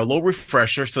 a little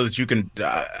refresher so that you can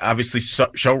obviously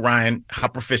show Ryan how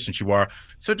proficient you are.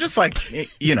 So just like,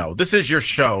 this is your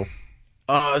show.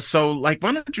 So, like,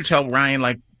 why don't you tell Ryan,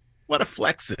 like, what a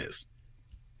flex is?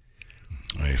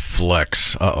 A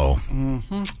flex. Uh-oh.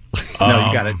 Mm-hmm. No,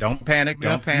 you got it. Don't panic.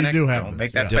 Don't panic. You do have Don't this.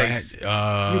 make that Yeah. face. You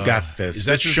got this. Is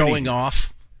that This showing easy.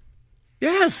 off?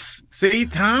 Yes. See,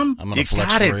 Tom? I'm going to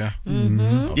flex got for it. you.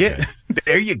 Mm-hmm. Yeah,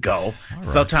 there you go.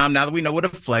 So, Tom, now that we know what a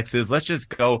flex is, let's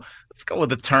go with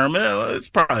the term. It's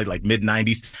probably like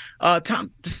mid-90s.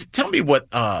 Tom, just tell me what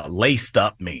laced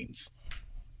up means.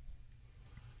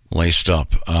 Laced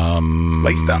up.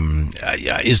 Laced up.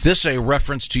 Yeah. Is this a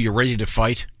reference to you ready to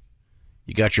fight?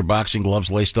 You got your boxing gloves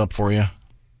laced up for you?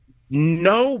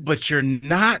 No, but you're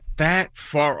not that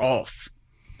far off.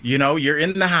 You're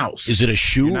in the house. Is it a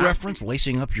shoe reference?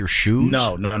 Lacing up your shoes?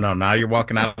 No. Now you're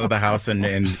walking out of the house and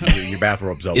your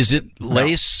bathrobe's open. Is it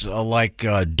lace like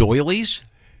doilies?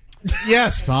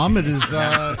 Yes, Tom, it is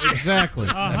exactly.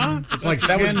 It's like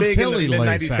That was big in the chantilly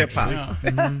lace, mid-90s hip-hop.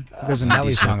 actually. There's a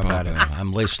Nelly song about it.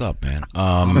 I'm laced up, man.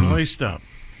 I'm laced up.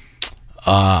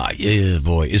 Yeah,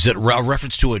 boy. Is it a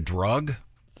reference to a drug?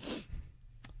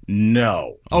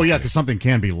 No. Oh, yeah, because something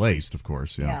can be laced, of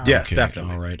course. Yeah. Yes, Okay,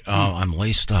 definitely. All right. I'm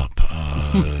laced up.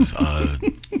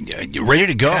 You ready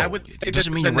to go? I would say It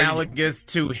doesn't this mean is you're ready. analogous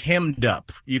to hemmed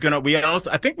up.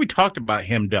 I think we talked about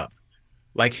hemmed up.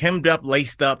 Like hemmed up,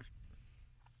 laced up.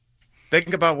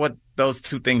 Think about what those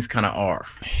two things kind of are.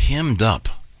 Hemmed up.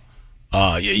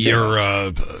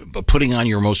 You're putting on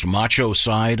your most macho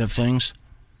side of things?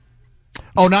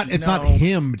 Oh, it's not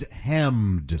hemmed,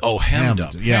 hemmed. Oh, hemmed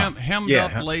up. Yeah. Hemmed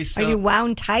up, laced Are up. you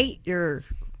wound tight? You're.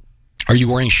 Are you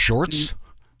wearing shorts?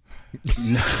 Got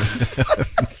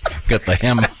the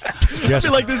hem. I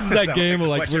feel like this is that game of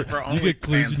like Question for you get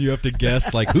clues and you have to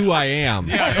guess like who I am.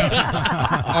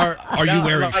 Are you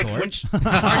wearing shorts?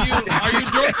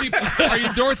 Are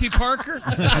you Dorothy Parker?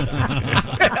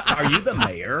 Are you the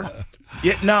mayor?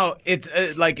 Yeah, no, it's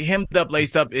like hemmed up,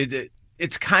 laced up.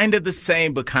 It's kind of the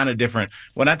same, but kind of different.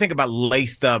 When I think about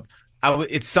laced up,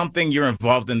 it's something you're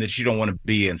involved in that you don't want to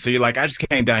be in. So you're like, I just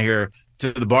came down here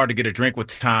to the bar to get a drink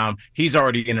with Tom. He's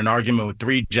already in an argument with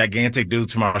three gigantic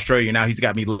dudes from Australia. Now he's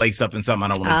got me laced up in something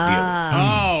I don't want to deal with.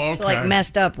 Oh, okay. So like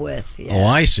messed up with. Yeah. Oh,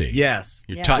 I see. Yes.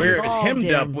 You're Whereas Involved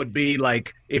hemmed up in. would be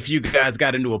like if you guys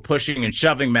got into a pushing and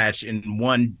shoving match and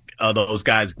one of those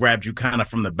guys grabbed you kind of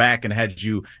from the back and had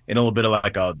you in a little bit of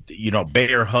like a,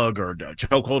 bear hug or a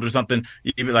chokehold or something.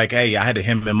 You'd be like, hey, I had to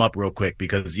hem him up real quick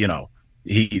because, he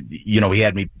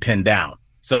had me pinned down.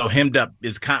 So hemmed up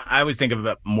is I always think of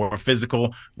it more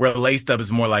physical, where laced up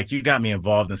is more like you got me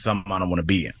involved in something I don't want to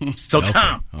be in. So Okay.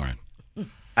 Tom, All right.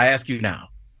 I ask you now,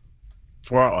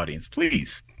 for our audience,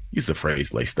 please use the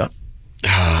phrase laced up.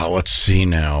 Let's see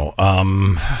now.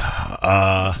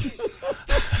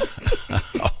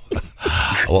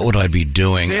 What would I be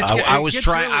doing? See, I was gets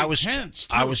trying. really I was. tense,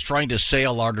 I was trying to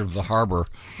sail out of the harbor.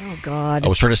 Oh God! I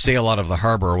was trying to sail out of the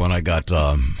harbor when I got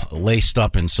laced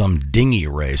up in some dinghy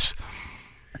race.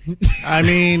 I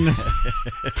mean,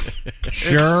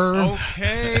 sure.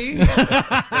 Okay.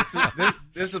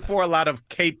 This is for a lot of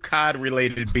Cape Cod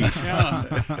related beef. Yeah,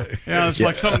 it's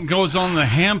like something goes on in the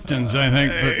Hamptons, I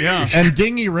think. But yeah. And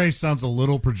dinghy race sounds a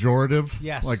little pejorative.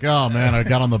 Yes. Like, oh man, I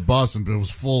got on the bus and it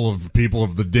was full of people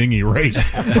of the dinghy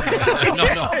race. All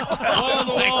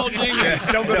dinghies.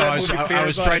 I was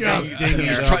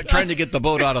trying to get the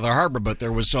boat out of the harbor, but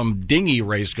there was some dinghy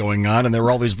race going on, and there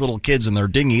were all these little kids in their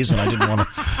dinghies, and I didn't want to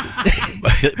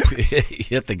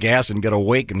hit the gas and get a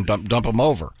wake and dump them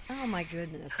over. Oh my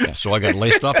goodness! Yeah, so I got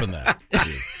laced up in that.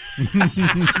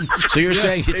 So you're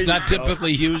saying it's not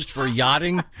typically used for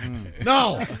yachting?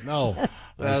 No.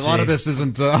 A lot of this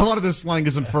isn't. A lot of this slang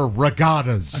isn't for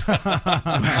regattas.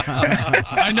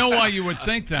 I know why you would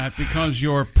think that, because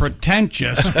you're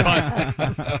pretentious.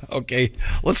 But... Okay,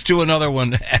 let's do another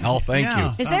one, Al. Thank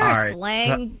you. Is there a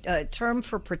slang term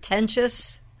for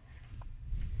pretentious?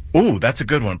 Ooh, that's a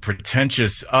good one.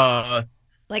 Pretentious. I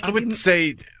would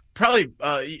say probably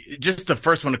just the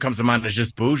first one that comes to mind is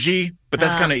just bougie, but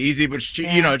that's kind of easy. But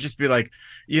just be like,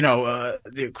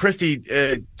 Christy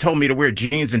told me to wear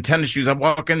jeans and tennis shoes. I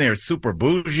walk in there super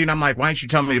bougie, and I'm like, why didn't you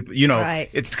tell me? Right.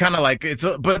 It's kind of like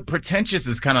but pretentious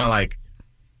is kind of like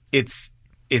it's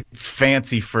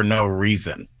fancy for no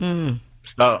reason.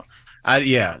 So,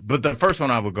 but the first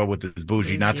one I would go with is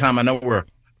bougie. Now, Tom, I know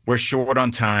we're short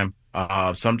on time,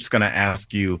 so I'm just gonna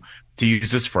ask you to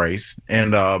use this phrase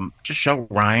and just show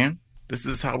Ryan this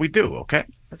is how we do. Okay.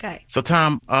 Okay. So,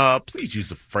 Tom, please use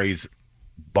the phrase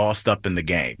 "bossed up in the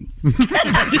game."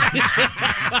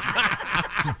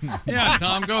 Yeah,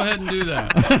 Tom, go ahead and do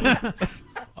that.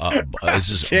 This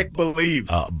is Chick believe.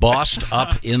 Bossed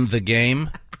up in the game.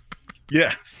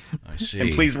 Yes. I see.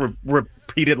 And please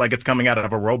repeat it like it's coming out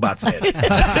of a robot's head.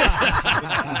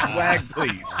 Swag,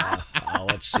 please.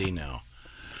 Let's see now.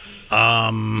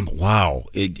 Wow.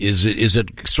 Is it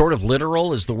sort of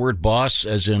literal? Is the word boss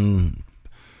as in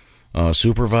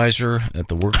supervisor at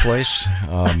the workplace?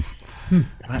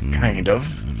 Kind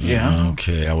of. Yeah.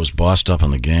 Okay. I was bossed up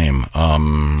in the game.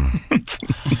 Tom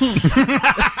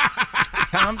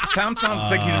sounds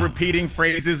like he's repeating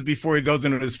phrases before he goes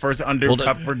into his first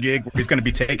undercover gig where he's going to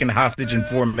be taken hostage in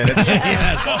 4 minutes.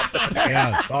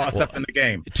 Yes. Bossed up in the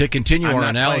game. To continue I'm our not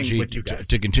analogy, playing with you guys.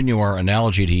 to continue our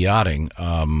analogy to yachting,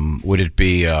 would it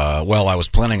be? Well, I was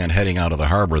planning on heading out of the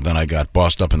harbor, then I got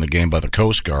bossed up in the game by the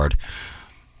Coast Guard.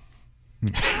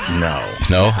 No,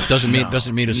 doesn't mean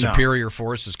a superior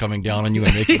force is coming down on you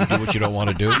and making you do what you don't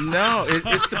want to do. No,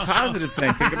 it's a positive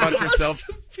thing. Think about yourself.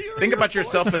 Think about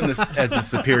yourself as a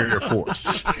superior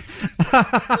force.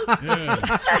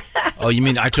 Oh, you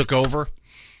mean I took over?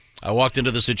 I walked into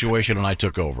the situation and I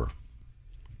took over.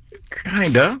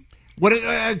 Kinda. What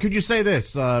could you say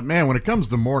this, man? When it comes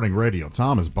to morning radio,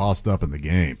 Tom is bossed up in the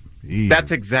game.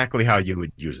 That's exactly how you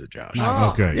would use it, Josh.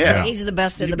 Oh, Okay, yeah. He's the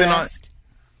best of You've the been best.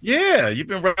 Yeah, you've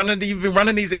been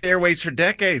running these airways for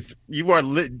decades. You are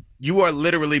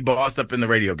literally bossed up in the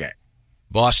radio game.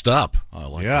 Bossed up. I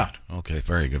like that. Okay,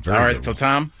 very good. Very All right, good. so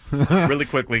Tom, really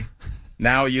quickly,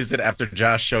 now use it after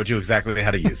Josh showed you exactly how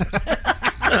to use it.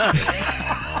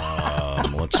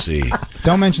 Let's see.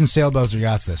 Don't mention sailboats or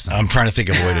yachts this time. I'm trying to think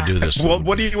of a way to do this. Well,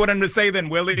 what do you want him to say then,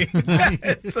 Willie?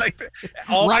 It's like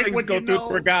all things go through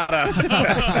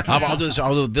regatta. I'll do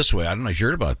it this way. I don't know if you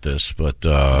heard about this, but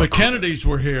The Kennedys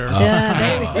were here.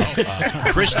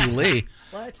 Christy Lee.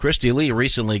 What? Christy Lee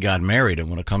recently got married, and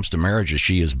when it comes to marriages,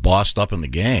 she is bossed up in the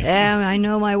game. Yeah, I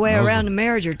know my way around a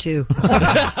marriage or two.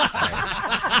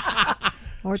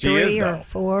 Or She 3 is, or though.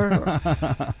 4.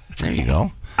 There you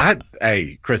go.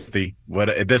 Hey, Christy,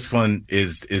 this one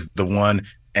is the one,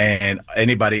 and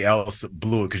anybody else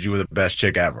blew it because you were the best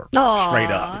chick ever. Aw, Straight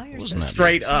up. you're so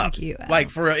Straight sweet. up. Thank you, Al. Like,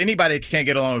 for anybody that can't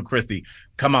get along with Christy,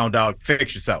 come on, dog,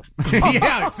 fix yourself.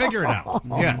 Yeah, figure it out.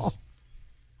 Yes.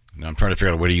 Now I'm trying to figure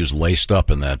out a way to use laced up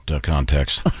in that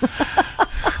context.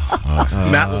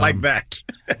 Not like that.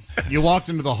 You walked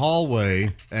into the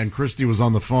hallway, and Christy was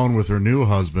on the phone with her new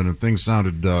husband, and things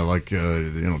sounded like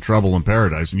trouble in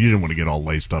paradise, and you didn't want to get all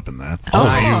laced up in that. Oh,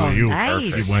 So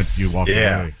nice. you walked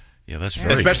Yeah. away. Yeah, that's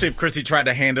very Especially if Christy tried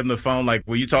to hand him the phone, like,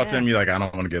 will you talk to him? You're like, I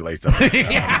don't want to get laced up.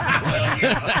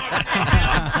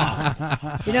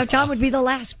 Tom would be the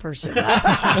last person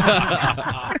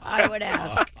I would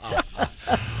ask.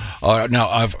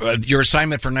 Now, your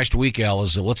assignment for next week, Al,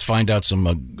 is let's find out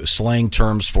some slang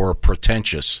terms for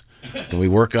pretentious. Can we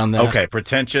work on that? Okay,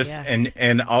 pretentious, Yes.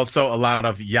 and also a lot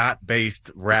of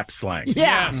yacht-based rap slang.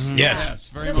 Yeah. Yes.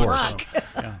 Very Good much luck.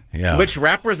 so. Yeah. Which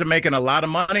rappers are making a lot of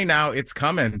money now. It's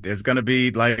coming. There's going to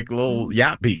be like little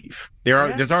yacht beef.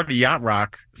 There's already yacht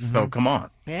rock. So come on.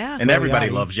 Yeah. And everybody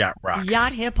loves yacht rock.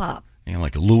 Yacht hip hop.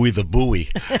 Like Louis the Bowie.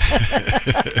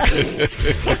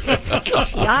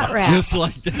 Yacht rap. Just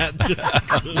like that.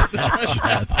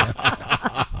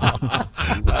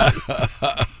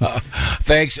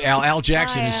 Thanks, Al. Al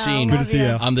Jackson Bye, is Al. seen Good to see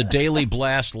you. on the Daily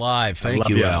Blast Live. Thank love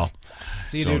you, you. Al.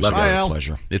 See you, So, dude. love Bye, you. Al.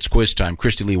 Pleasure. It's quiz time.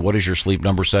 Christy Lee, what is your sleep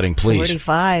number setting, please?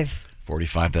 45.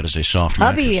 45. That is a soft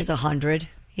Hubby mattress. is 100.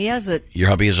 He has it. Your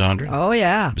hubby is 100? Oh,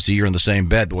 yeah. See, you're in the same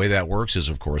bed. The way that works is,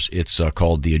 of course, it's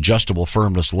called the adjustable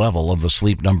firmness level of the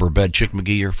Sleep Number bed. Chick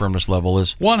McGee, your firmness level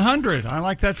is? 100. I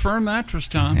like that firm mattress,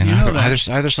 Tom. And You know that.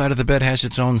 either side of the bed has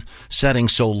its own setting,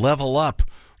 so level up.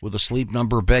 With a Sleep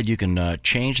Number bed, you can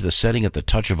change the setting at the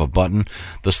touch of a button.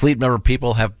 The Sleep Number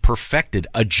people have perfected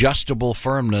adjustable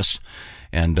firmness,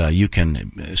 and you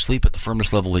can sleep at the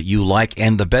firmness level that you like,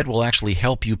 and the bed will actually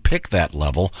help you pick that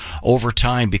level over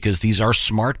time because these are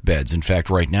smart beds. In fact,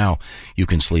 right now, you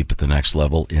can sleep at the next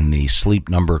level in the Sleep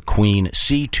Number Queen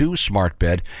C2 smart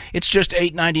bed. It's just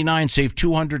 $899, save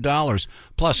 $200.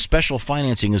 Plus, special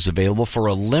financing is available for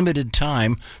a limited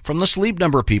time from the Sleep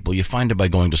Number people. You find it by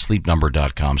going to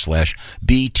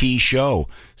sleepnumber.com/BT show.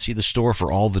 See the store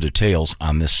for all the details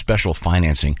on this special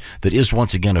financing that is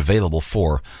once again available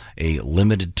for a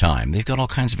limited time. They've got all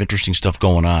kinds of interesting stuff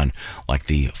going on, like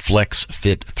the Flex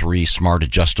Fit 3 Smart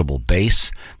Adjustable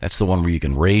Base. That's the one where you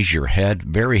can raise your head.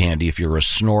 Very handy if you're a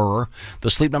snorer.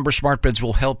 The Sleep Number smart beds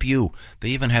will help you. They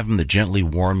even have them that gently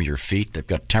warm your feet. They've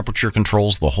got temperature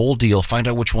controls, the whole deal. Find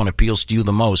out which one appeals to you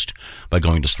the most by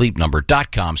going to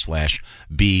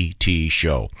sleepnumber.com/BT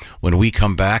show. When we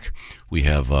come back, we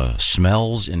have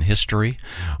smells in history.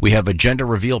 We have a gender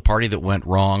reveal party that went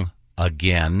wrong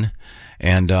again.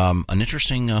 And an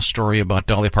interesting story about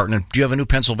Dolly Parton. Do you have a new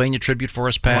Pennsylvania tribute for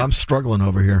us, Pat? Well, I'm struggling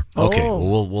over here. Okay,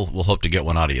 well, we'll hope to get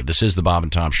one out of you. This is the Bob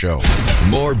and Tom Show.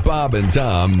 More Bob and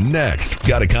Tom next.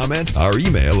 Got a comment? Our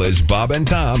email is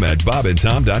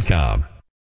bobandtom@bobandtom.com.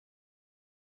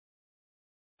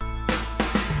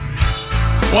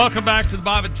 Welcome back to the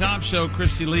Bob and Tom Show.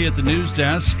 Christy Lee at the news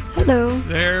desk. Hello.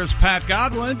 There's Pat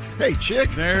Godwin. Hey, Chick.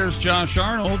 There's Josh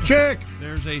Arnold. Chick.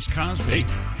 There's Ace Cosby.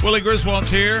 Willie Griswold's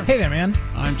here. Hey there, man.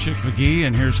 I'm Chick McGee,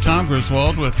 and here's Tom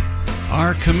Griswold with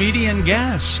our comedian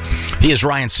guest. He is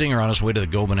Ryan Singer on his way to the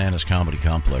Go Bananas Comedy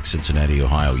Complex, Cincinnati,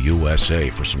 Ohio, USA,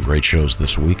 for some great shows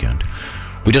this weekend.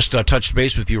 We just touched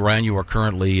base with you, Ryan. You are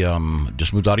currently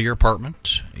just moved out of your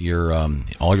apartment. You're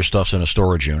all your stuff's in a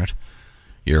storage unit.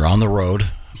 You're on the road.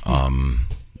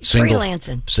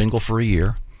 Freelancing. Single for a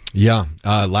year. Yeah.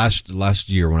 Last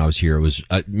year when I was here, it was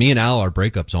me and Al. Our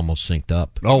breakups almost synced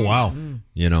up. Oh wow!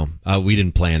 You know, we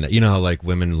didn't plan that. You know how like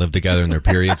women live together and their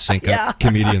periods sync up.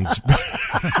 Comedians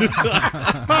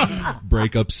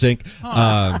breakup sync.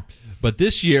 But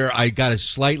this year I got a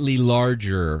slightly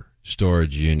larger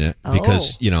storage unit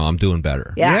because I'm doing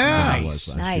better. Yeah. than I was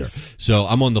last year. So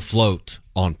I'm on the float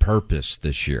on purpose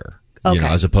this year. Okay.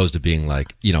 As opposed to being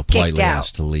like, politely out.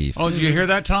 asked to leave. Oh, did you hear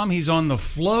that, Tom? He's on the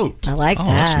float. I like Oh,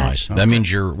 that. that's nice. That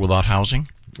means you're without housing?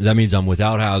 That means I'm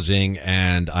without housing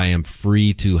and I am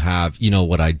free to have,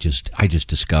 what I just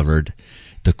discovered,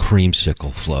 the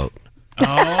creamsicle float.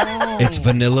 Oh. It's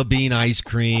vanilla bean ice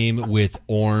cream with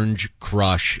orange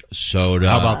crush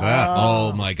soda. How about that?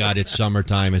 Oh my God, it's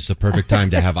summertime. It's the perfect time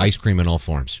to have ice cream in all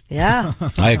forms. Yeah.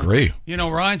 I agree.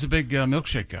 Ryan's a big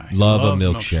milkshake guy. Love Loves a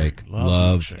milkshake.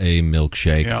 Loves Love a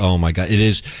milkshake. Yeah. Oh my God. It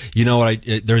is,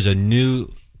 there's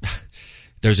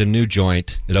a new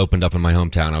joint that opened up in my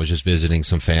hometown. I was just visiting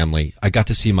some family. I got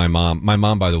to see my mom. My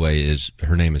mom, by the way,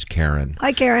 her name is Karen.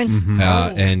 Hi, Karen. Mm-hmm.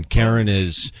 And Karen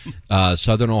is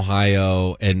Southern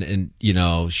Ohio, and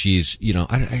she's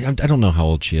I don't know how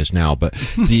old she is now, but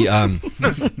I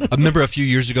remember a few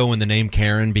years ago when the name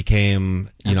Karen became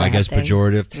I guess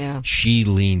pejorative. Yeah. She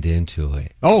leaned into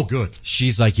it. Oh, good.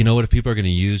 She's like, you know what? If people are going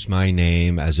to use my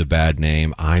name as a bad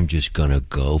name, I'm just going to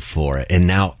go for it. And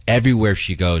now everywhere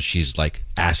she goes, she's like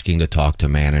asking to talk to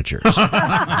managers.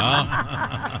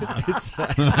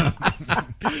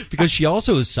 Because she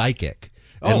also is psychic.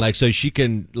 And so she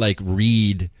can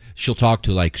read, she'll talk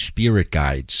to spirit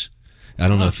guides. I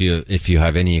don't know if you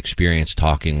have any experience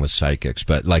talking with psychics,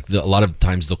 but a lot of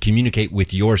times they'll communicate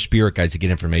with your spirit guides to get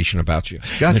information about you.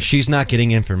 Gotcha. And if she's not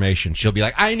getting information, she'll be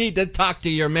like, I need to talk to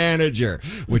your manager,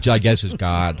 which I guess is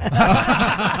God.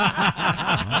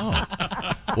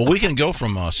 Well, we can go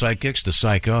from psychics to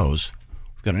psychos.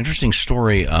 We've got an interesting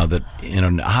story that in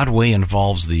an odd way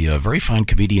involves the very fine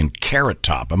comedian Carrot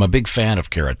Top. I'm a big fan of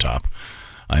Carrot Top.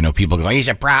 I know people go, he's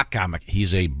a prop comic.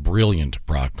 He's a brilliant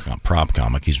prop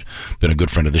comic. He's been a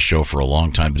good friend of the show for a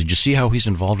long time. But did you see how he's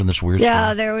involved in this weird story?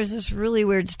 Yeah, there was this really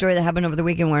weird story that happened over the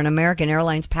weekend where an American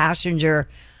Airlines passenger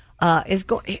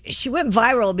she went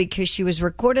viral because she was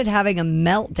recorded having a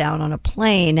meltdown on a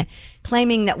plane,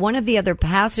 claiming that one of the other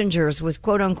passengers was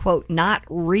quote unquote not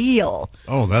real.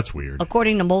 Oh, that's weird.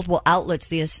 According to multiple outlets,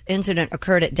 this incident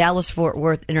occurred at Dallas-Fort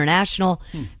Worth International.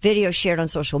 Video shared on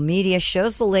social media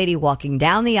shows the lady walking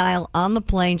down the aisle on the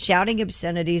plane, shouting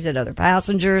obscenities at other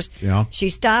passengers. Yeah. She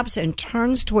stops and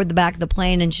turns toward the back of the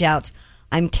plane and shouts,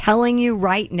 "I'm telling you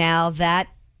right now that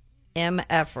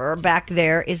MFer back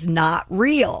there is not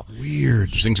real."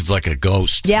 Weird. She thinks it's like a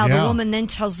ghost. Yeah, the woman then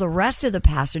tells the rest of the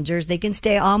passengers they can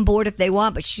stay on board if they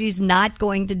want, but she's not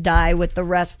going to die with the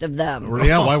rest of them. Well,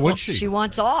 yeah, why would she? She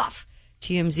wants off.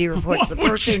 TMZ reports the What would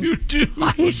person you do?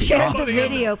 who shared the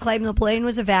video claimed the plane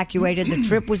was evacuated. The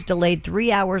trip was delayed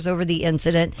 3 hours over the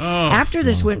incident. After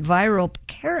this went viral,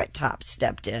 Carrot Top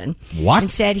stepped in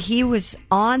and said he was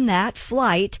on that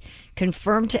flight,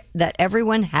 confirmed that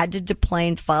everyone had to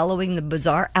deplane following the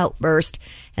bizarre outburst,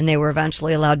 and they were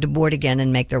eventually allowed to board again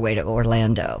and make their way to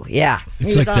Orlando. Yeah, he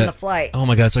was on the flight. Oh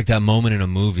my God, it's like that moment in a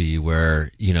movie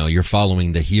where, you know, you're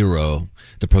following the hero,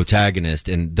 the protagonist,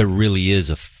 and there really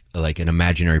is like an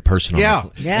imaginary person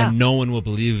on the and no one will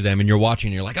believe them, and you're watching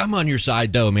and you're like, I'm on your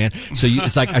side though, man. So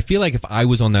it's like, I feel like if I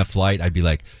was on that flight, I'd be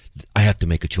like, I have to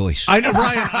make a choice. I know,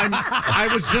 Ryan, I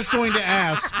was just going to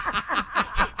ask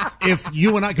if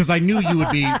you and I, because I knew you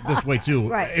would be this way too.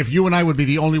 Right. If you and I would be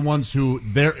the only ones who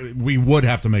we would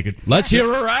have to make it. Let's hear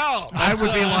her out. I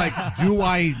would be like, do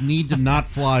I need to not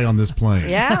fly on this plane?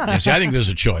 Yeah. See, I think there's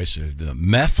a choice. The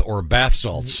meth or bath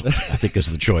salts, I think,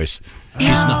 is the choice. She's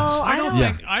nuts. I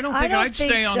don't think I'd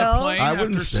stay on the plane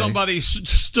after somebody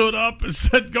stood up and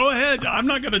said, "Go ahead. I'm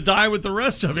not going to die with the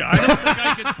rest of you." I don't think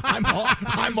I could. I'm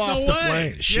off the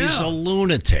plane. She's a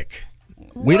lunatic.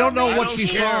 We don't know what she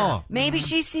saw. Maybe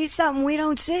she sees something we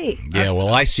don't see. Yeah,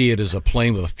 well, I see it as a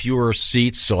plane with fewer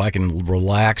seats so I can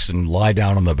relax and lie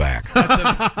down on the back.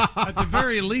 At the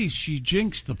very least, she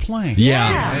jinxed the plane.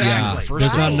 Yeah.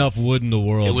 There's not enough wood in the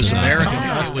world. It was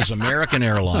American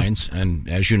Airlines, and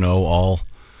as you know, all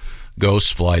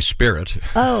ghosts fly Spirit.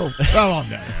 Oh. Oh,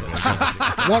 no.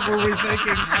 What were we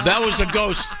thinking? That was a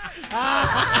ghost.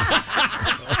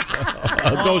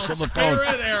 A ghost on the phone.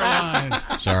 Spirit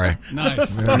Airlines. Sorry.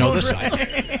 Nice. No, this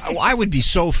I would be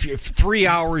so 3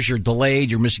 hours. You're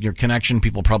delayed. You're missing your connection.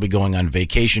 People probably going on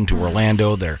vacation to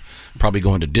Orlando. They're probably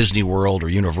going to Disney World or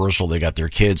Universal. They got their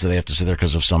kids. So they have to sit there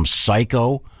because of some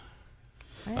psycho.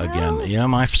 Again, yeah.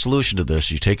 My solution to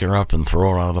this: you take her up and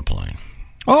throw her out of the plane.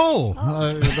 Oh,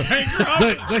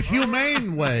 the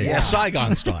humane way. Yeah,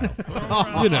 Saigon style.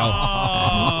 You know.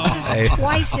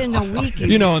 Twice in a week.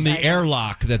 You know, in the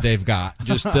airlock that they've got.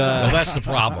 Just well, that's the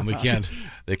problem.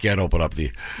 They can't open up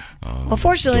the. Well,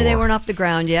 fortunately, they weren't off the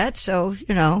ground yet, so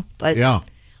you know. But yeah,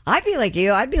 I'd be like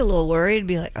you. I'd be a little worried. I'd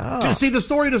be like, oh. See, the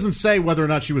story doesn't say whether or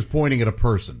not she was pointing at a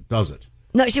person, does it?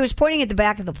 No, she was pointing at the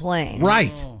back of the plane.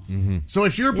 Right. Mm-hmm. So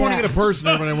if you're pointing at a person,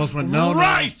 everybody else went, no,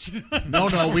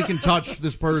 no, we can touch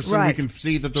this person. Right. We can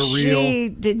see that they're real. She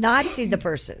did not see the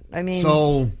person. I mean,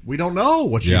 so we don't know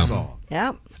what she saw.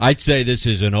 Yeah. I'd say this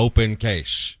is an open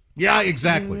case. Yeah,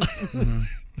 exactly.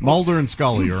 Mulder and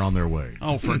Scully are on their way.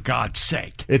 Oh, for God's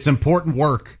sake. It's important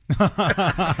work.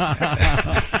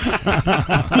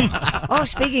 Oh,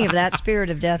 speaking of that,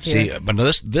 Spirit of Death here. See, but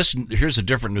this here's a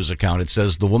different news account. It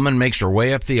says the woman makes her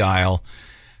way up the aisle,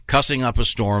 cussing up a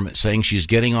storm, saying she's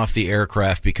getting off the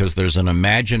aircraft because there's an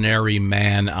imaginary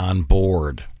man on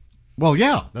board. Well,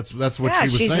 yeah, that's what she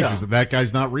was saying. Is that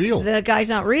guy's not real. The guy's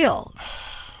not real.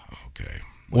 Okay.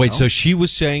 Wait, so she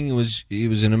was saying he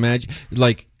was an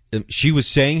she was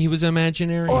saying he was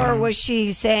imaginary? Or was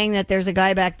she saying that there's a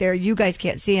guy back there, you guys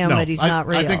can't see him, but he's not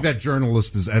real? I think that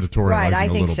journalist is editorializing right, I a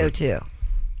think little so bit. too.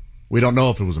 We don't know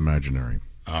if it was imaginary.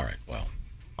 All right, well.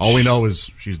 All we know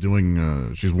is she's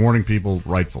warning people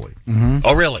rightfully. Mm-hmm.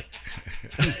 Oh, really?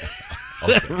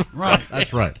 Okay. Right.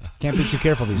 That's right. Can't be too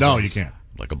careful these days. No, you can't.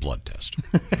 Like a blood test.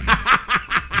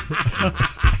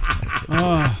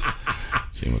 Oh.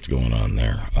 See what's going on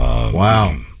there.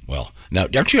 Wow. Well, now,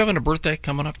 aren't you having a birthday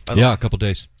coming up? Yeah, a couple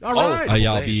days. All right.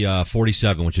 Yeah, I'll be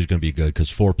 47, which is going to be good because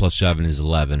 4 plus 7 is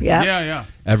 11. Yeah.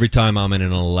 Every time I'm in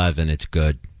an 11, it's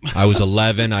good. I was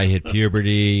 11. I hit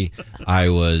puberty. I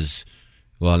was,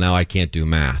 well, now I can't do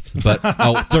math. But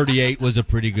 38 was a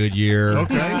pretty good year.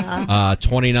 Okay.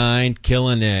 29,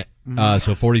 killing it.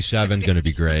 So 47 going to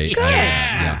be great. Good.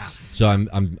 Yeah. So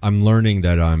I'm learning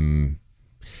that I'm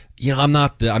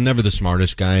I'm never the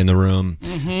smartest guy in the room.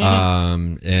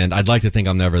 And I'd like to think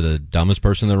I'm never the dumbest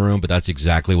person in the room, but that's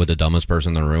exactly what the dumbest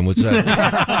person in the room would say.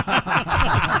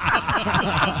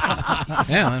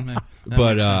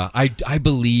 But I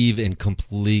believe in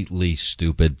completely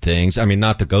stupid things. I mean,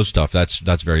 not the ghost stuff. That's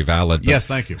very valid. But, yes,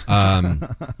 thank you.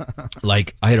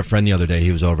 Like, I had a friend the other day.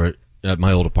 He was over at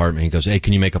my old apartment. He goes, "Hey,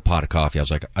 can you make a pot of coffee?" I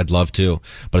was like, "I'd love to,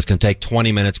 but it's going to take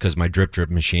 20 minutes because my drip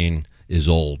machine is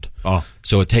old. Oh.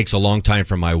 So it takes a long time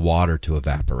for my water to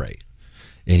evaporate."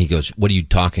 And he goes, "What are you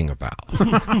talking about?"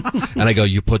 And I go,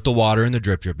 "You put the water in the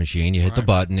drip machine, you hit the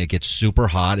button, it gets super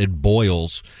hot, it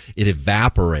boils, it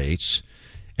evaporates,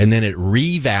 and then it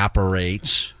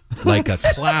re-evaporates like a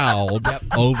cloud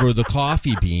over the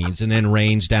coffee beans and then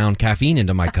rains down caffeine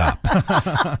into my cup."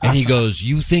 And he goes,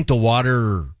 "You think the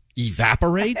water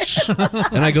evaporates?"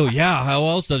 And I go, "Yeah, how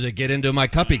else does it get into my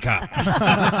cuppy cup?"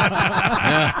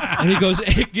 Yeah. And he goes,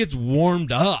 "It gets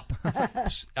warmed up."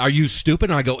 "Are you stupid?"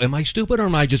 And I go, "Am I stupid or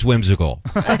am I just whimsical?"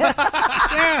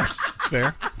 Yes,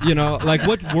 fair. Like,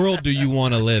 what world do you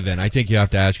want to live in? I think you have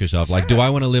to ask yourself, like, do I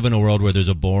want to live in a world where there's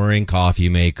a boring coffee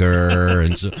maker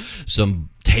and some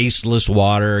tasteless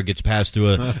water gets passed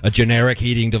through a generic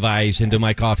heating device into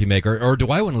my coffee maker? Or do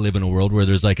I want to live in a world where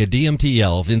there's like a DMT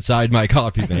elf inside my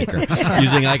coffee maker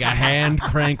using like a hand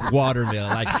crank water mill?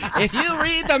 Like, if you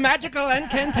read the magical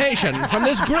incantation from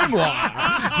this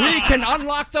grimoire, we can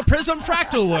unlock the prism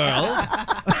fractal world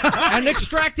and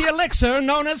extract the elixir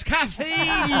known as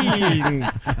caffeine.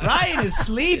 Ryan is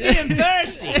sleepy and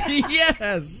thirsty.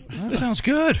 Yes. That sounds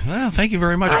good. Well, thank you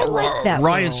very much. I like that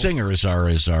Ryan world. Singer is our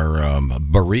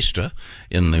barista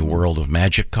in the world of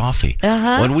magic coffee.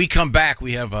 When we come back,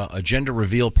 we have a gender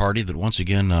reveal party that once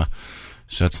again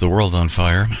sets the world on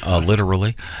fire,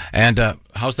 literally. And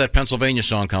how's that Pennsylvania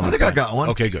song coming? I think I got one.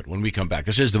 Okay, good. When we come back,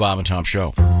 this is the Bob and Tom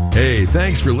Show. Hey,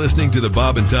 thanks for listening to the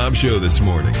Bob and Tom Show this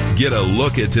morning. Get a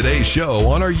look at today's show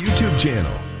on our YouTube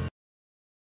channel.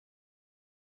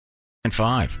 And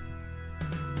 5.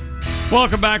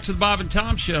 Welcome back to the Bob and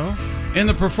Tom Show. In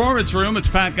the performance room, it's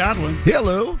Pat Godwin.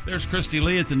 Hello. There's Christy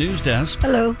Lee at the news desk.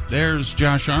 Hello. There's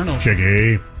Josh Arnold.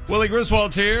 Chicky. Willie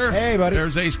Griswold's here. Hey, buddy.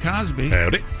 There's Ace Cosby.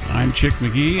 Howdy. I'm Chick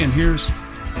McGee, and here's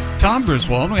Tom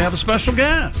Griswold, and we have a special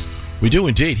guest. We do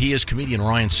indeed. He is comedian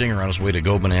Ryan Singer on his way to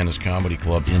Go Bananas Comedy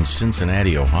Club in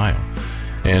Cincinnati, Ohio.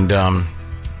 And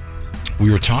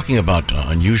we were talking about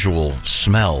unusual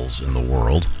smells in the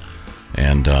world.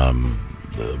 And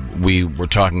we were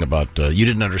talking about, you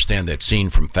didn't understand that scene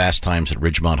from Fast Times at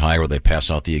Ridgemont High where they pass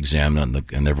out the exam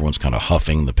and everyone's kind of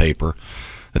huffing the paper.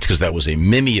 That's because that was a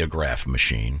mimeograph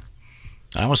machine.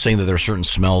 I was saying that there are certain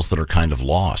smells that are kind of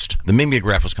lost. The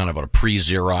mimeograph was kind of a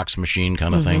pre-Xerox machine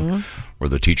kind of thing, where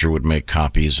the teacher would make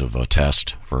copies of a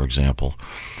test, for example.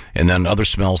 And then other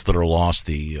smells that are lost,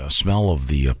 the smell of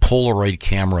the Polaroid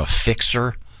camera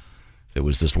fixer. There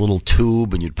was this little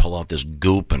tube, and you'd pull out this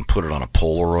goop and put it on a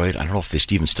Polaroid. I don't know if they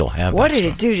even still have What that did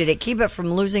stuff. it do? Did it keep it from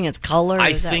losing its color? I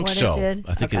Is that think what so. It did?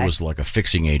 I think Okay. it was like a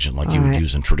fixing agent like All you would right.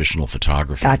 use in traditional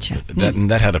photography. Gotcha. And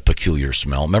that had a peculiar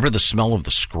smell. Remember the smell of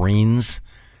the screens?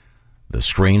 The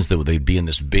screens that they'd be in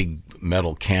this big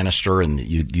metal canister, and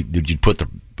you'd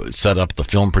set up the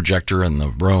film projector in the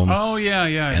room. Oh, yeah.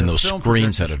 And the those film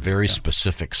screens had projectors. a very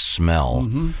specific smell.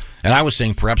 And I was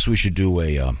saying perhaps we should do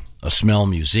a smell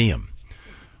museum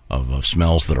of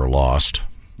smells that are lost.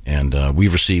 And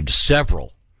we've received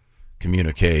several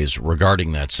communiques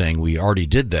regarding that, saying we already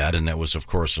did that, and that was, of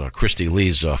course, Christy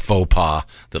Lee's faux pas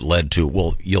that led to,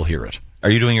 well, you'll hear it. Are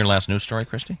you doing your last news story,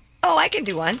 Christy? Oh, I can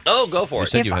do one. Oh, go for it. You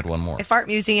said If you had one more. If art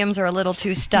museums are a little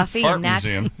too stuffy Fart and not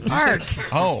museum. art.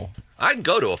 Oh. I'd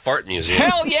go to a fart museum.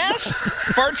 Hell yes!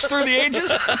 Farts through the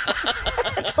ages?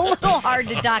 It's a little hard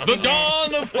to The document.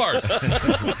 dawn of fart.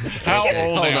 How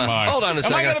old Hold am on, I? hold on a Am I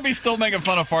second. going to be still making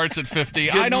fun of farts at 50?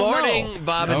 Good I don't morning, know.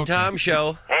 Bob and Tom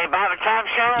Show. Hey, Bob and Tom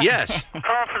Show? Yes.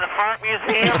 Call for the Fart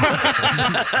Museum?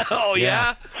 Oh,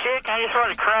 yeah? Chick, I just want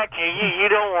to crack you. You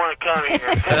don't want to come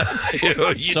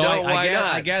here. You So know, why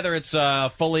not? I gather it's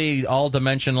fully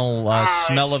all-dimensional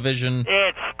smell-o-vision.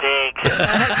 It stinks.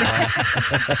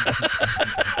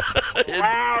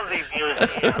 Lousy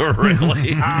museum.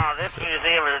 Really? Oh, this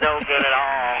museum is no good at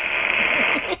all.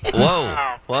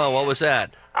 Whoa. Whoa, what was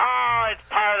that? Oh, it's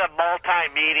part of the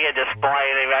multimedia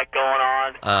display they've got going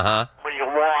on. Uh-huh. When you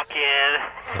walk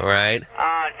in. All right.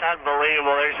 Oh, it's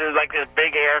unbelievable. There's just like this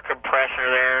big air compressor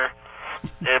there.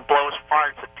 And it blows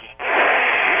farts at people.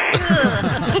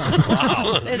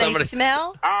 Wow. Do they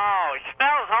smell? Oh, it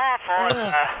smells awful.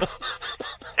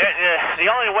 The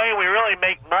only way we really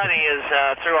make money is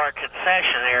through our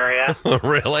concession area.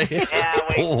 Really? Yeah,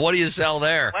 What do you sell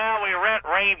there? Well, we rent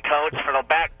raincoats for the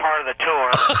back part of the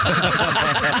tour.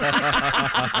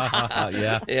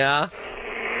 Yeah. Yeah.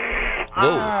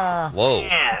 Whoa. Whoa.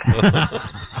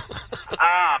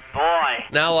 Oh, boy.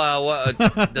 Now, what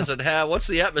does it have? What's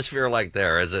the atmosphere like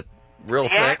there? Is it real The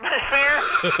thick?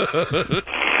 atmosphere?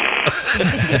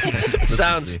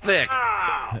 Sounds thick.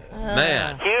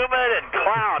 Man. Humid and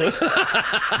cloudy.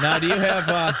 Now, do you have?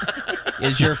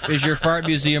 Is your fart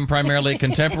museum primarily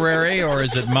contemporary, or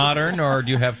is it modern, or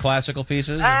do you have classical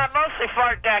pieces? Mostly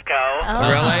Fart Deco.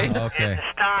 Really? Okay.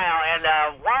 Style. And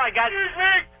while I got...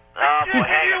 Oh, boy,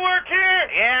 hang You on. work here?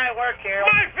 Yeah, I work here.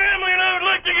 My family and I would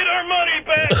like to get our money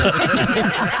back.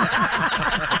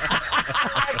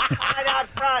 Right out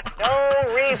front. No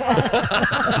refund.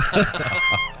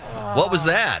 What was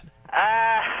that?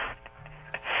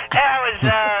 That was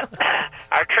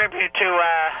our tribute to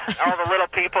all the little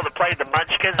people that played the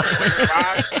Munchkins.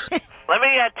 Let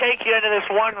me take you into this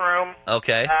one room.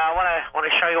 Okay. I want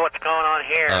to show you what's going on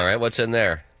here. All right. What's in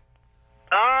there?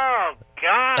 Oh,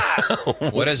 God.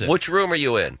 What is it? Which room are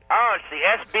you in? Oh, it's the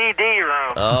SBD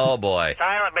room. Oh, boy.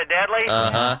 Silent but deadly.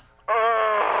 Uh-huh.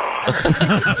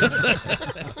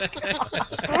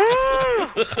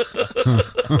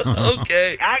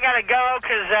 Okay. I gotta go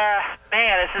because,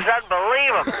 man, this is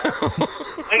unbelievable.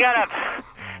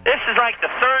 This is like the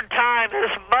third time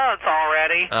this month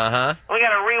already. Uh-huh. We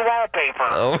gotta re-wallpaper.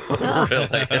 Oh,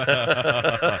 really?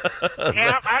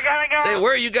 Yep, I gotta go. Say,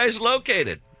 where are you guys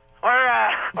located?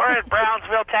 We're in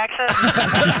Brownsville, Texas.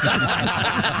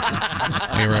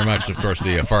 Thank you very much. Of course,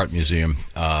 the Fart Museum.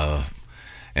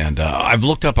 And I've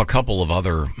looked up a couple of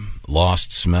other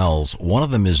lost smells. One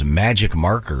of them is magic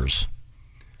markers.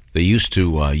 They used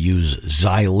to use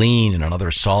xylene and another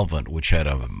solvent, which had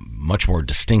a much more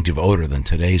distinctive odor than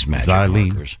today's magic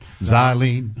markers.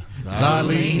 Xylene.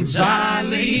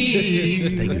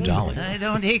 Thank you, Dolly. I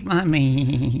don't eat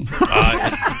mommy.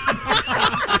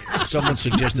 Someone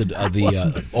suggested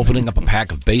the opening up a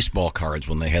pack of baseball cards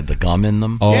when they had the gum in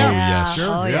them. Oh, Yeah. yes. Sure,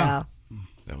 oh, yeah.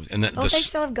 That was, and then Don't they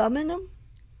still have gum in them?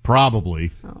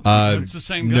 Probably. It's the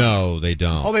same guy. No, they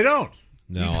don't. Oh, they don't?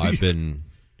 No, I've been...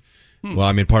 Well,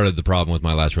 I mean, part of the problem with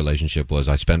my last relationship was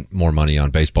I spent more money on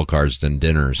baseball cards than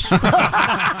dinners. And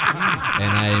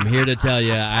I am here to tell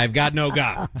you, I've got no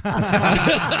gum.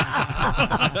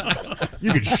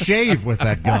 You could shave with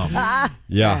that gum.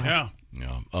 Yeah.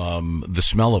 The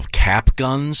smell of cap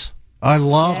guns. I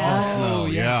love that smell,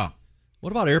 yeah.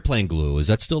 What about airplane glue? Is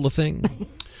that still a thing?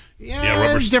 Yeah,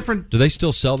 rubber different. Do they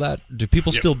still sell that? Do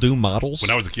people still do models? When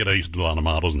I was a kid, I used to do a lot of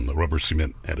models, and the rubber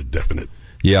cement had a definite,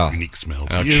 unique smell.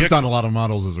 You've done a lot of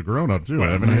models as a grown-up, too,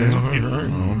 haven't you?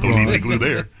 Don't need any glue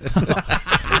there.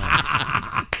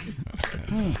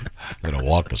 They don't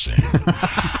walk the same.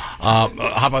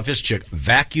 How about this chick?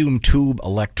 Vacuum tube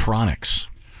electronics.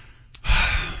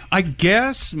 I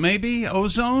guess maybe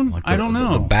ozone. I don't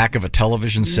know. The back of a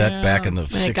television set back in the When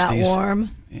 60s. it got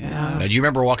warm. Yeah. Now, do you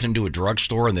remember walking into a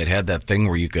drugstore and they'd had that thing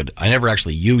where you could? I never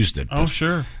actually used it. Oh,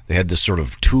 sure. They had this sort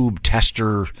of tube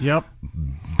tester. Yep.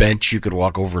 Bench you could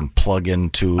walk over and plug in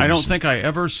tubes. I don't think I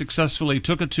ever successfully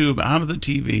took a tube out of the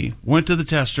TV, went to the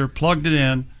tester, plugged it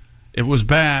in. It was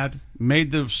bad.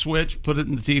 Made the switch, put it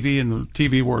in the TV, and the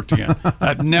TV worked again.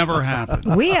 That never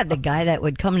happened. We had the guy that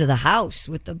would come to the house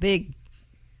with the big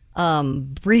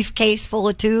briefcase full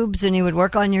of tubes, and he would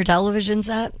work on your television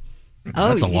set.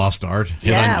 That's a lost art.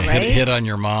 Hit on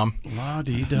your mom. I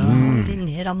didn't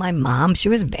hit on my mom. She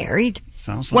was married.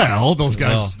 Sounds like well, those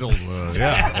guys still,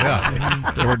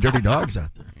 yeah. There were dirty dogs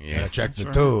out there. Yeah, check the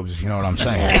tubes. You know what I'm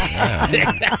saying? Hey,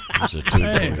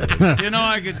 you know,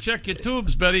 I could check your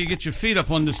tubes better. You get your feet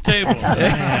up on this table.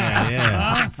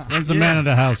 Yeah. When's the man of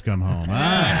the house come home?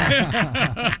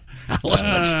 How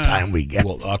much time we get?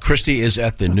 Well, Christy is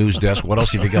at the news desk. What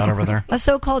else have you got over there? A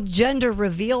so-called gender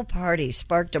reveal party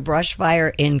sparked a brush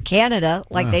fire in Canada.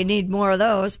 They need more of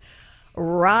those.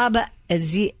 Rob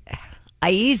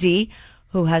Aizi,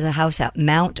 who has a house at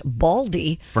Mount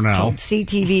Baldy, For now. told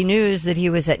CTV News that he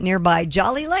was at nearby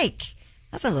Jolly Lake.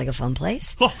 That sounds like a fun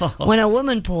place. When a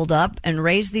woman pulled up and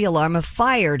raised the alarm of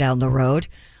fire down the road,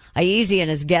 Aizi and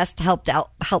his guest helped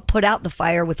put out the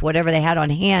fire with whatever they had on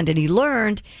hand, and he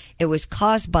learned it was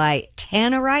caused by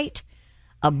tannerite,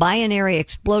 a binary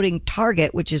exploding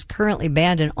target which is currently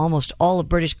banned in almost all of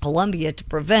British Columbia to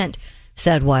prevent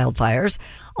said wildfires.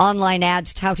 Online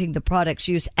ads touting the product's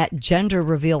use at gender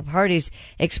reveal parties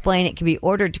explain it can be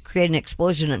ordered to create an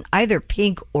explosion in either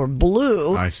pink or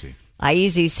blue. I see.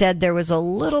 Aizi said there was a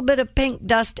little bit of pink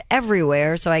dust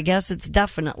everywhere, so I guess it's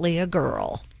definitely a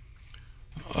girl.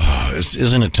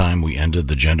 Isn't it time we ended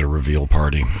the gender reveal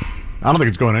party? I don't think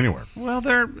it's going anywhere. Well,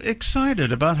 they're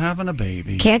excited about having a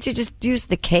baby. Can't you just use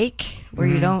the cake where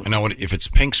you don't? You know what? If it's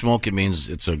pink smoke, it means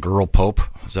it's a girl pope.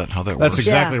 Is that how that works? That's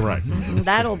exactly right.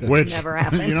 That'll never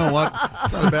happen. You know what?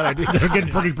 It's not a bad idea. They're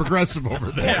getting pretty progressive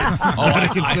over there.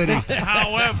 Vatican City.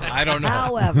 However, I don't know.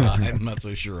 However. I'm not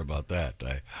so sure about that.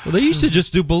 Well, they used to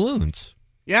just do balloons.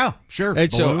 Yeah, sure.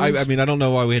 And so, I Balloons. mean, I don't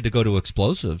know why we had to go to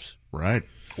explosives. Right.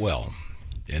 Well,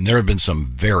 and there have been some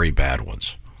very bad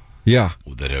ones. Yeah.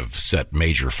 That have set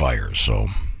major fires. So,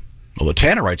 well, the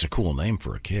Tannerite's a cool name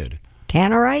for a kid.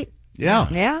 Tannerite? Yeah.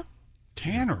 Yeah.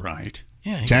 Tannerite.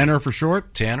 Yeah. Tanner for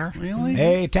short. Tanner. Really?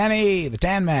 Hey, Tanny, the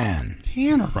Tan Man.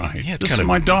 Tannerite. Yeah, it's This kind is of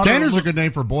my daughter. Tanner's a good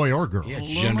name for boy or girl. Yeah,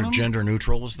 gender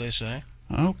neutral, as they say.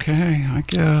 Okay, I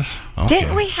guess.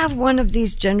 Didn't we have one of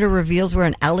these gender reveals where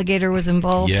an alligator was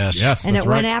involved? Yes, And it that's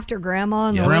went right. after Grandma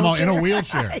in the Grandma wheelchair? in a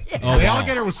wheelchair. Yeah. The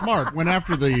alligator was smart. Went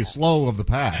after the slow of the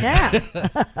pack.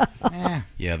 Yeah.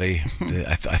 Yeah,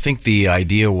 I think the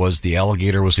idea was the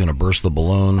alligator was going to burst the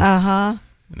balloon. Uh-huh.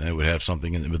 And they would have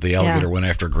something in it, but the alligator Yeah. went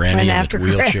after Granny Went in after the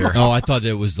wheelchair. Oh, I thought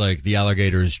it was like the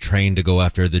alligator is trained to go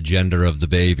after the gender of the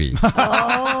baby.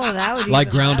 Oh, that would be Like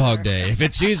Groundhog Day. If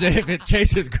it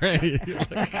chases Granny,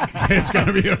 it's going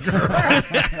to be a girl.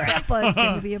 Grandpa's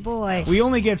going to be a boy. We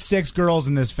only get 6 girls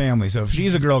in this family, so if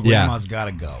she's a girl, Yeah. Grandma's got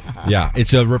to go. yeah,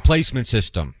 it's a replacement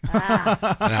system.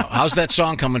 Now, how's that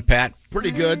song coming, Pat?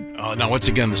 Pretty good. Now, once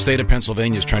again, the state of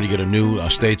Pennsylvania is trying to get a new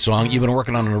state song. You've been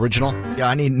working on an original? Yeah,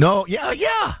 I need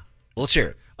yeah. Let's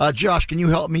hear it. Josh, can you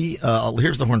help me?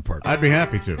 Here's the horn part. I'd be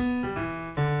happy to.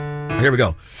 Here we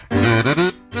go.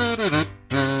 That's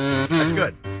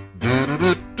good.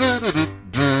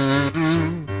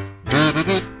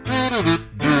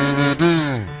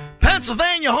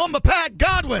 Pennsylvania, home of Pat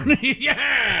Godwin.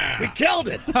 Yeah, we killed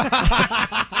it.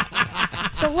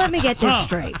 So let me get this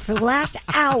straight. For the last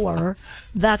hour,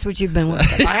 that's what you've been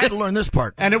working. I had to learn this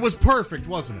part. And it was perfect,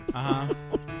 wasn't it? Uh-huh.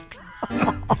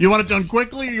 You want it done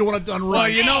quickly or you want it done right? Well,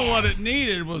 you know what it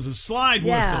needed was a slide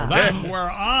Yeah. whistle. That's where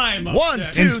I'm One,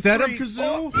 upset. two, Instead three, of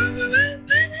kazoo?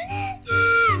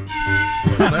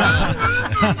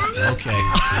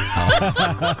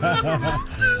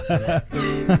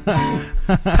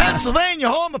 Pennsylvania,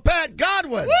 home of Pat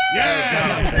Godwin.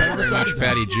 Thank you very much,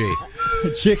 Patty G.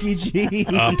 Chicky G.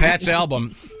 Pat's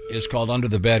album is called Under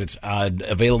the Bed. It's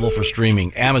available for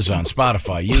streaming. Amazon,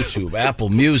 Spotify, YouTube, Apple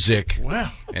Music.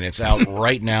 Wow. And it's out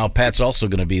right now. Pat's also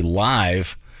going to be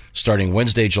live starting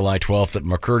Wednesday, July 12th at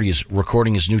McCurdy is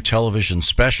recording his new television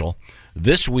special.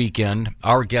 This weekend,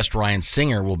 our guest Ryan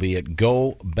Singer will be at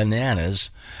Go Bananas.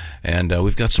 And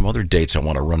we've got some other dates I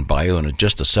want to run by you in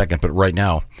just a second. But right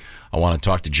now, I want to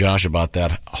talk to Josh about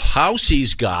that house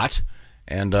he's got.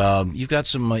 And you've got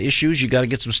some issues. You got to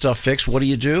get some stuff fixed. What do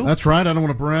you do? That's right. I don't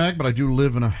want to brag, but I do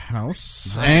live in a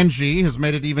house. Angie has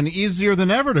made it even easier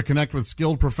than ever to connect with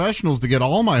skilled professionals to get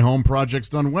all my home projects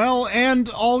done well and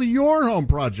all your home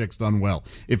projects done well.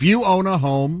 If you own a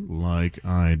home, like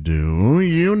I do,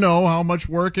 you know how much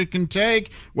work it can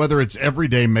take, whether it's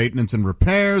everyday maintenance and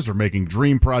repairs or making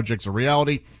dream projects a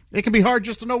reality. It can be hard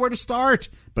just to know where to start.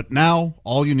 But now,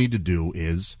 all you need to do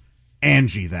is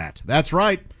Angie that. That's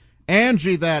right.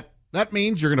 Angie that. That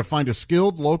means you're going to find a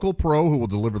skilled local pro who will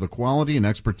deliver the quality and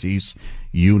expertise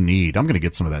you need. I'm going to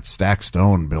get some of that stacked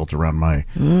stone built around my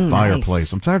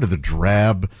fireplace. I'm tired of the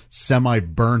drab,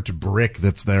 semi-burnt brick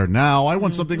that's there now. I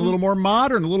want something a little more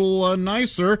modern, a little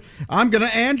nicer. I'm going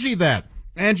to Angie that.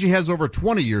 Angie has over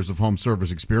 20 years of home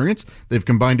service experience. They've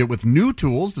combined it with new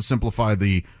tools to simplify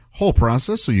the whole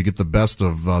process so you get the best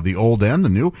of the old and the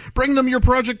new. Bring them your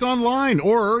project online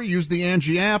or use the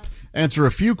Angie app, answer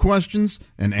a few questions,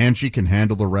 and Angie can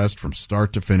handle the rest from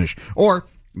start to finish. Or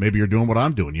maybe you're doing what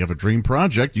I'm doing. You have a dream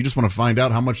project. You just want to find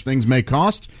out how much things may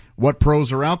cost, what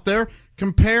pros are out there.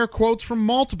 Compare quotes from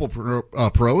multiple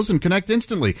pros and connect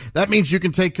instantly. That means you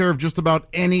can take care of just about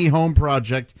any home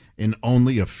project in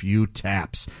only a few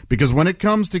taps. Because when it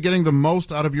comes to getting the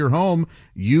most out of your home,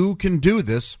 you can do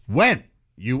this when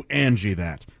you Angie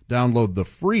that. Download the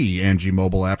free Angie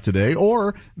mobile app today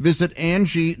or visit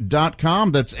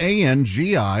Angie.com. That's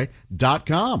ANGI.com.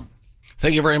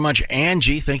 Thank you very much,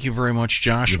 Angie. Thank you very much,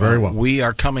 Josh. You're very welcome. We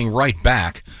are coming right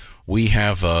back. We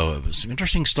have some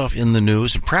interesting stuff in the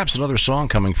news, and perhaps another song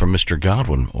coming from Mr.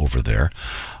 Godwin over there.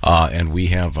 And we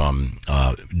have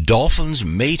dolphins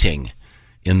mating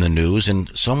in the news,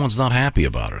 and someone's not happy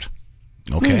about it.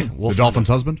 Okay, The dolphin's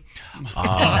husband?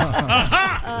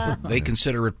 They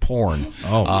consider it porn.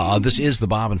 This is the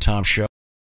Bob and Tom Show.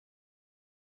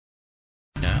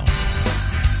 Now,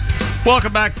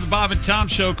 welcome back to the Bob and Tom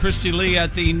Show. Christy Lee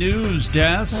at the news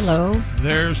desk. Hello.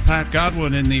 There's Pat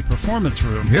Godwin in the performance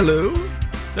room. Hello.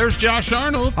 There's Josh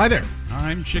Arnold. Hi there.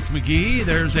 I'm Chick McGee.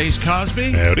 There's Ace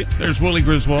Cosby. Howdy. There's Willie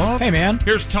Griswold. Hey, man.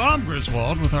 Here's Tom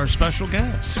Griswold with our special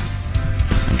guest.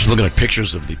 I'm just looking at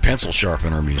pictures of the Pencil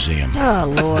Sharpener Museum.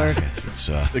 Oh, Lord. It's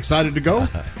excited to go.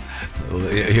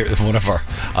 Here, one of our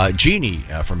Jeannie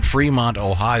from Fremont,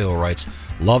 Ohio, writes,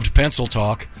 "Loved pencil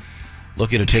talk.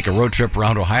 Looking to take a road trip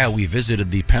around Ohio. We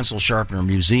visited the Pencil Sharpener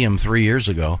Museum 3 years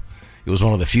ago. It was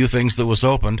one of the few things that was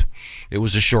opened. It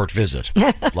was a short visit.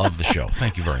 Love the show.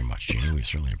 Thank you very much, Jeannie. We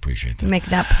certainly appreciate that. Make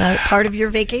that part of your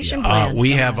vacation plans.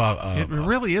 We have it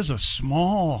really is a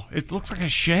small. It looks like a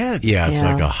shed. Yeah, it's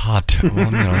like a hut.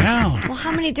 Well,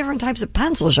 how many different types of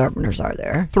pencil sharpeners are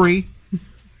there? 3.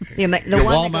 The Your one that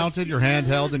wall-mounted, your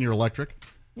handheld, and your electric.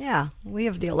 Yeah, we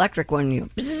have the electric one. You're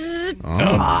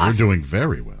doing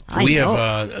very well. We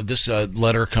have this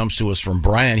letter comes to us from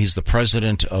Brian. He's the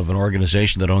president of an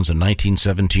organization that owns a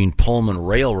 1917 Pullman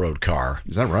Railroad car.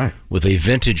 Is that right? With a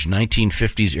vintage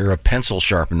 1950s era pencil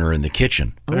sharpener in the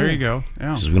kitchen. There you go.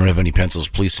 Yeah. Says we don't have any pencils.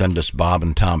 Please send us Bob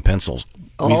and Tom pencils.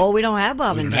 We don't have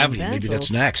Bob and Tom have any. pencils. Maybe that's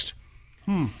next.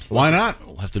 Why not?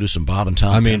 We'll have to do some Bob and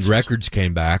Tom. I mean, pencils. records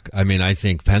came back. I mean, I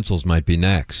think pencils might be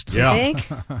next. Yeah. Think?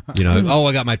 You know,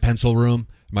 I got my pencil room,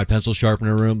 my pencil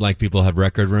sharpener room, like people have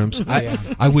record rooms.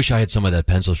 I wish I had some of that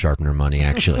pencil sharpener money,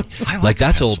 actually. like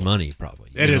that's old money,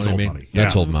 probably. It is old money.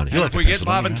 That's Yeah. old money. If we get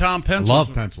Bob and Tom pencils,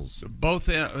 Love pencils. Both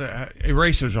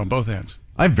erasers on both ends.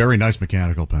 I have very nice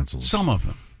mechanical pencils. Some of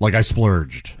them. Like I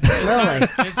splurged. Really?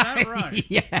 Is that right?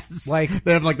 Yes. Like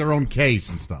they have like their own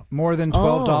case and stuff. More than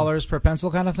 $12 per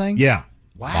pencil kind of thing? Yeah.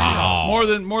 Wow. More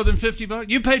than $50.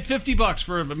 You paid $50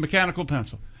 for a mechanical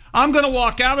pencil. I'm going to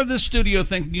walk out of this studio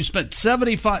thinking you spent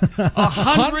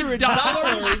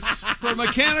 $100 for a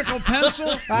mechanical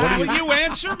pencil. Will you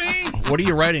answer me? What are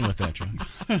you writing with that, John?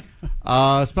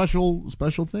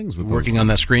 Special things with Working those. on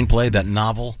that screenplay, that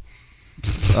novel.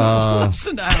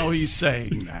 Listen to how he's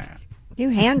saying that. Do you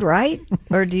handwrite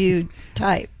or do you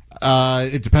type?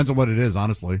 It depends on what it is,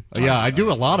 honestly. Yeah, I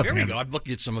do a lot of. Here we go. I'm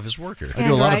looking at some of his work here. I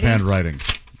do a lot of handwriting.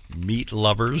 Meat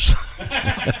lovers.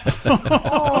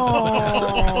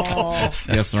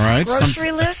 Yes, all right.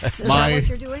 Grocery lists? Is that what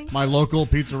you're doing? My local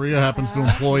pizzeria happens to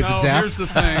employ the deaf, here's the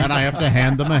thing. and I have to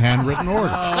hand them a handwritten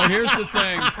order. Oh, here's the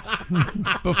thing.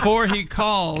 Before he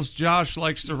calls, Josh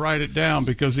likes to write it down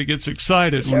because he gets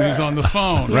excited when he's on the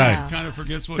phone. Right. He kind of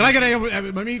forgets what. Can I get a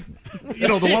meat? You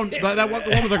know, the one with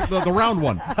the round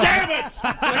one. Damn it!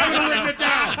 I could have written it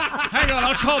down. Hang on,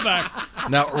 I'll call back.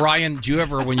 Now, Ryan, do you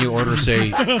ever, when you order,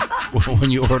 say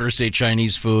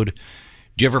Chinese food,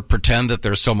 do you ever pretend that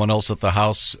there's someone else at the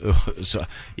house? So,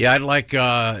 yeah, I'd like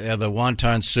the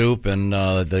wonton soup and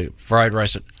the fried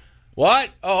rice. What?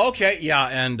 Oh, okay. Yeah,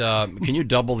 and can you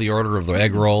double the order of the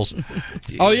egg rolls?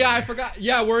 Oh, yeah, I forgot.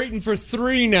 Yeah, we're eating for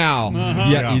 3 now. Uh-huh.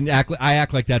 Yeah, I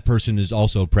act like that person is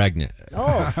also pregnant.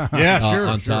 Oh. Yeah, sure.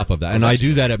 On top of that. And I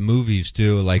do that at movies,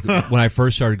 too. Like, when I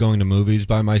first started going to movies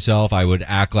by myself, I would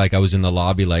act like I was in the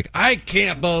lobby like, I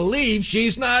can't believe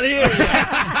she's not here yet.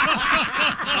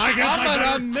 I'm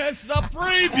going to miss the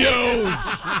previews.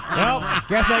 Well,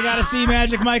 guess I got to see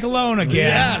Magic Mike alone again.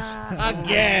 Yes,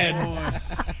 again.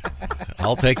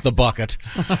 I'll take the bucket.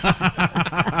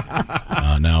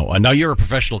 Now you're a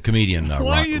professional comedian,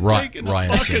 Why are you taking a Ryan.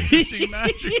 bucket to see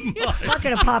Magic Mike?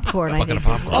 Bucket of popcorn, I think.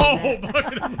 Oh,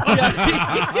 bucket of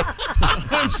popcorn.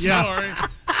 I'm sorry.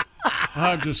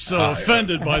 I'm just so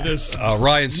offended by this.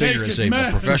 Ryan Singer is a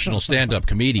professional stand-up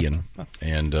comedian,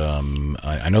 and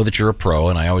I know that you're a pro,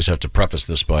 and I always have to preface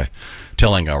this by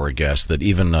telling our guests that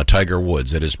even Tiger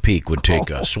Woods at his peak would take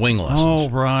swing lessons. Oh,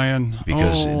 Ryan.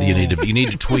 Because you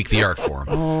need to tweak the art form.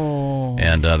 Oh.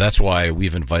 And that's why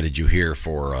we've invited you here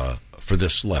for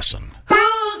this lesson.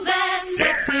 Who's that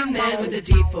sexy man with a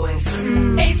deep voice?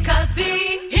 Ace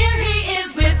Cosby, here he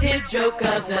is with his joke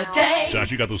of the day. Josh,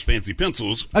 you got those fancy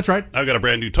pencils. That's right. I've got a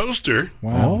brand new toaster.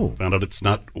 Wow. Found out it's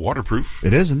not waterproof.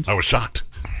 It isn't. I was shocked.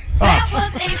 That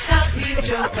was Ace Cosby's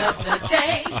joke of the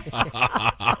day.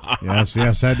 Yes,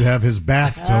 had to have his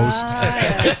bath toast.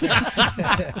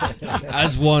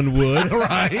 As one would.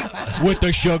 Right. With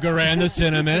the sugar and the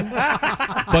cinnamon.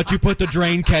 But you put the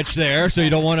drain catch there, so you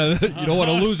don't want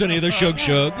to lose any of the shug.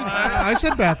 I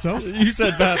said bath toast. You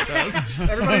said bath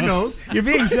toast. Everybody knows. You're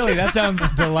being silly. That sounds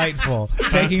delightful.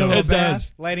 Taking a little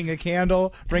bath, lighting a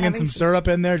candle, bringing some syrup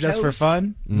in there just for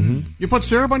fun. Mm-hmm. You put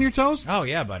syrup on your toast? Oh,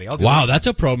 yeah, buddy. I'll do Wow, it. that's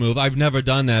a pro move. I've never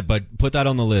done that, but put that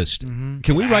on the list. Mm-hmm.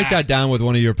 Can we write that down with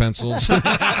one of your pencils? Oh,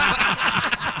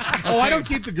 I don't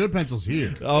keep the good pencils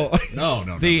here. Oh,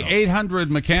 no. The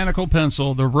 800 mechanical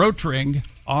pencil, the Rotring,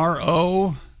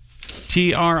 ROTRING,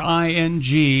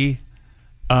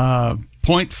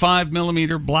 0.5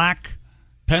 millimeter black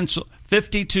pencil,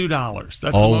 $52. That's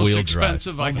the All-wheel most drive.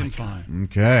 expensive I can find.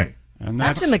 Okay. And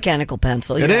That's a mechanical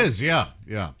pencil. It yeah. is, yeah.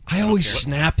 I always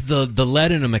snap the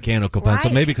lead in a mechanical pencil,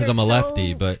 Right, maybe because I'm a they're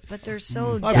lefty, but they're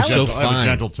so I have, so a gentle, I have a fine.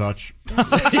 gentle touch.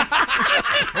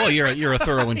 Well, you're a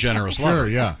thorough and generous lover. Sure,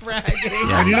 yeah.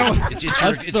 And you know,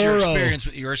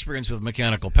 it's your experience with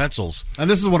mechanical pencils. And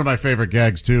this is one of my favorite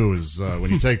gags too. Is when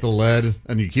you take the lead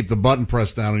and you keep the button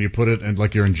pressed down and you put it and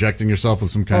like you're injecting yourself with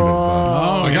some kind of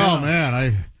oh man,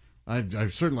 I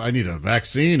certainly need a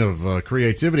vaccine of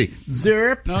creativity.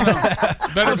 Zerp. No.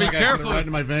 Better be careful. Right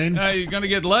in my vein. You're going to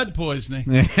get lead poisoning.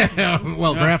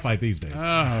 Well, graphite these days.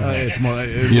 It's more.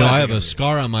 I have a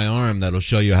scar on my arm that'll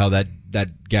show you how that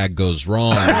gag goes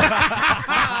wrong.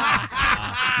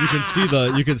 You can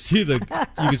see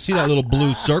that little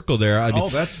blue circle there.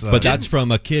 That's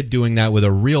from a kid doing that with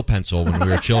a real pencil when we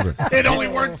were children. It only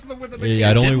works with the mechanical.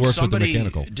 Yeah, it only works with the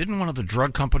mechanical. Didn't one of the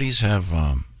drug companies have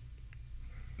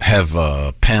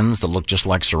pens that look just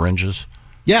like syringes?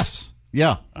 Yes.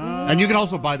 Yeah. And you can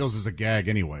also buy those as a gag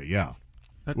anyway. Yeah.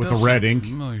 With the red ink.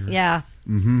 Yeah.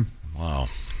 Mm-hmm. Wow.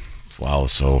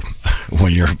 So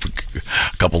when a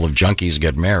couple of junkies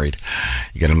get married,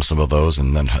 you get them some of those,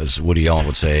 and then, as Woody Allen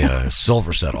would say,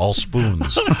 silver set, all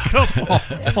spoons.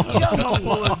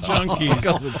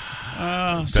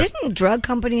 Didn't drug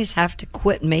companies have to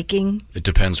quit making It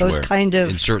depends those where. kind of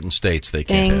in certain states, they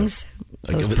can't things?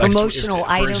 have Those promotional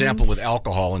items. For example, with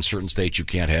alcohol, in certain states, you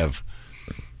can't have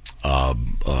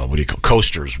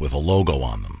coasters with a logo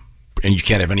on them. And you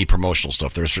can't have any promotional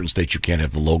stuff. There are certain states you can't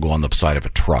have the logo on the side of a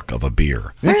truck of a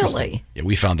beer. Really? Yeah,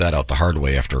 we found that out the hard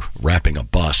way after wrapping a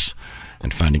bus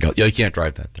and finding out, you can't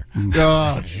drive that there.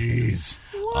 Oh, jeez.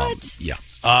 What?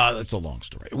 That's a long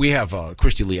story. We have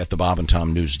Christy Lee at the Bob and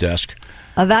Tom News Desk.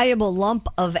 A valuable lump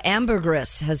of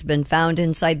ambergris has been found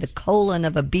inside the colon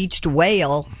of a beached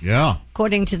whale. Yeah.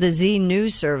 According to the Z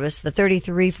News Service, the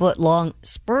 33-foot-long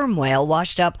sperm whale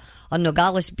washed up on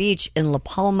Nogales Beach in La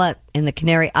Palma in the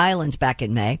Canary Islands back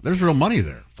in May. There's real money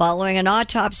there. Following an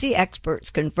autopsy, experts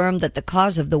confirmed that the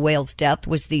cause of the whale's death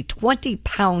was the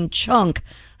 20-pound chunk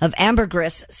of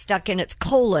ambergris stuck in its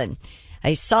colon,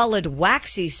 a solid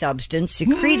waxy substance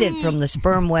secreted from the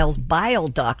sperm whale's bile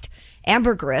duct.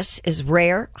 Ambergris is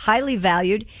rare, highly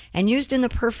valued, and used in the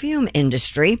perfume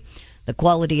industry. The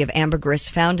quality of ambergris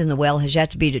found in the whale has yet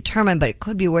to be determined, but it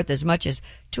could be worth as much as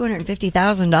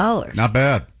 $250,000. Not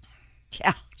bad.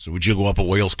 Yeah. So would you go up a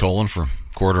whale's colon for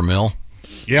 $250,000?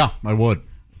 Yeah, I would.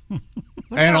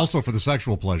 And also for the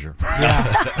sexual pleasure. Yeah.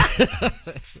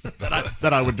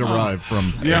 that I would derive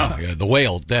from. Yeah, the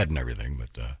whale dead and everything. But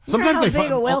sometimes how they big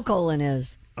find a whale colon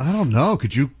is. I don't know.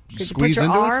 Could you squeeze put your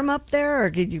into arm up there,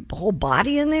 or could you whole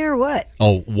body in there? Or what?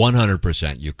 Oh,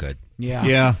 100% you could. Yeah.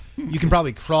 Yeah. You can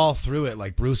probably crawl through it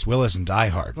like Bruce Willis in Die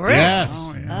Hard. Really? Yes.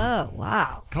 Oh,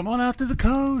 wow. Come on out to the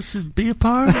coast and be a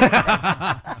part of it.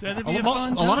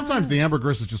 A lot of times the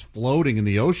ambergris is just floating in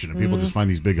the ocean, and people just find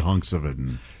these big hunks of it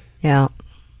and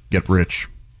get rich.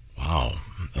 Wow.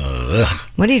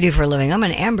 What do you do for a living? I'm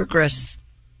an ambergris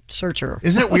searcher.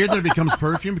 Isn't it weird that it becomes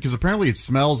perfume? Because apparently it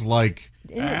smells like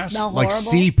smell like horrible?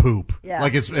 sea poop. Yeah.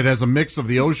 Like it has a mix of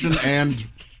the ocean and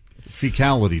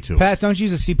fecality to it. Pat, don't you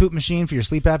use a sea poop machine for your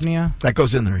sleep apnea? That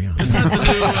goes in there, yeah.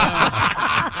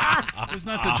 Isn't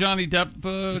that the Johnny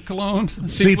Depp cologne?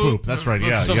 Sea poop. That's right.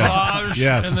 Yeah. Sauvage,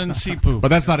 Yes. and then sea poop. But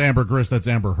that's not ambergris. That's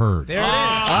Amber Heard. There it is.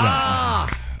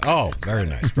 Oh, very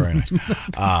nice, very nice.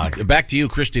 Back to you,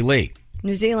 Christy Lee.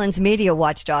 New Zealand's media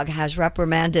watchdog has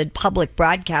reprimanded public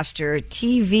broadcaster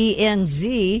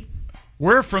TVNZ.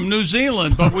 We're from New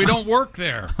Zealand, but we don't work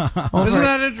there. Isn't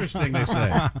that interesting, they say?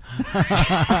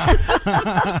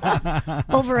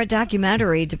 Over a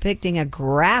documentary depicting a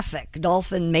graphic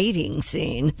dolphin mating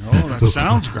scene. Oh, that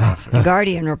sounds graphic. The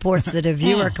Guardian reports that a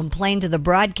viewer complained to the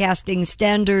Broadcasting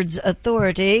Standards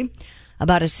Authority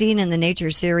about a scene in the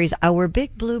nature series Our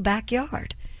Big Blue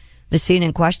Backyard. The scene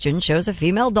in question shows a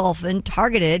female dolphin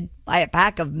targeted by a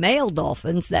pack of male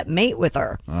dolphins that mate with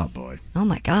her. Oh, boy. Oh,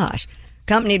 my gosh.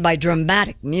 Accompanied by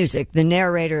dramatic music, the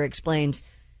narrator explains,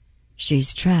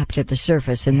 she's trapped at the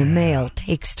surface and the male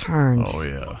takes turns. Oh,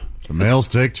 yeah. The males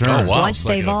take turns. Oh, wow. Once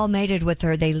they've all mated with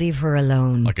her, they leave her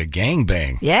alone. Like a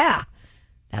gangbang. Yeah,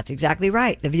 that's exactly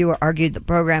right. The viewer argued the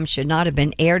program should not have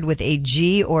been aired with a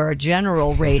G or a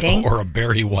general rating. Or a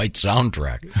Barry White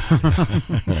soundtrack.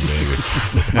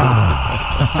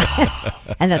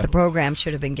 And that the program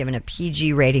should have been given a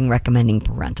PG rating recommending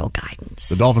parental guidance.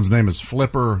 The dolphin's name is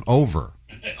Flipper Over.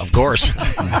 Of course.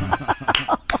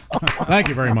 Thank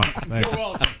you very much. Thank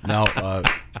you. Now,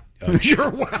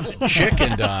 you're welcome. Chick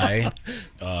and I.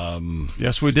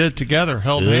 Yes, we did together.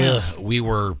 Held hands. We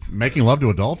were making love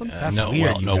to a dolphin.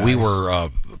 We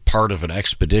were part of an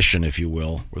expedition, if you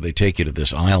will, where they take you to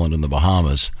this island in the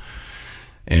Bahamas,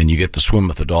 and you get to swim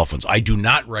with the dolphins. I do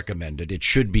not recommend it. It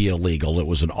should be illegal. It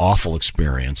was an awful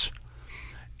experience.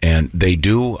 And they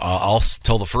do. I'll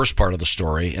tell the first part of the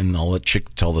story, and I'll let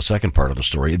Chick tell the second part of the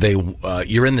story.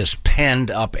 You're in this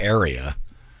penned-up area,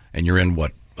 and you're in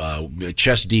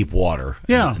chest-deep water.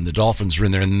 Yeah. And the dolphins are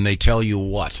in there, and then they tell you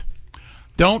what?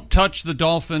 Don't touch the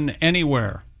dolphin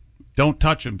anywhere. Don't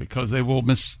touch them because they will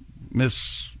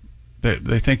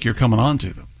they think you're coming on to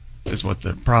them, is what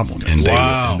the problem is.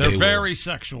 And they're very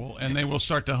sexual, and they will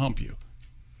start to hump you.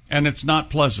 And it's not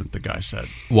pleasant, the guy said.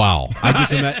 Wow. I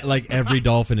just imagine, like, every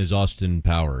dolphin is Austin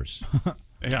Powers.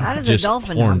 Yeah. How does a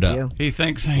dolphin hump you? He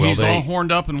thinks he's all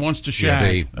horned up and wants to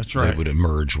shag. That's right. They would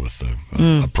emerge with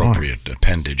the appropriate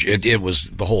appendage.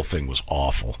 The whole thing was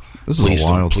awful. This is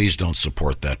wild. Please don't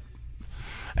support that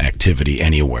activity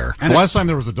anywhere. And the last time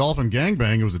there was a dolphin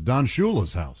gangbang, it was at Don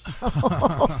Shula's house.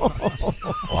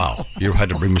 Wow. You had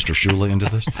to bring Mr. Shula into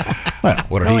this? Well,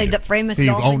 what did Only he do? the famous He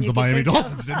dolphin owned you the could Miami think of.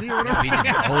 Dolphins, didn't he? Or whatever? He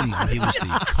didn't own them. He was the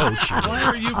coach. Why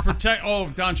are you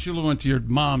Don Shula went to your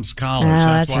mom's college.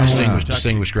 That's why right.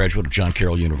 Distinguished graduate of John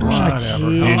Carroll University.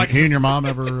 Whatever. He and your mom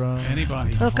ever...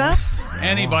 Anybody. Hook up?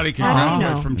 Anybody can How do you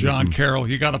graduate know? from John Carroll.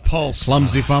 You got a pulse.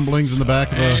 Clumsy fumblings in the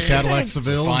back of a Cadillac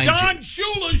Seville. Don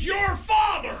Shula's your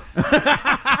father.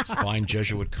 Fine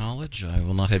Jesuit college. I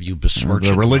will not have you besmirch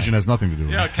The it. religion has nothing to do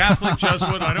with Yeah, it. Catholic,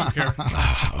 Jesuit, I don't care.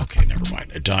 Okay, never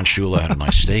mind. Don Shula had a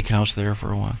nice steakhouse there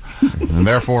for a while. And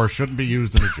therefore shouldn't be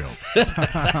used in a joke.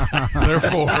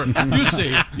 Therefore, you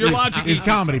see, your logic is is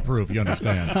comedy proof, you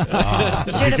understand.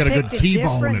 Should You get a have good picked a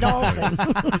T-bone different in it.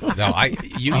 dolphin.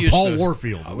 No, you used Paul to-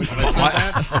 Warfield. I wish I had said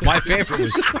that. My favorite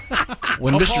was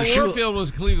when Well, Mr. Paul Shula. Warfield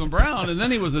was Cleveland Brown, and then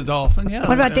he was a Dolphin. Yeah.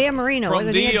 What about Dan Marino? From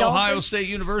Wasn't he a the Dolphin? Ohio State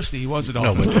University, he was a No,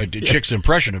 Dolphin. but Chick's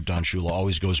impression of Don Shula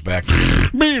always goes back to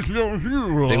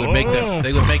they would make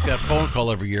that phone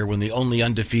call every year when the only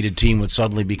undefeated team would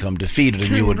suddenly become defeated,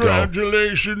 and you would go,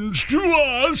 Congratulations to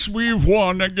us, we've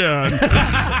won again.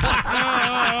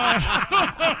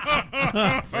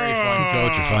 very fine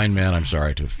coach, a fine man. I'm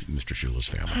sorry to Mr. Shula's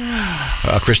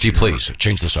family. Christy, please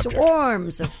change the subject.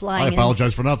 Swarms of I flying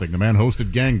apologize for nothing. The man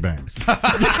hosted gangbangs.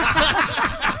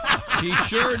 He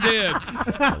sure did.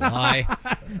 Lie.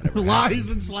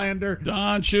 Lies and slander.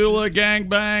 Don Shula,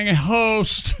 gangbang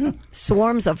host.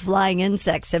 Swarms of flying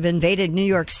insects have invaded New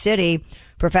York City.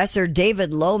 Professor David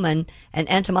Lohman, an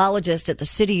entomologist at the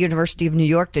City University of New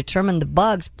York, determined the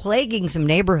bugs plaguing some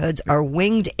neighborhoods are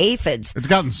winged aphids. It's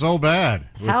gotten so bad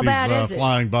with How these bad is it?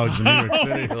 flying bugs in New York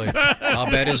City. Really? How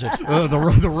bad is it?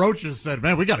 The roaches said,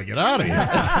 man, we got to get out of here.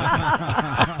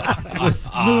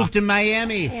 Move to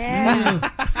Miami.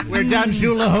 Where Don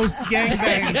Shula hosts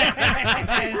gangbangs.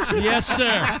 Yes,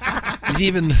 sir. Is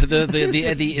even the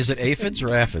is it aphids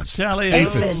or aphids? Tell you.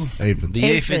 Aphids.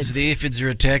 The aphids are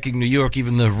attacking New York.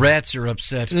 Even the rats are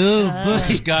upset. This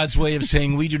is God's way of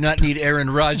saying we do not need Aaron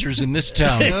Rodgers in this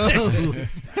town.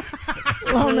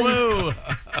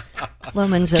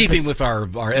 Lohman's Keeping with our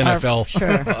NFL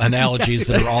sure. analogies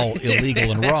that are all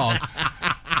illegal and wrong.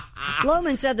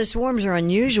 Lohman said the swarms are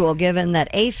unusual given that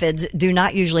aphids do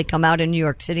not usually come out in New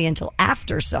York City until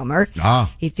after summer.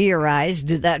 He theorized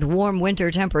that warm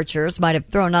winter temperatures might have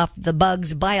thrown off the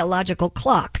bug's biological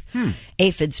clock.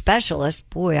 Aphid specialist,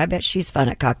 boy, I bet she's fun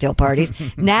at cocktail parties,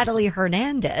 Natalie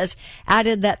Hernandez,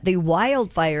 added that the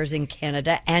wildfires in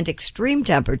Canada and extreme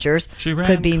temperaters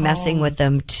could be messing with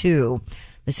them too.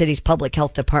 The city's public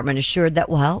health department assured that,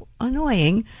 while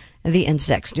annoying, the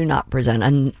insects do not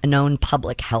present a known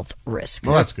public health risk.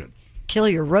 Well, that's good. Kill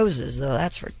your roses, though.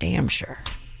 That's for damn sure.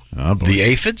 The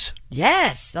aphids?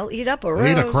 Yes, they'll eat up a rose.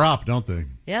 They eat a crop, don't they?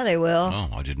 Yeah, they will. Oh,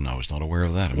 I didn't. I was not aware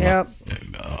of that. I'm Yep.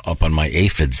 not, up on my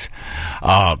aphids.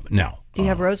 Now, Do you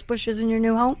have rose bushes in your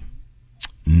new home?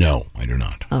 no, I do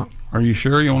not. Oh. Are you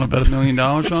sure you want to bet $1 million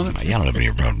on it? Yeah, I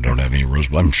don't have any rose.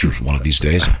 I'm sure one of these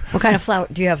days. What kind of flower?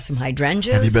 Do you have some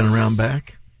hydrangeas? Have you been around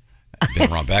back?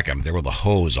 Been around back. I'm there with a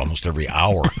hose almost every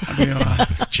hour.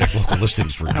 Check local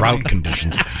listings for drought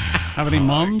conditions. Have any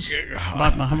mums? How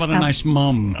about a nice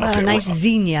mum? About a nice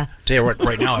zinnia. Tell you what,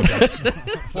 right now I've got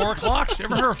 4 o'clocks. You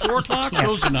ever heard of 4 o'clocks?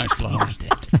 Those are nice flowers.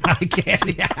 I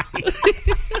can't. Yeah.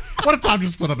 What if Tom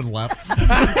just stood up and left?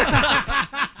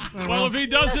 Well, if he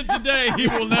does it today, he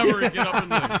will never get up and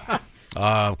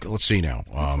leave. let's see now.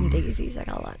 Some daisies. I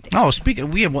got a lot of daisies. Oh, speaking,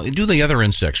 do the other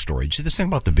insect story. Did you see this thing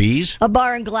about the bees? A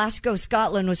bar in Glasgow,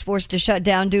 Scotland was forced to shut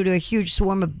down due to a huge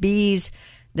swarm of bees.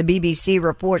 The BBC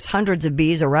reports hundreds of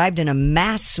bees arrived in a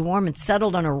mass swarm and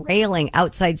settled on a railing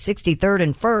outside 63rd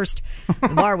and 1st. The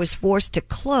bar was forced to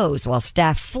close while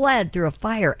staff fled through a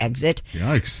fire exit.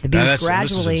 Yikes. The bees This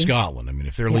gradually... is in Scotland. I mean,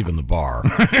 if they're leaving the bar,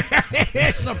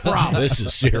 it's a problem. This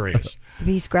is serious. The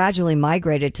bees gradually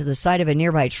migrated to the side of a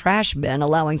nearby trash bin,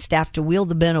 allowing staff to wheel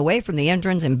the bin away from the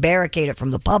entrance and barricade it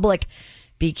from the public.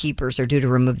 Beekeepers are due to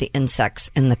remove the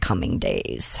insects in the coming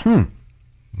days.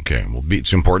 Okay, well,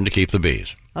 it's important to keep the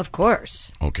bees. Of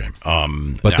course. Okay.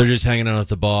 But they're just hanging out at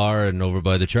the bar and over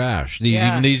by the trash.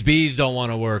 Even these bees don't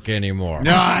want to work anymore.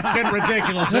 No, it's getting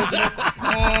ridiculous, isn't it?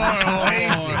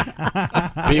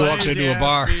 Bee walks into a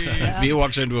bar. Bee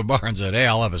walks into a bar and said, "Hey,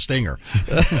 I'll have a stinger."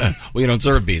 We don't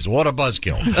serve bees. What a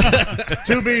buzzkill!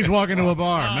 2 bees walk into a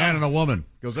bar, a man and a woman.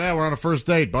 Goes, "Yeah, we're on a first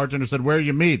date." Bartender said, "Where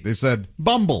you meet?" They said,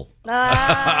 "Bumble."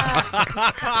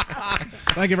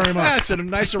 Thank you very much. That's a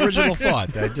nice original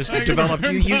thought. That just developed.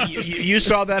 You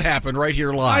saw that happen right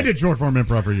here live. I did short form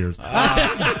improv for years.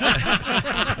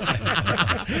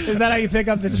 Is that how you pick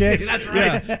up the chicks? That's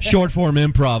right. Yeah. Short form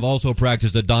improv, also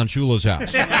practiced at Don Shula's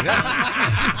house. During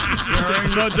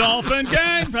the Dolphin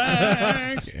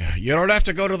Gangbang. You don't have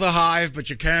to go to the Hive, but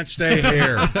you can't stay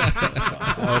here.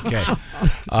 Okay.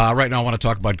 Right now, I want to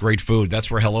talk about great food. That's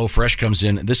where HelloFresh comes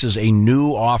in. This is a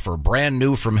new offer, brand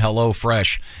new from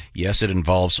HelloFresh. Yes, it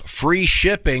involves free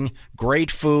shipping,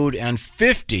 great food, and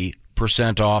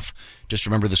 50% off. Just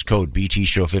remember this code,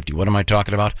 BTShow50. What am I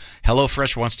talking about?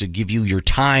 HelloFresh wants to give you your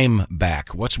time back.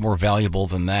 What's more valuable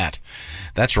than that?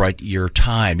 That's right, your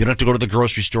time. You don't have to go to the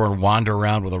grocery store and wander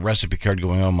around with a recipe card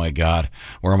going, "Oh, my God,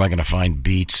 where am I going to find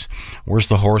beets? Where's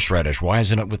the horseradish? Why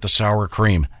isn't it with the sour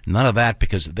cream?" None of that,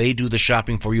 because they do the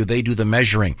shopping for you. They do the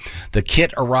measuring. The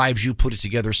kit arrives. You put it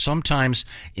together sometimes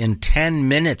in 10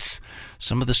 minutes.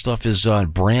 Some of the stuff is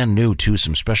brand new, too.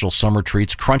 Some special summer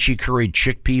treats, crunchy curried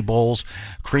chickpea bowls,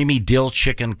 creamy dill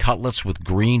chicken cutlets with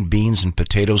green beans and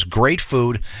potatoes. Great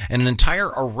food and an entire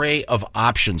array of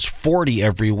options, 40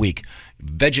 every week.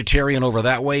 Vegetarian over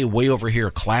that way over here,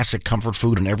 classic comfort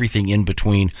food and everything in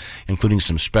between, including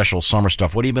some special summer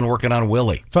stuff. What have you been working on,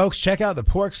 Willie? Folks, check out the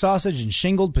pork sausage and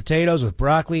shingled potatoes with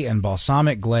broccoli and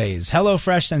balsamic glaze.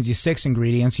 HelloFresh sends you 6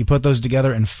 ingredients. You put those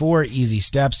together in 4 easy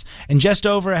steps. In just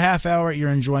over a half hour,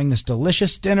 you're enjoying this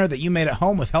delicious dinner that you made at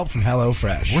home with help from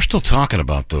HelloFresh. We're still talking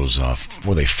about those,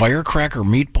 were they firecracker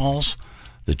meatballs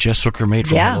that Jess Hooker made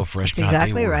from HelloFresh? That's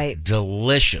exactly right.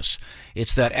 Delicious.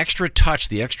 It's that extra touch,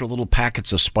 the extra little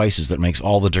packets of spices that makes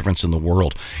all the difference in the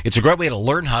world. It's a great way to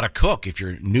learn how to cook if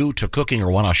you're new to cooking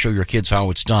or want to show your kids how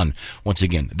it's done. Once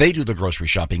again, they do the grocery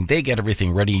shopping. They get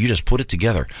everything ready. You just put it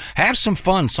together. Have some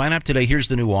fun. Sign up today. Here's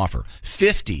the new offer.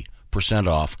 50%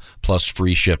 off plus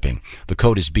free shipping. The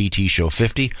code is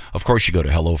BTShow50. Of course, you go to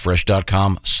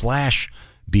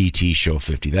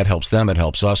HelloFresh.com/BTShow50. That helps them. It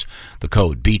helps us. The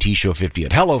code BTShow50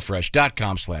 at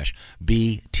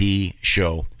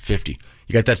HelloFresh.com/BTShow50.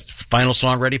 You got that final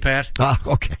song ready, Pat?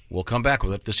 Okay. We'll come back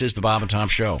with it. This is the Bob and Tom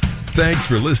Show. Thanks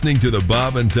for listening to the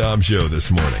Bob and Tom Show this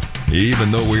morning.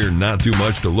 Even though we're not too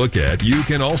much to look at, you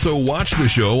can also watch the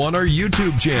show on our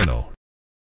YouTube channel.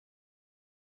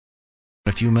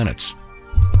 In a few minutes.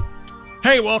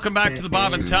 Hey, welcome back to the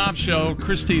Bob and Tom Show.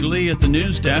 Christy Lee at the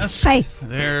news desk. Hi.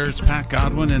 There's Pat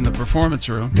Godwin in the performance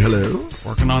room. Hello.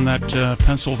 Working on that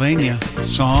Pennsylvania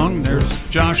song. There's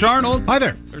Josh Arnold. Hi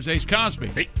there. There's Ace Cosby.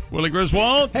 Hey. Willie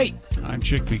Griswold. Hey. I'm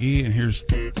Chick McGee, and here's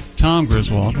Tom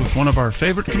Griswold with one of our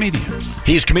favorite comedians.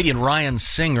 He's comedian Ryan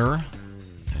Singer.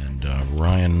 And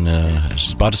Ryan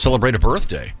is about to celebrate a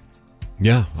birthday.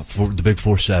 Yeah, for the big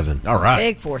 4-7. All right.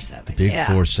 Big 4-7. Big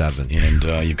 4-7. And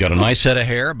you've got a nice head of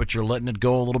hair, but you're letting it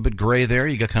go a little bit gray there.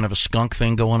 You got kind of a skunk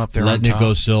thing going up there. Letting on it top.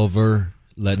 go silver,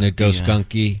 letting it go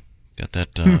skunky. Got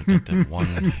that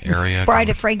one area. Bride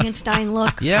of Frankenstein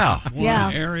look. Yeah. Yeah.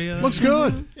 Area. Looks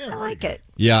good. I like it.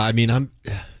 Yeah, I mean,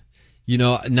 now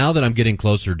that I'm getting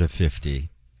closer to 50,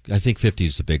 I think 50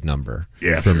 is the big number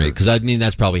for me. Because, I mean,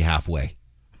 that's probably halfway.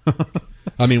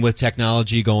 I mean, with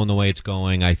technology going the way it's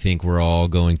going, I think we're all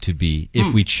going to be,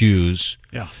 if we choose,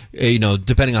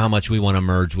 depending on how much we want to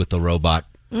merge with the robot,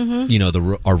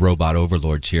 our robot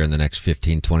overlords here in the next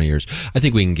 15, 20 years, I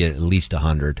think we can get at least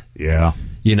 100. Yeah.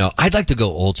 I'd like to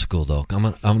go old school, though. I'm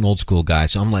an old school guy,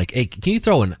 so I'm like, hey, can you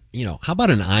throw how about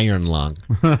an iron lung?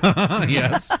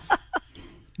 Yes.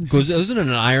 Because isn't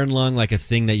an iron lung like a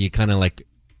thing that you kind of like,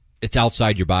 it's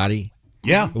outside your body?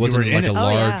 Yeah, it wasn't like a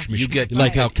large machine. You get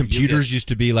like how computers used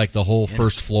to be like the whole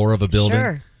first floor of a building.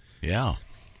 Sure. Yeah.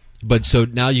 But so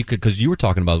now you could, because you were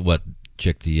talking about what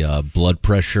check the blood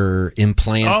pressure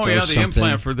implant. Oh, or yeah, the something.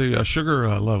 implant for the sugar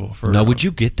level. For, now, would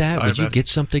you get that? Would you diabetic. get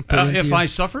something put into if you? I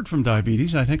suffered from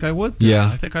diabetes, I think I would. Yeah.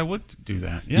 I think I would do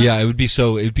that. Yeah, it would be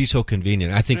so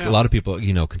convenient. I think Yeah. a lot of people,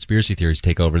 conspiracy theories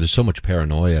take over. There's so much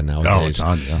paranoia nowadays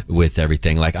with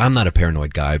everything. Like, I'm not a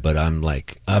paranoid guy, but I'm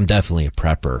definitely a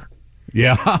prepper.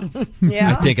 Yeah.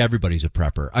 I think everybody's a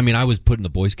prepper. I mean, I was put in the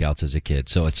Boy Scouts as a kid,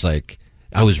 so it's like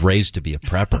I was raised to be a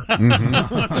prepper.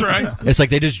 That's right. It's like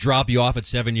they just drop you off at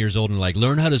 7 years old and like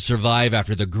learn how to survive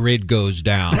after the grid goes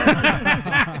down.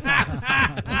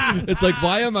 It's like,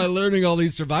 why am I learning all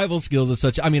these survival skills as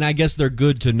such? I mean, I guess they're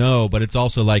good to know, but it's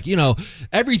also like,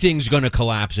 everything's going to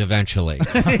collapse eventually.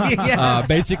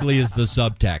 Basically is the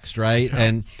subtext, right?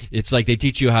 And it's like they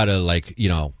teach you how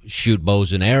to shoot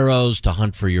bows and arrows, to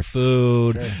hunt for your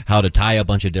food, how to tie a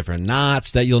bunch of different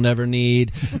knots that you'll never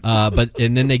need.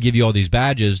 And then they give you all these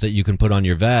badges that you can put on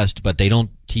your vest, but they don't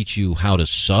teach you how to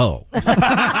sew.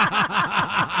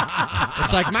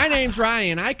 It's like, my name's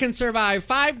Ryan. I can survive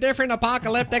 5 different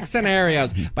apocalyptic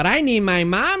scenarios, but I need my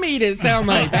mommy to sew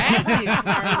my badges for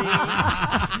me.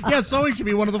 Yeah, sewing should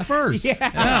be one of the first.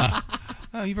 Yeah.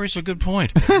 Oh, you raised a good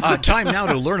point. Time now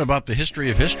to learn about the history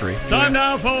of history. Time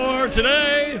now for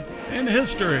Today in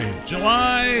History,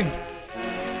 July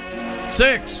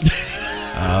 6th.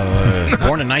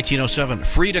 Born in 1907,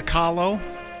 Frida Kahlo.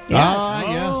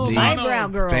 Yes. Eyebrow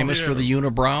girl. Famous for the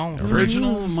unibrow.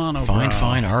 Original monobrow.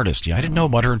 Fine artist. Yeah, I didn't know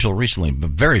about her until recently,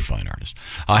 but very fine artist.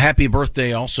 Happy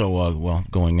birthday also,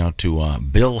 going out to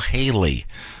Bill Haley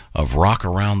of Rock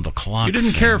Around the Clock. You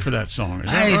didn't care for that song,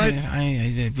 is that right?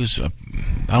 It was. I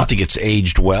don't think it's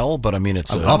aged well, but I mean,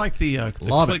 it's. I like the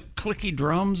clicky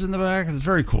drums in the back. It's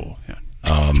very cool. Yeah.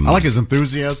 I like his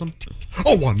enthusiasm.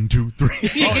 Oh, 1, 2, 3.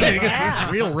 He's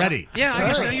real ready. Yeah, I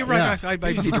guess you're right. I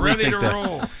need to Ready rethink to that.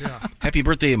 roll. Yeah. Happy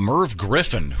birthday, Merv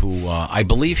Griffin, who I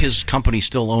believe his company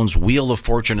still owns Wheel of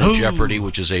Fortune and Jeopardy,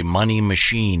 which is a money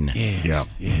machine. Yes.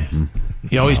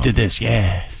 He always did this.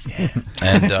 Yes.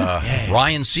 And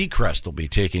Ryan Seacrest will be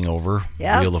taking over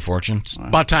Wheel of Fortune. It's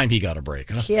about time he got a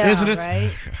break, huh? Yeah, isn't it? Right?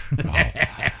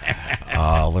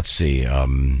 Let's see.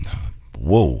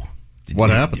 Whoa. What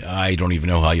happened? I don't even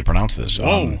know how you pronounce this.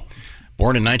 Whoa.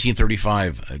 Born in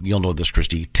 1935, you'll know this,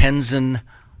 Christy. Tenzin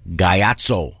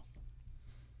Gyatso.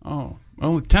 Oh,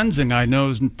 well, Tenzing I know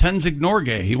is Tenzing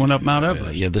Norgay. He went up Mount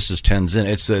Everest. Yeah, this is Tenzin.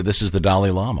 This is the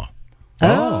Dalai Lama.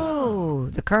 Oh,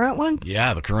 the current one?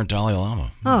 Yeah, the current Dalai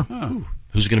Lama. Oh.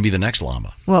 Who's going to be the next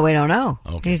Lama? Well, we don't know.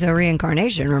 Okay. He's a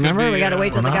reincarnation, remember? Could be, we got to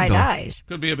wait till the guy dies.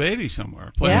 Could be a baby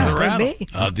somewhere. Playing the Could rattle. be.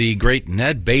 The great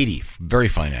Ned Beatty, very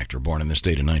fine actor, born in this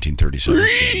state in 1937.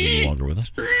 So no longer with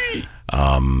us.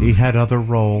 He had other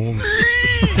roles.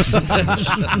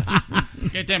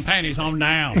 Get them panties on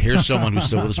down. Here's someone who's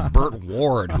still with us. Burt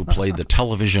Ward, who played the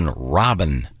television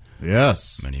Robin.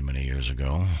 Yes. Many, many years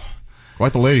ago.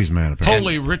 Quite the ladies' man,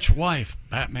 apparently. Holy rich wife,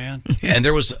 Batman. And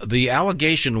there was the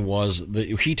allegation was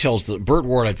that Burt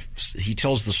Ward he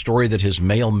tells the story that his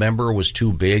male member was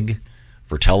too big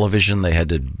for television. They had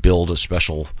to build a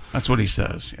special. That's what he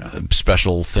says. Yeah.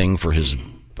 Special thing for his.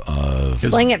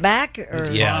 Sling it back, or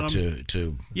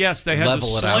to yes, they had level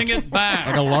to it sling out. it back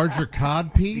Like a larger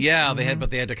cod piece? Yeah,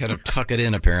 but they had to kind of tuck it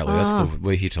in. Apparently, that's the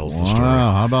way he tells the story.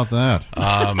 Wow, how about that?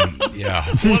 Yeah.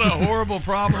 What a horrible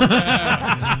problem to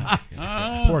have.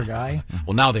 Poor guy.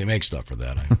 Well, now they make stuff for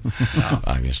that,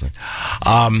 obviously.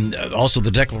 Also, the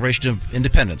Declaration of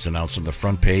Independence announced on the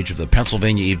front page of the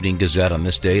Pennsylvania Evening Gazette on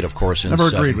this date, of course, in Never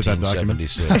agreed with that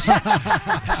 1776.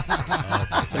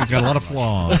 He's got a lot of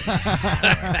flaws.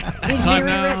 Time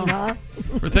now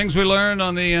for things we learned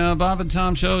on the Bob and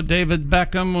Tom Show. David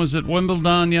Beckham was at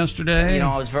Wimbledon yesterday.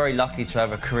 I was very lucky to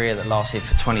have a career that lasted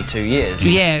for 22 years.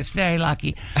 Yes, very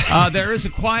lucky. There is a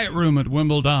quiet room at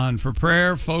Wimbledon for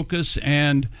prayer, focus,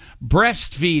 and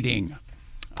breastfeeding.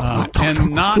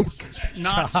 And not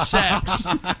sex.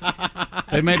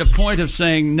 They made a point of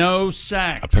saying no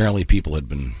sex. Apparently, people had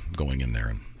been going in there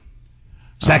and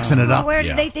sexing it up. Where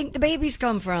do they think the babies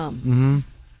come from? Mm-hmm.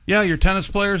 Yeah, your tennis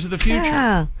players of the future.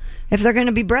 Yeah, if they're going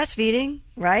to be breastfeeding,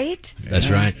 right? That's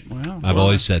right. Well, I've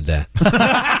always said that.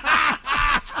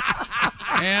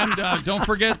 And don't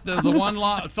forget the one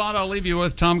thought I'll leave you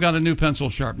with. Tom got a new pencil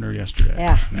sharpener yesterday.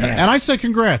 Yeah. And I say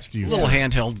congrats to you. little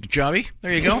handheld jobby.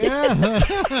 There you go.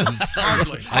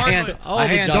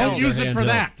 Hardly. Don't use it for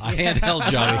that. A handheld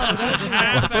jobby.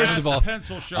 Well, first of all,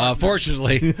 pencil sharpener.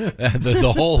 fortunately,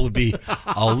 the hole would be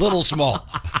a little small.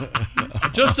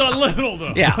 Just a little,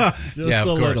 though. Yeah. Just of a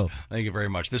course. little. Thank you very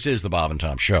much. This is the Bob and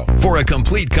Tom Show. For a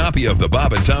complete copy of the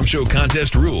Bob and Tom Show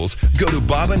contest rules, go to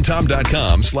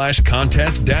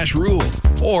bobandtom.com/contest-rules,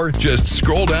 or just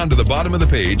scroll down to the bottom of the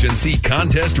page and see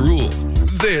contest rules.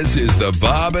 This is the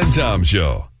Bob and Tom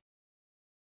Show.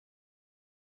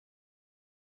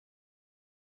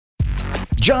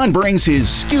 John brings his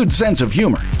skewed sense of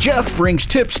humor. Jeff brings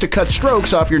tips to cut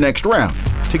strokes off your next round.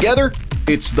 Together,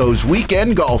 it's those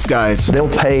weekend golf guys. They'll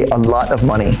pay a lot of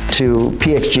money to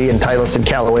PXG and Titleist and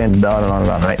Callaway and on and on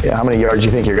and on, right? How many yards do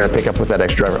you think you're going to pick up with that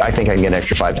extra driver? I think I can get an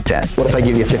extra 5 to 10. What if I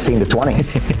give you 15 to 20?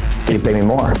 You pay me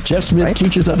more. Jeff Smith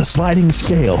teaches on a sliding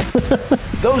scale.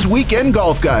 Those Weekend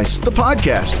Golf Guys, the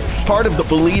podcast, part of the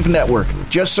Believe Network.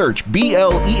 Just search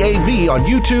BLEAV on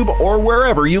YouTube or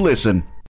wherever you listen.